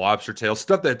legs and lobster tails,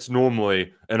 stuff that's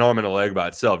normally an arm and a leg by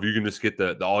itself. You can just get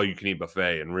the all-you-can-eat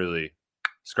buffet and really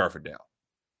scarf it down.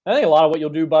 I think a lot of what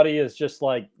you'll do, buddy, is just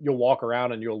like you'll walk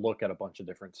around and you'll look at a bunch of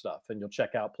different stuff and you'll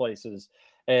check out places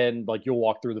and like you'll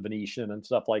walk through the Venetian and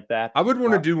stuff like that. I would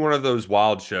want to do one of those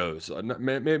wild shows,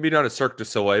 maybe not a Cirque du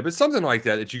Soleil, but something like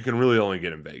that you can really only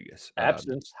get in Vegas.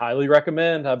 Absence, highly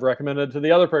recommend. I've recommended to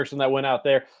the other person that went out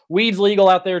there. Weed's legal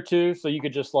out there too, so you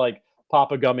could just like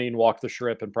pop a gummy and walk the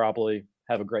Strip and probably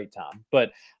have a great time.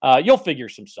 But you'll figure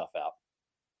some stuff out.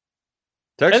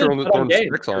 Texter on the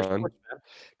sticks on.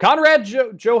 Conrad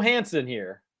Johansson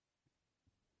here.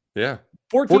 Yeah.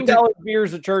 $14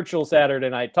 beers at Churchill Saturday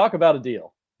night. Talk about a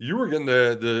deal. You were getting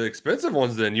the expensive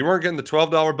ones then. You weren't getting the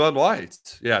 $12 Bud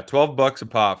Lights. Yeah, $12 a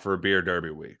pop for a beer derby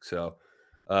week. So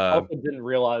I also didn't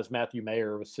realize Matthew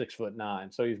Mayer was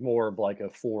 6'9", so he's more of like a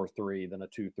 4'3" than a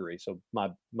 2'3". So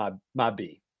my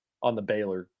B on the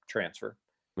Baylor transfer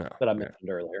that I mentioned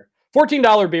earlier.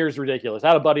 $14 beer is ridiculous. I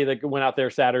had a buddy that went out there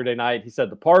Saturday night. He said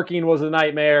the parking was a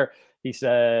nightmare. He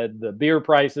said the beer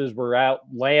prices were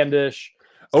outlandish.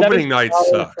 Opening night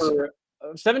sucks.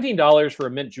 $17 for a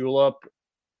mint julep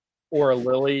or a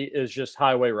Lily is just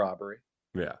highway robbery.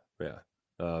 Yeah.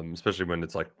 Especially when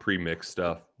it's like pre-mixed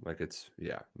stuff. Like it's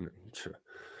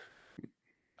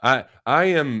I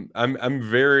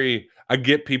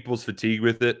get people's fatigue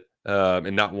with it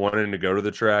and not wanting to go to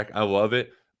the track. I love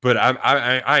it. But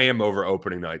I am over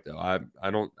opening night though. I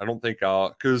don't think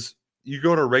because you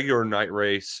go to a regular night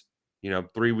race,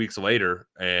 3 weeks later,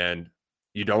 and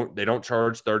they don't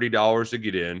charge $30 to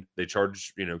get in. They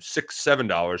charge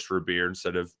 $6-7 for a beer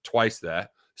instead of twice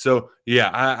that. So yeah,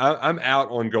 I'm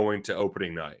out on going to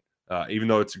opening night, even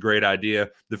though it's a great idea.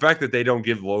 The fact that they don't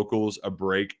give locals a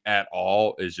break at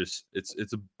all is just it's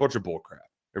a bunch of bull crap.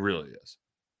 It really is.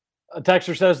 A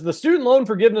texter says, the student loan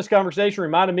forgiveness conversation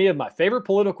reminded me of my favorite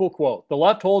political quote. The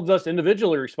left holds us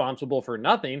individually responsible for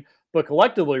nothing, but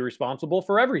collectively responsible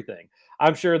for everything.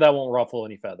 I'm sure that won't ruffle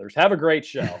any feathers. Have a great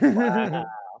show. Wow.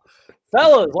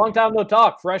 Fellas, long time no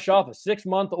talk. Fresh off a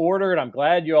 6-month order, and I'm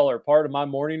glad you all are part of my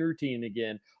morning routine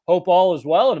again. Hope all is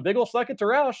well, and a big ol' second to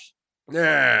Roush.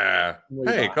 Yeah.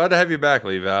 Hey, glad to have you back,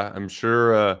 Levi. I'm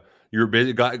sure you're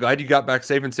busy. Glad you got back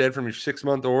safe and sound from your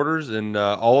 6-month orders, and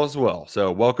all is well.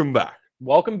 So welcome back.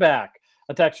 Welcome back.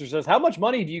 A texter says, how much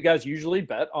money do you guys usually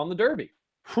bet on the Derby?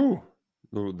 Whew.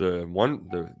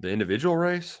 The individual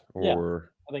race, or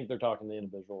yeah, I think they're talking the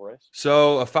individual race.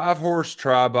 So a 5-horse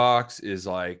try box is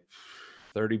like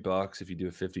 $30 if you do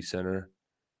a 50 center.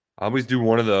 I always do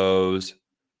one of those.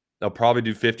 I'll probably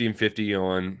do 50 and 50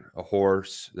 on a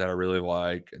horse that I really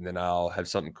like, and then I'll have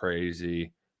something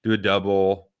crazy, do a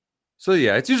double. So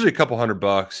yeah, it's usually a couple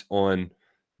 $100 on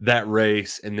that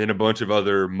race, and then a bunch of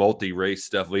other multi-race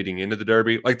stuff leading into the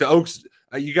Derby. Like the Oaks,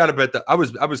 you got to bet that I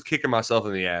was kicking myself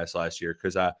in the ass last year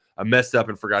because I messed up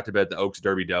and forgot to bet the Oaks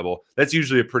Derby double. That's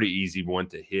usually a pretty easy one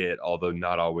to hit, although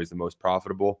not always the most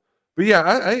profitable. But yeah,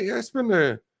 I spend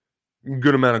a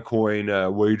good amount of coin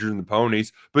wagering the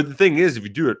ponies. But the thing is, if you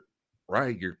do it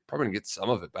right, you're probably gonna get some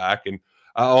of it back. And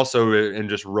I also am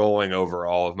just rolling over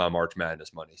all of my March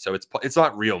Madness money, so it's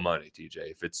not real money,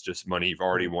 TJ. If it's just money you've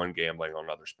already won gambling on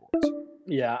other sports.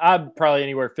 Yeah, I'm probably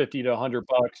anywhere $50 to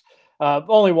 $100.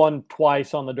 Only won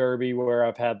twice on the Derby where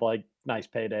I've had like nice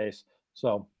paydays,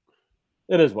 so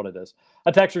it is what it is.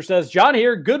 A texter says, John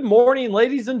here. Good morning,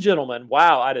 ladies and gentlemen.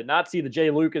 Wow, I did not see the Jay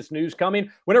Lucas news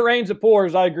coming. When it rains, it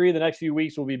pours. I agree the next few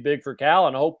weeks will be big for Cal,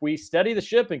 and I hope we steady the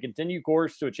ship and continue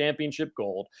course to a championship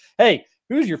gold. Hey,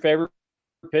 who's your favorite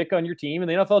pick on your team in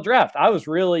the NFL draft? I was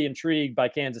really intrigued by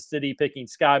Kansas City picking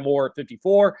Sky Moore at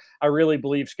 54. I really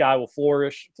believe Sky will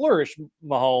flourish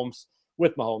Mahomes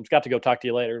with Mahomes. Got to go talk to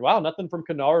you later. Wow, nothing from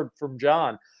Kennard from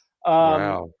John.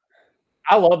 Wow.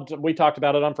 We talked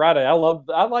about it on Friday. I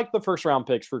like the first round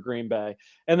picks for Green Bay.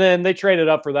 And then they traded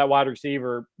up for that wide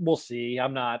receiver. We'll see. You're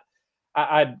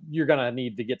going to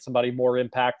need to get somebody more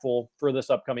impactful for this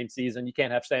upcoming season. You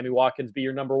can't have Sammy Watkins be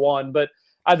your number one, but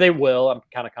they will. I'm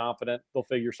kind of confident they'll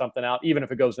figure something out. Even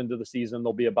if it goes into the season,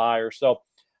 they'll be a buyer. So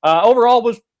overall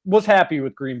was happy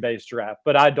with Green Bay's draft,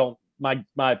 but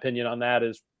my opinion on that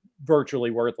is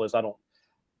virtually worthless. I don't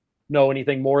know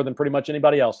anything more than pretty much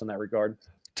anybody else in that regard.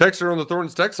 Texter on the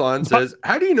Thorntons text line says,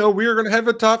 how do you know we are going to have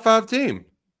a top 5 team?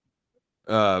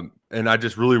 And I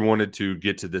just really wanted to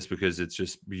get to this because it's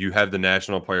just, you have the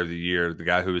National Player of the Year, the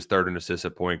guy who is third in assists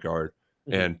at point guard,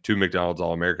 and 2 McDonald's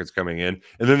All-Americans coming in.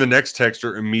 And then the next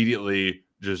texter immediately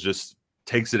just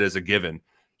takes it as a given.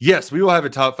 Yes, we will have a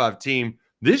top 5 team.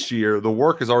 This year, the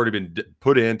work has already been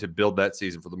put in to build that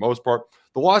season for the most part.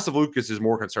 The loss of Lucas is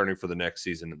more concerning for the next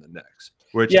season and the next,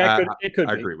 which I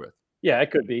agree with. Yeah,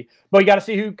 it could be. But you got to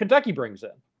see who Kentucky brings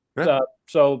in. Yeah.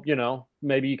 So,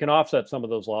 maybe you can offset some of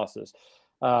those losses.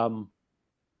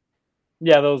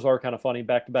 Yeah, those are kind of funny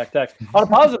back-to-back texts. On a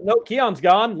positive note, Keon's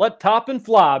gone. Let Toppin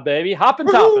fly, baby. Hoppin'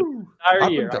 Toppin. Entire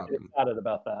year. I'm excited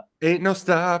about that. Ain't no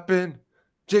stopping.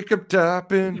 Jacob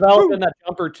Toppin. Developing that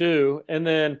jumper, too. And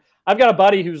then I've got a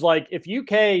buddy who's like, if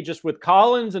UK, just with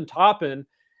Collins and Toppin,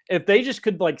 if they just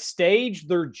could stage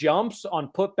their jumps on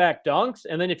putback dunks,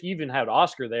 and then if you even had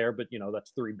Oscar there, but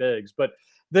that's 3 bigs, but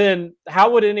then how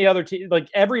would any other team,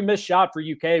 every missed shot for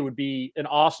UK would be an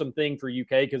awesome thing for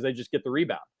UK because they just get the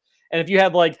rebound. And if you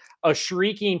had a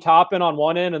shrieking Toppin on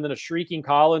one end and then a shrieking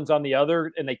Collins on the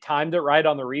other, and they timed it right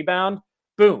on the rebound,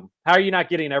 boom. How are you not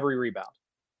getting every rebound?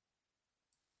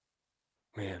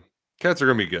 Man, Cats are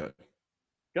going to be good.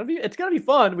 It's gonna be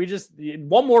fun. We just need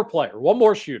one more player, one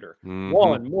more shooter,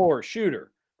 one more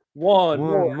shooter, one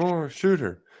more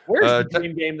shooter. Where's the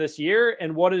dream game this year,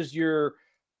 and what is your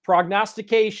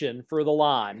prognostication for the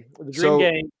line? The dream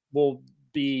game will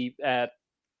be at.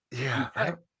 Yeah,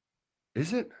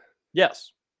 is it?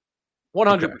 Yes,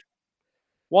 100%.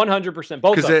 100%.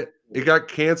 Both because it got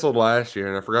canceled last year,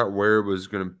 and I forgot where it was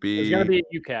going to be. It's going to be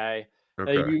at UK.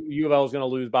 Okay. U of L is going to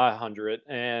lose by 100,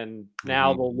 and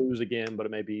now they'll lose again, but it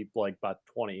may be by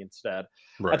 20 instead.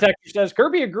 Right. A texter says,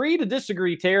 Kirby, agree to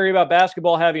disagree, Terry, about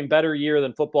basketball having better year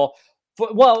than football.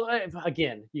 Well,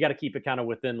 again, you got to keep it kind of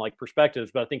within perspectives,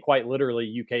 but I think quite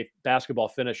literally UK basketball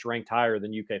finished ranked higher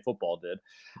than UK football did.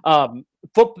 That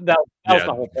was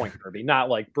the whole point, Kirby.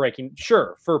 Not breaking.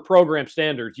 Sure, for program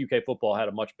standards, UK football had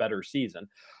a much better season.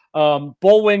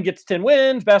 Bullwin gets 10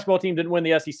 wins. Basketball team didn't win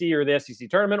the SEC or the SEC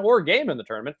tournament or a game in the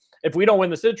tournament. If we don't win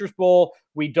the Citrus Bowl,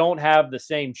 we don't have the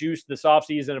same juice this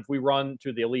offseason. If we run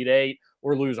to the Elite 8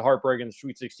 or lose a heartbreak in the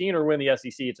Sweet 16 or win the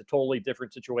SEC, it's a totally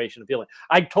different situation of feeling.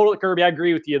 Kirby, I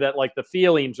agree with you that the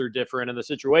feelings are different and the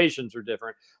situations are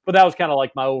different. But that was kind of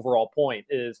my overall point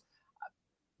is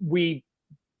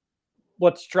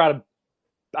let's try to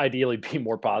ideally be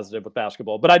more positive with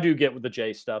basketball, but I do get with the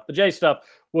Jay stuff. The Jay stuff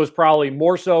was probably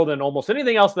more so than almost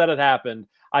anything else that had happened.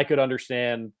 I could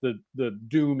understand the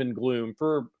doom and gloom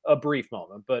for a brief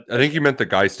moment, but I think you meant the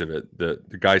geist of it.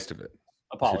 The geist of it.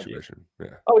 apology. situation. Yeah.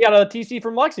 Oh, we got a TC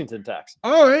from Lexington text.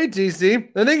 Oh, hey, TC.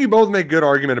 I think you both make good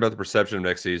argument about the perception of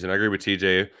next season. I agree with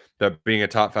TJ that being a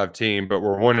top 5 team, but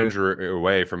we're one injury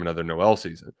away from another Noel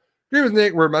season. I agree with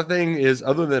Nick where my thing is,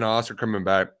 other than Oscar coming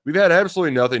back, we've had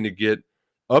absolutely nothing to get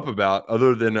up about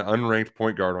other than an unranked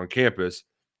point guard on campus.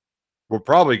 We'll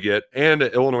probably get, and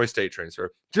an Illinois State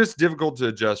transfer. Just difficult to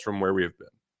adjust from where we have been.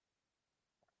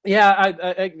 Yeah,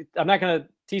 I'm not going to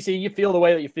 – TC, you feel the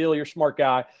way that you feel. You're a smart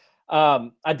guy.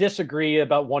 I disagree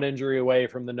about one injury away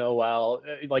from the Noel.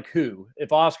 Like who?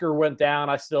 If Oscar went down,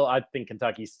 I think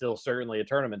Kentucky's still certainly a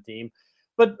tournament team.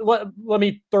 But let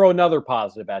me throw another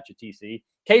positive at you, TC.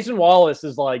 Cason Wallace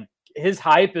is like – his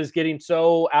hype is getting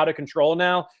so out of control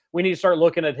now. We need to start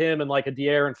looking at him in like a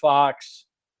De'Aaron Fox,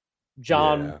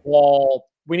 John Wall.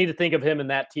 We need to think of him in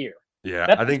that tier. Yeah,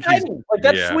 that's I think exciting.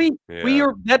 That's sweet.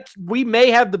 Yeah. We may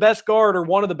have the best guard or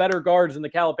one of the better guards in the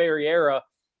Calipari era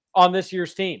on this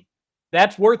year's team.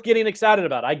 That's worth getting excited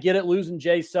about. I get it, losing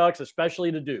Jay sucks,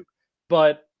 especially to Duke.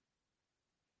 But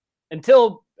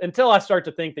until I start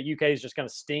to think that UK is just going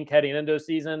to stink heading into a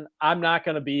season, I'm not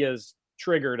going to be as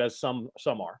triggered as some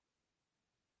are.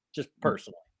 Just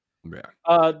personally.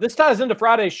 Yeah. This ties into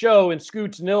Friday's show and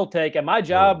Scoot's nil take. At my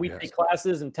job, we take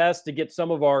classes and tests to get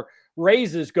some of our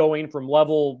raises going from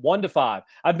level 1 to 5.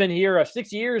 I've been here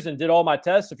 6 years and did all my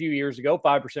tests a few years ago,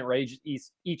 5% raise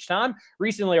each time.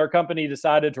 Recently, our company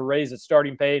decided to raise its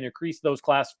starting pay and increase those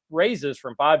class raises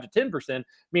from 5 to 10%,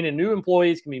 meaning new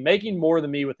employees can be making more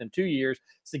than me within 2 years,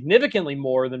 significantly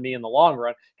more than me in the long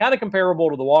run, kind of comparable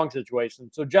to the Wong situation.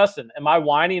 So, Justin, am I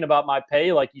whining about my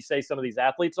pay like you say some of these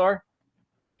athletes are?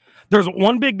 There's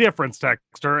one big difference,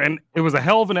 Texter, and it was a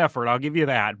hell of an effort. I'll give you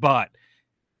that. But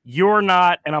you're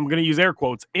not, and I'm going to use air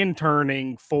quotes,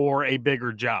 interning for a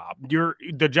bigger job.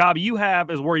 The job you have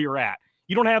is where you're at.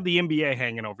 You don't have the NBA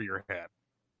hanging over your head.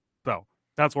 So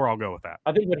that's where I'll go with that.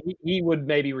 I think what he would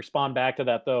maybe respond back to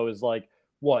that, though, is like,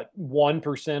 what,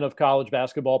 1% of college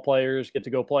basketball players get to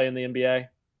go play in the NBA?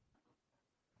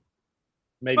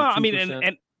 Maybe 2%. I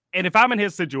mean, and if I'm in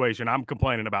his situation, I'm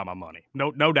complaining about my money.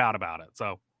 No doubt about it.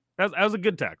 So that was a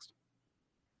good text.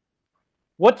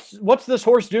 What's this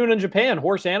horse doing in Japan?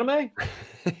 Horse anime?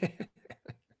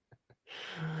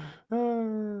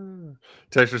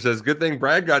 Texter says, good thing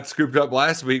Brad got scooped up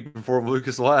last week before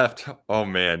Lucas left. Oh,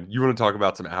 man. You want to talk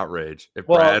about some outrage. If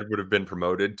Brad would have been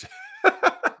promoted.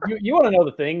 you want to know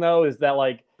the thing, though, is that,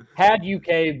 like, had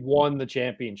UK won the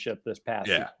championship this past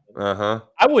season,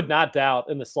 I would not doubt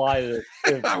in the slightest.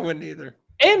 I wouldn't either.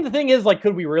 And the thing is, like,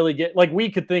 could we really get, like, we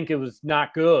could think it was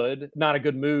not good, not a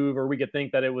good move, or we could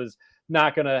think that it was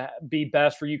not going to be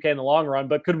best for UK in the long run,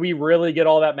 but could we really get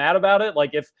all that mad about it?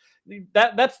 Like, if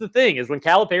that's the thing, is when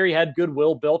Calipari had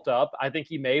goodwill built up, I think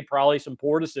he made probably some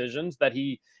poor decisions that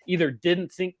he either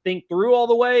didn't think through all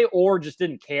the way or just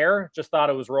didn't care, just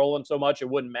thought it was rolling so much it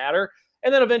wouldn't matter.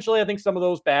 And then eventually I think some of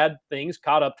those bad things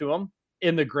caught up to him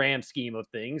in the grand scheme of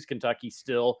things. Kentucky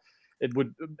still,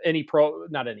 not any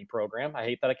program. I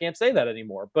hate that I can't say that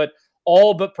anymore, but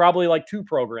probably like 2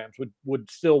 programs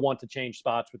would still want to change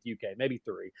spots with UK, maybe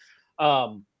 3.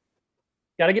 Got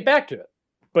to get back to it.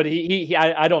 But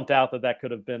I don't doubt that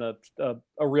could have been a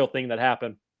real thing that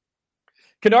happened.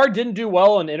 Kennard didn't do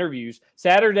well in interviews.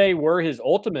 Saturday were his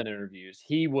ultimate interviews.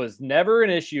 He was never an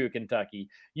issue at Kentucky.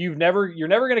 You're never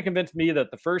going to convince me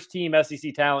that the first team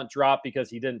SEC talent dropped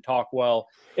because he didn't talk well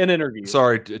in interviews.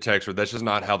 Sorry, Texter. That's just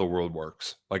not how the world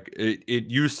works. Like it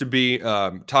used to be.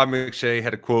 Todd McShay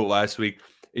had a quote last week.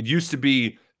 It used to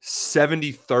be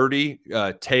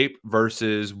 70-30 tape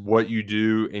versus what you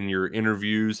do in your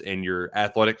interviews and your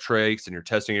athletic traits and your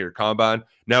testing at your combine.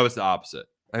 Now it's the opposite.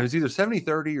 It was either 70-30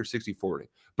 or 60-40.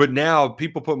 But now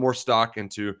people put more stock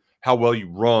into how well you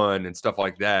run and stuff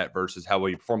like that versus how well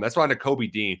you perform. That's why Nakobe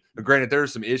Dean, granted,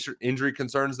 there's some injury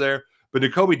concerns there, but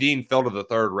Nakobe Dean fell to the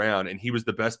 3rd round, and he was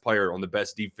the best player on the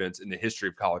best defense in the history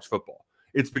of college football.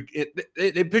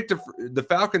 The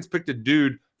Falcons picked a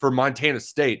dude for Montana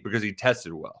State because he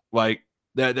tested well. Like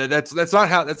that's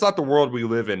not the world we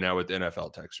live in now with the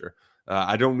NFL, Texture.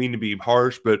 I don't mean to be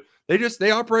harsh, but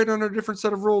they operate on a different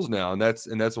set of rules now, and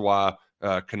that's why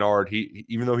Kennard, he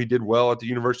even though he did well at the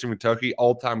University of Kentucky,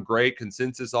 all-time great,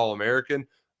 consensus All-American,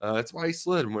 that's why he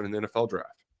slid and went in the NFL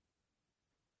draft.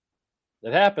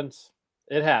 It happens.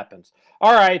 It happens.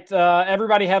 All right,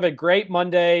 everybody have a great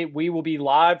Monday. We will be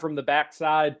live from the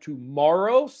backside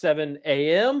tomorrow, 7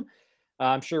 a.m.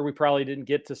 I'm sure we probably didn't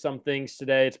get to some things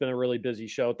today. It's been a really busy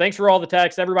show. Thanks for all the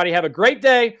texts. Everybody have a great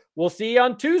day. We'll see you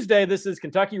on Tuesday. This is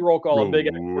Kentucky Roll Call on Big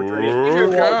Dick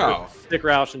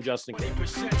Roush and Justin King.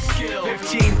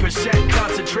 15%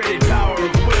 concentrated power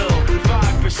of will,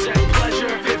 5% pleasure,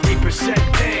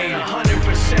 50%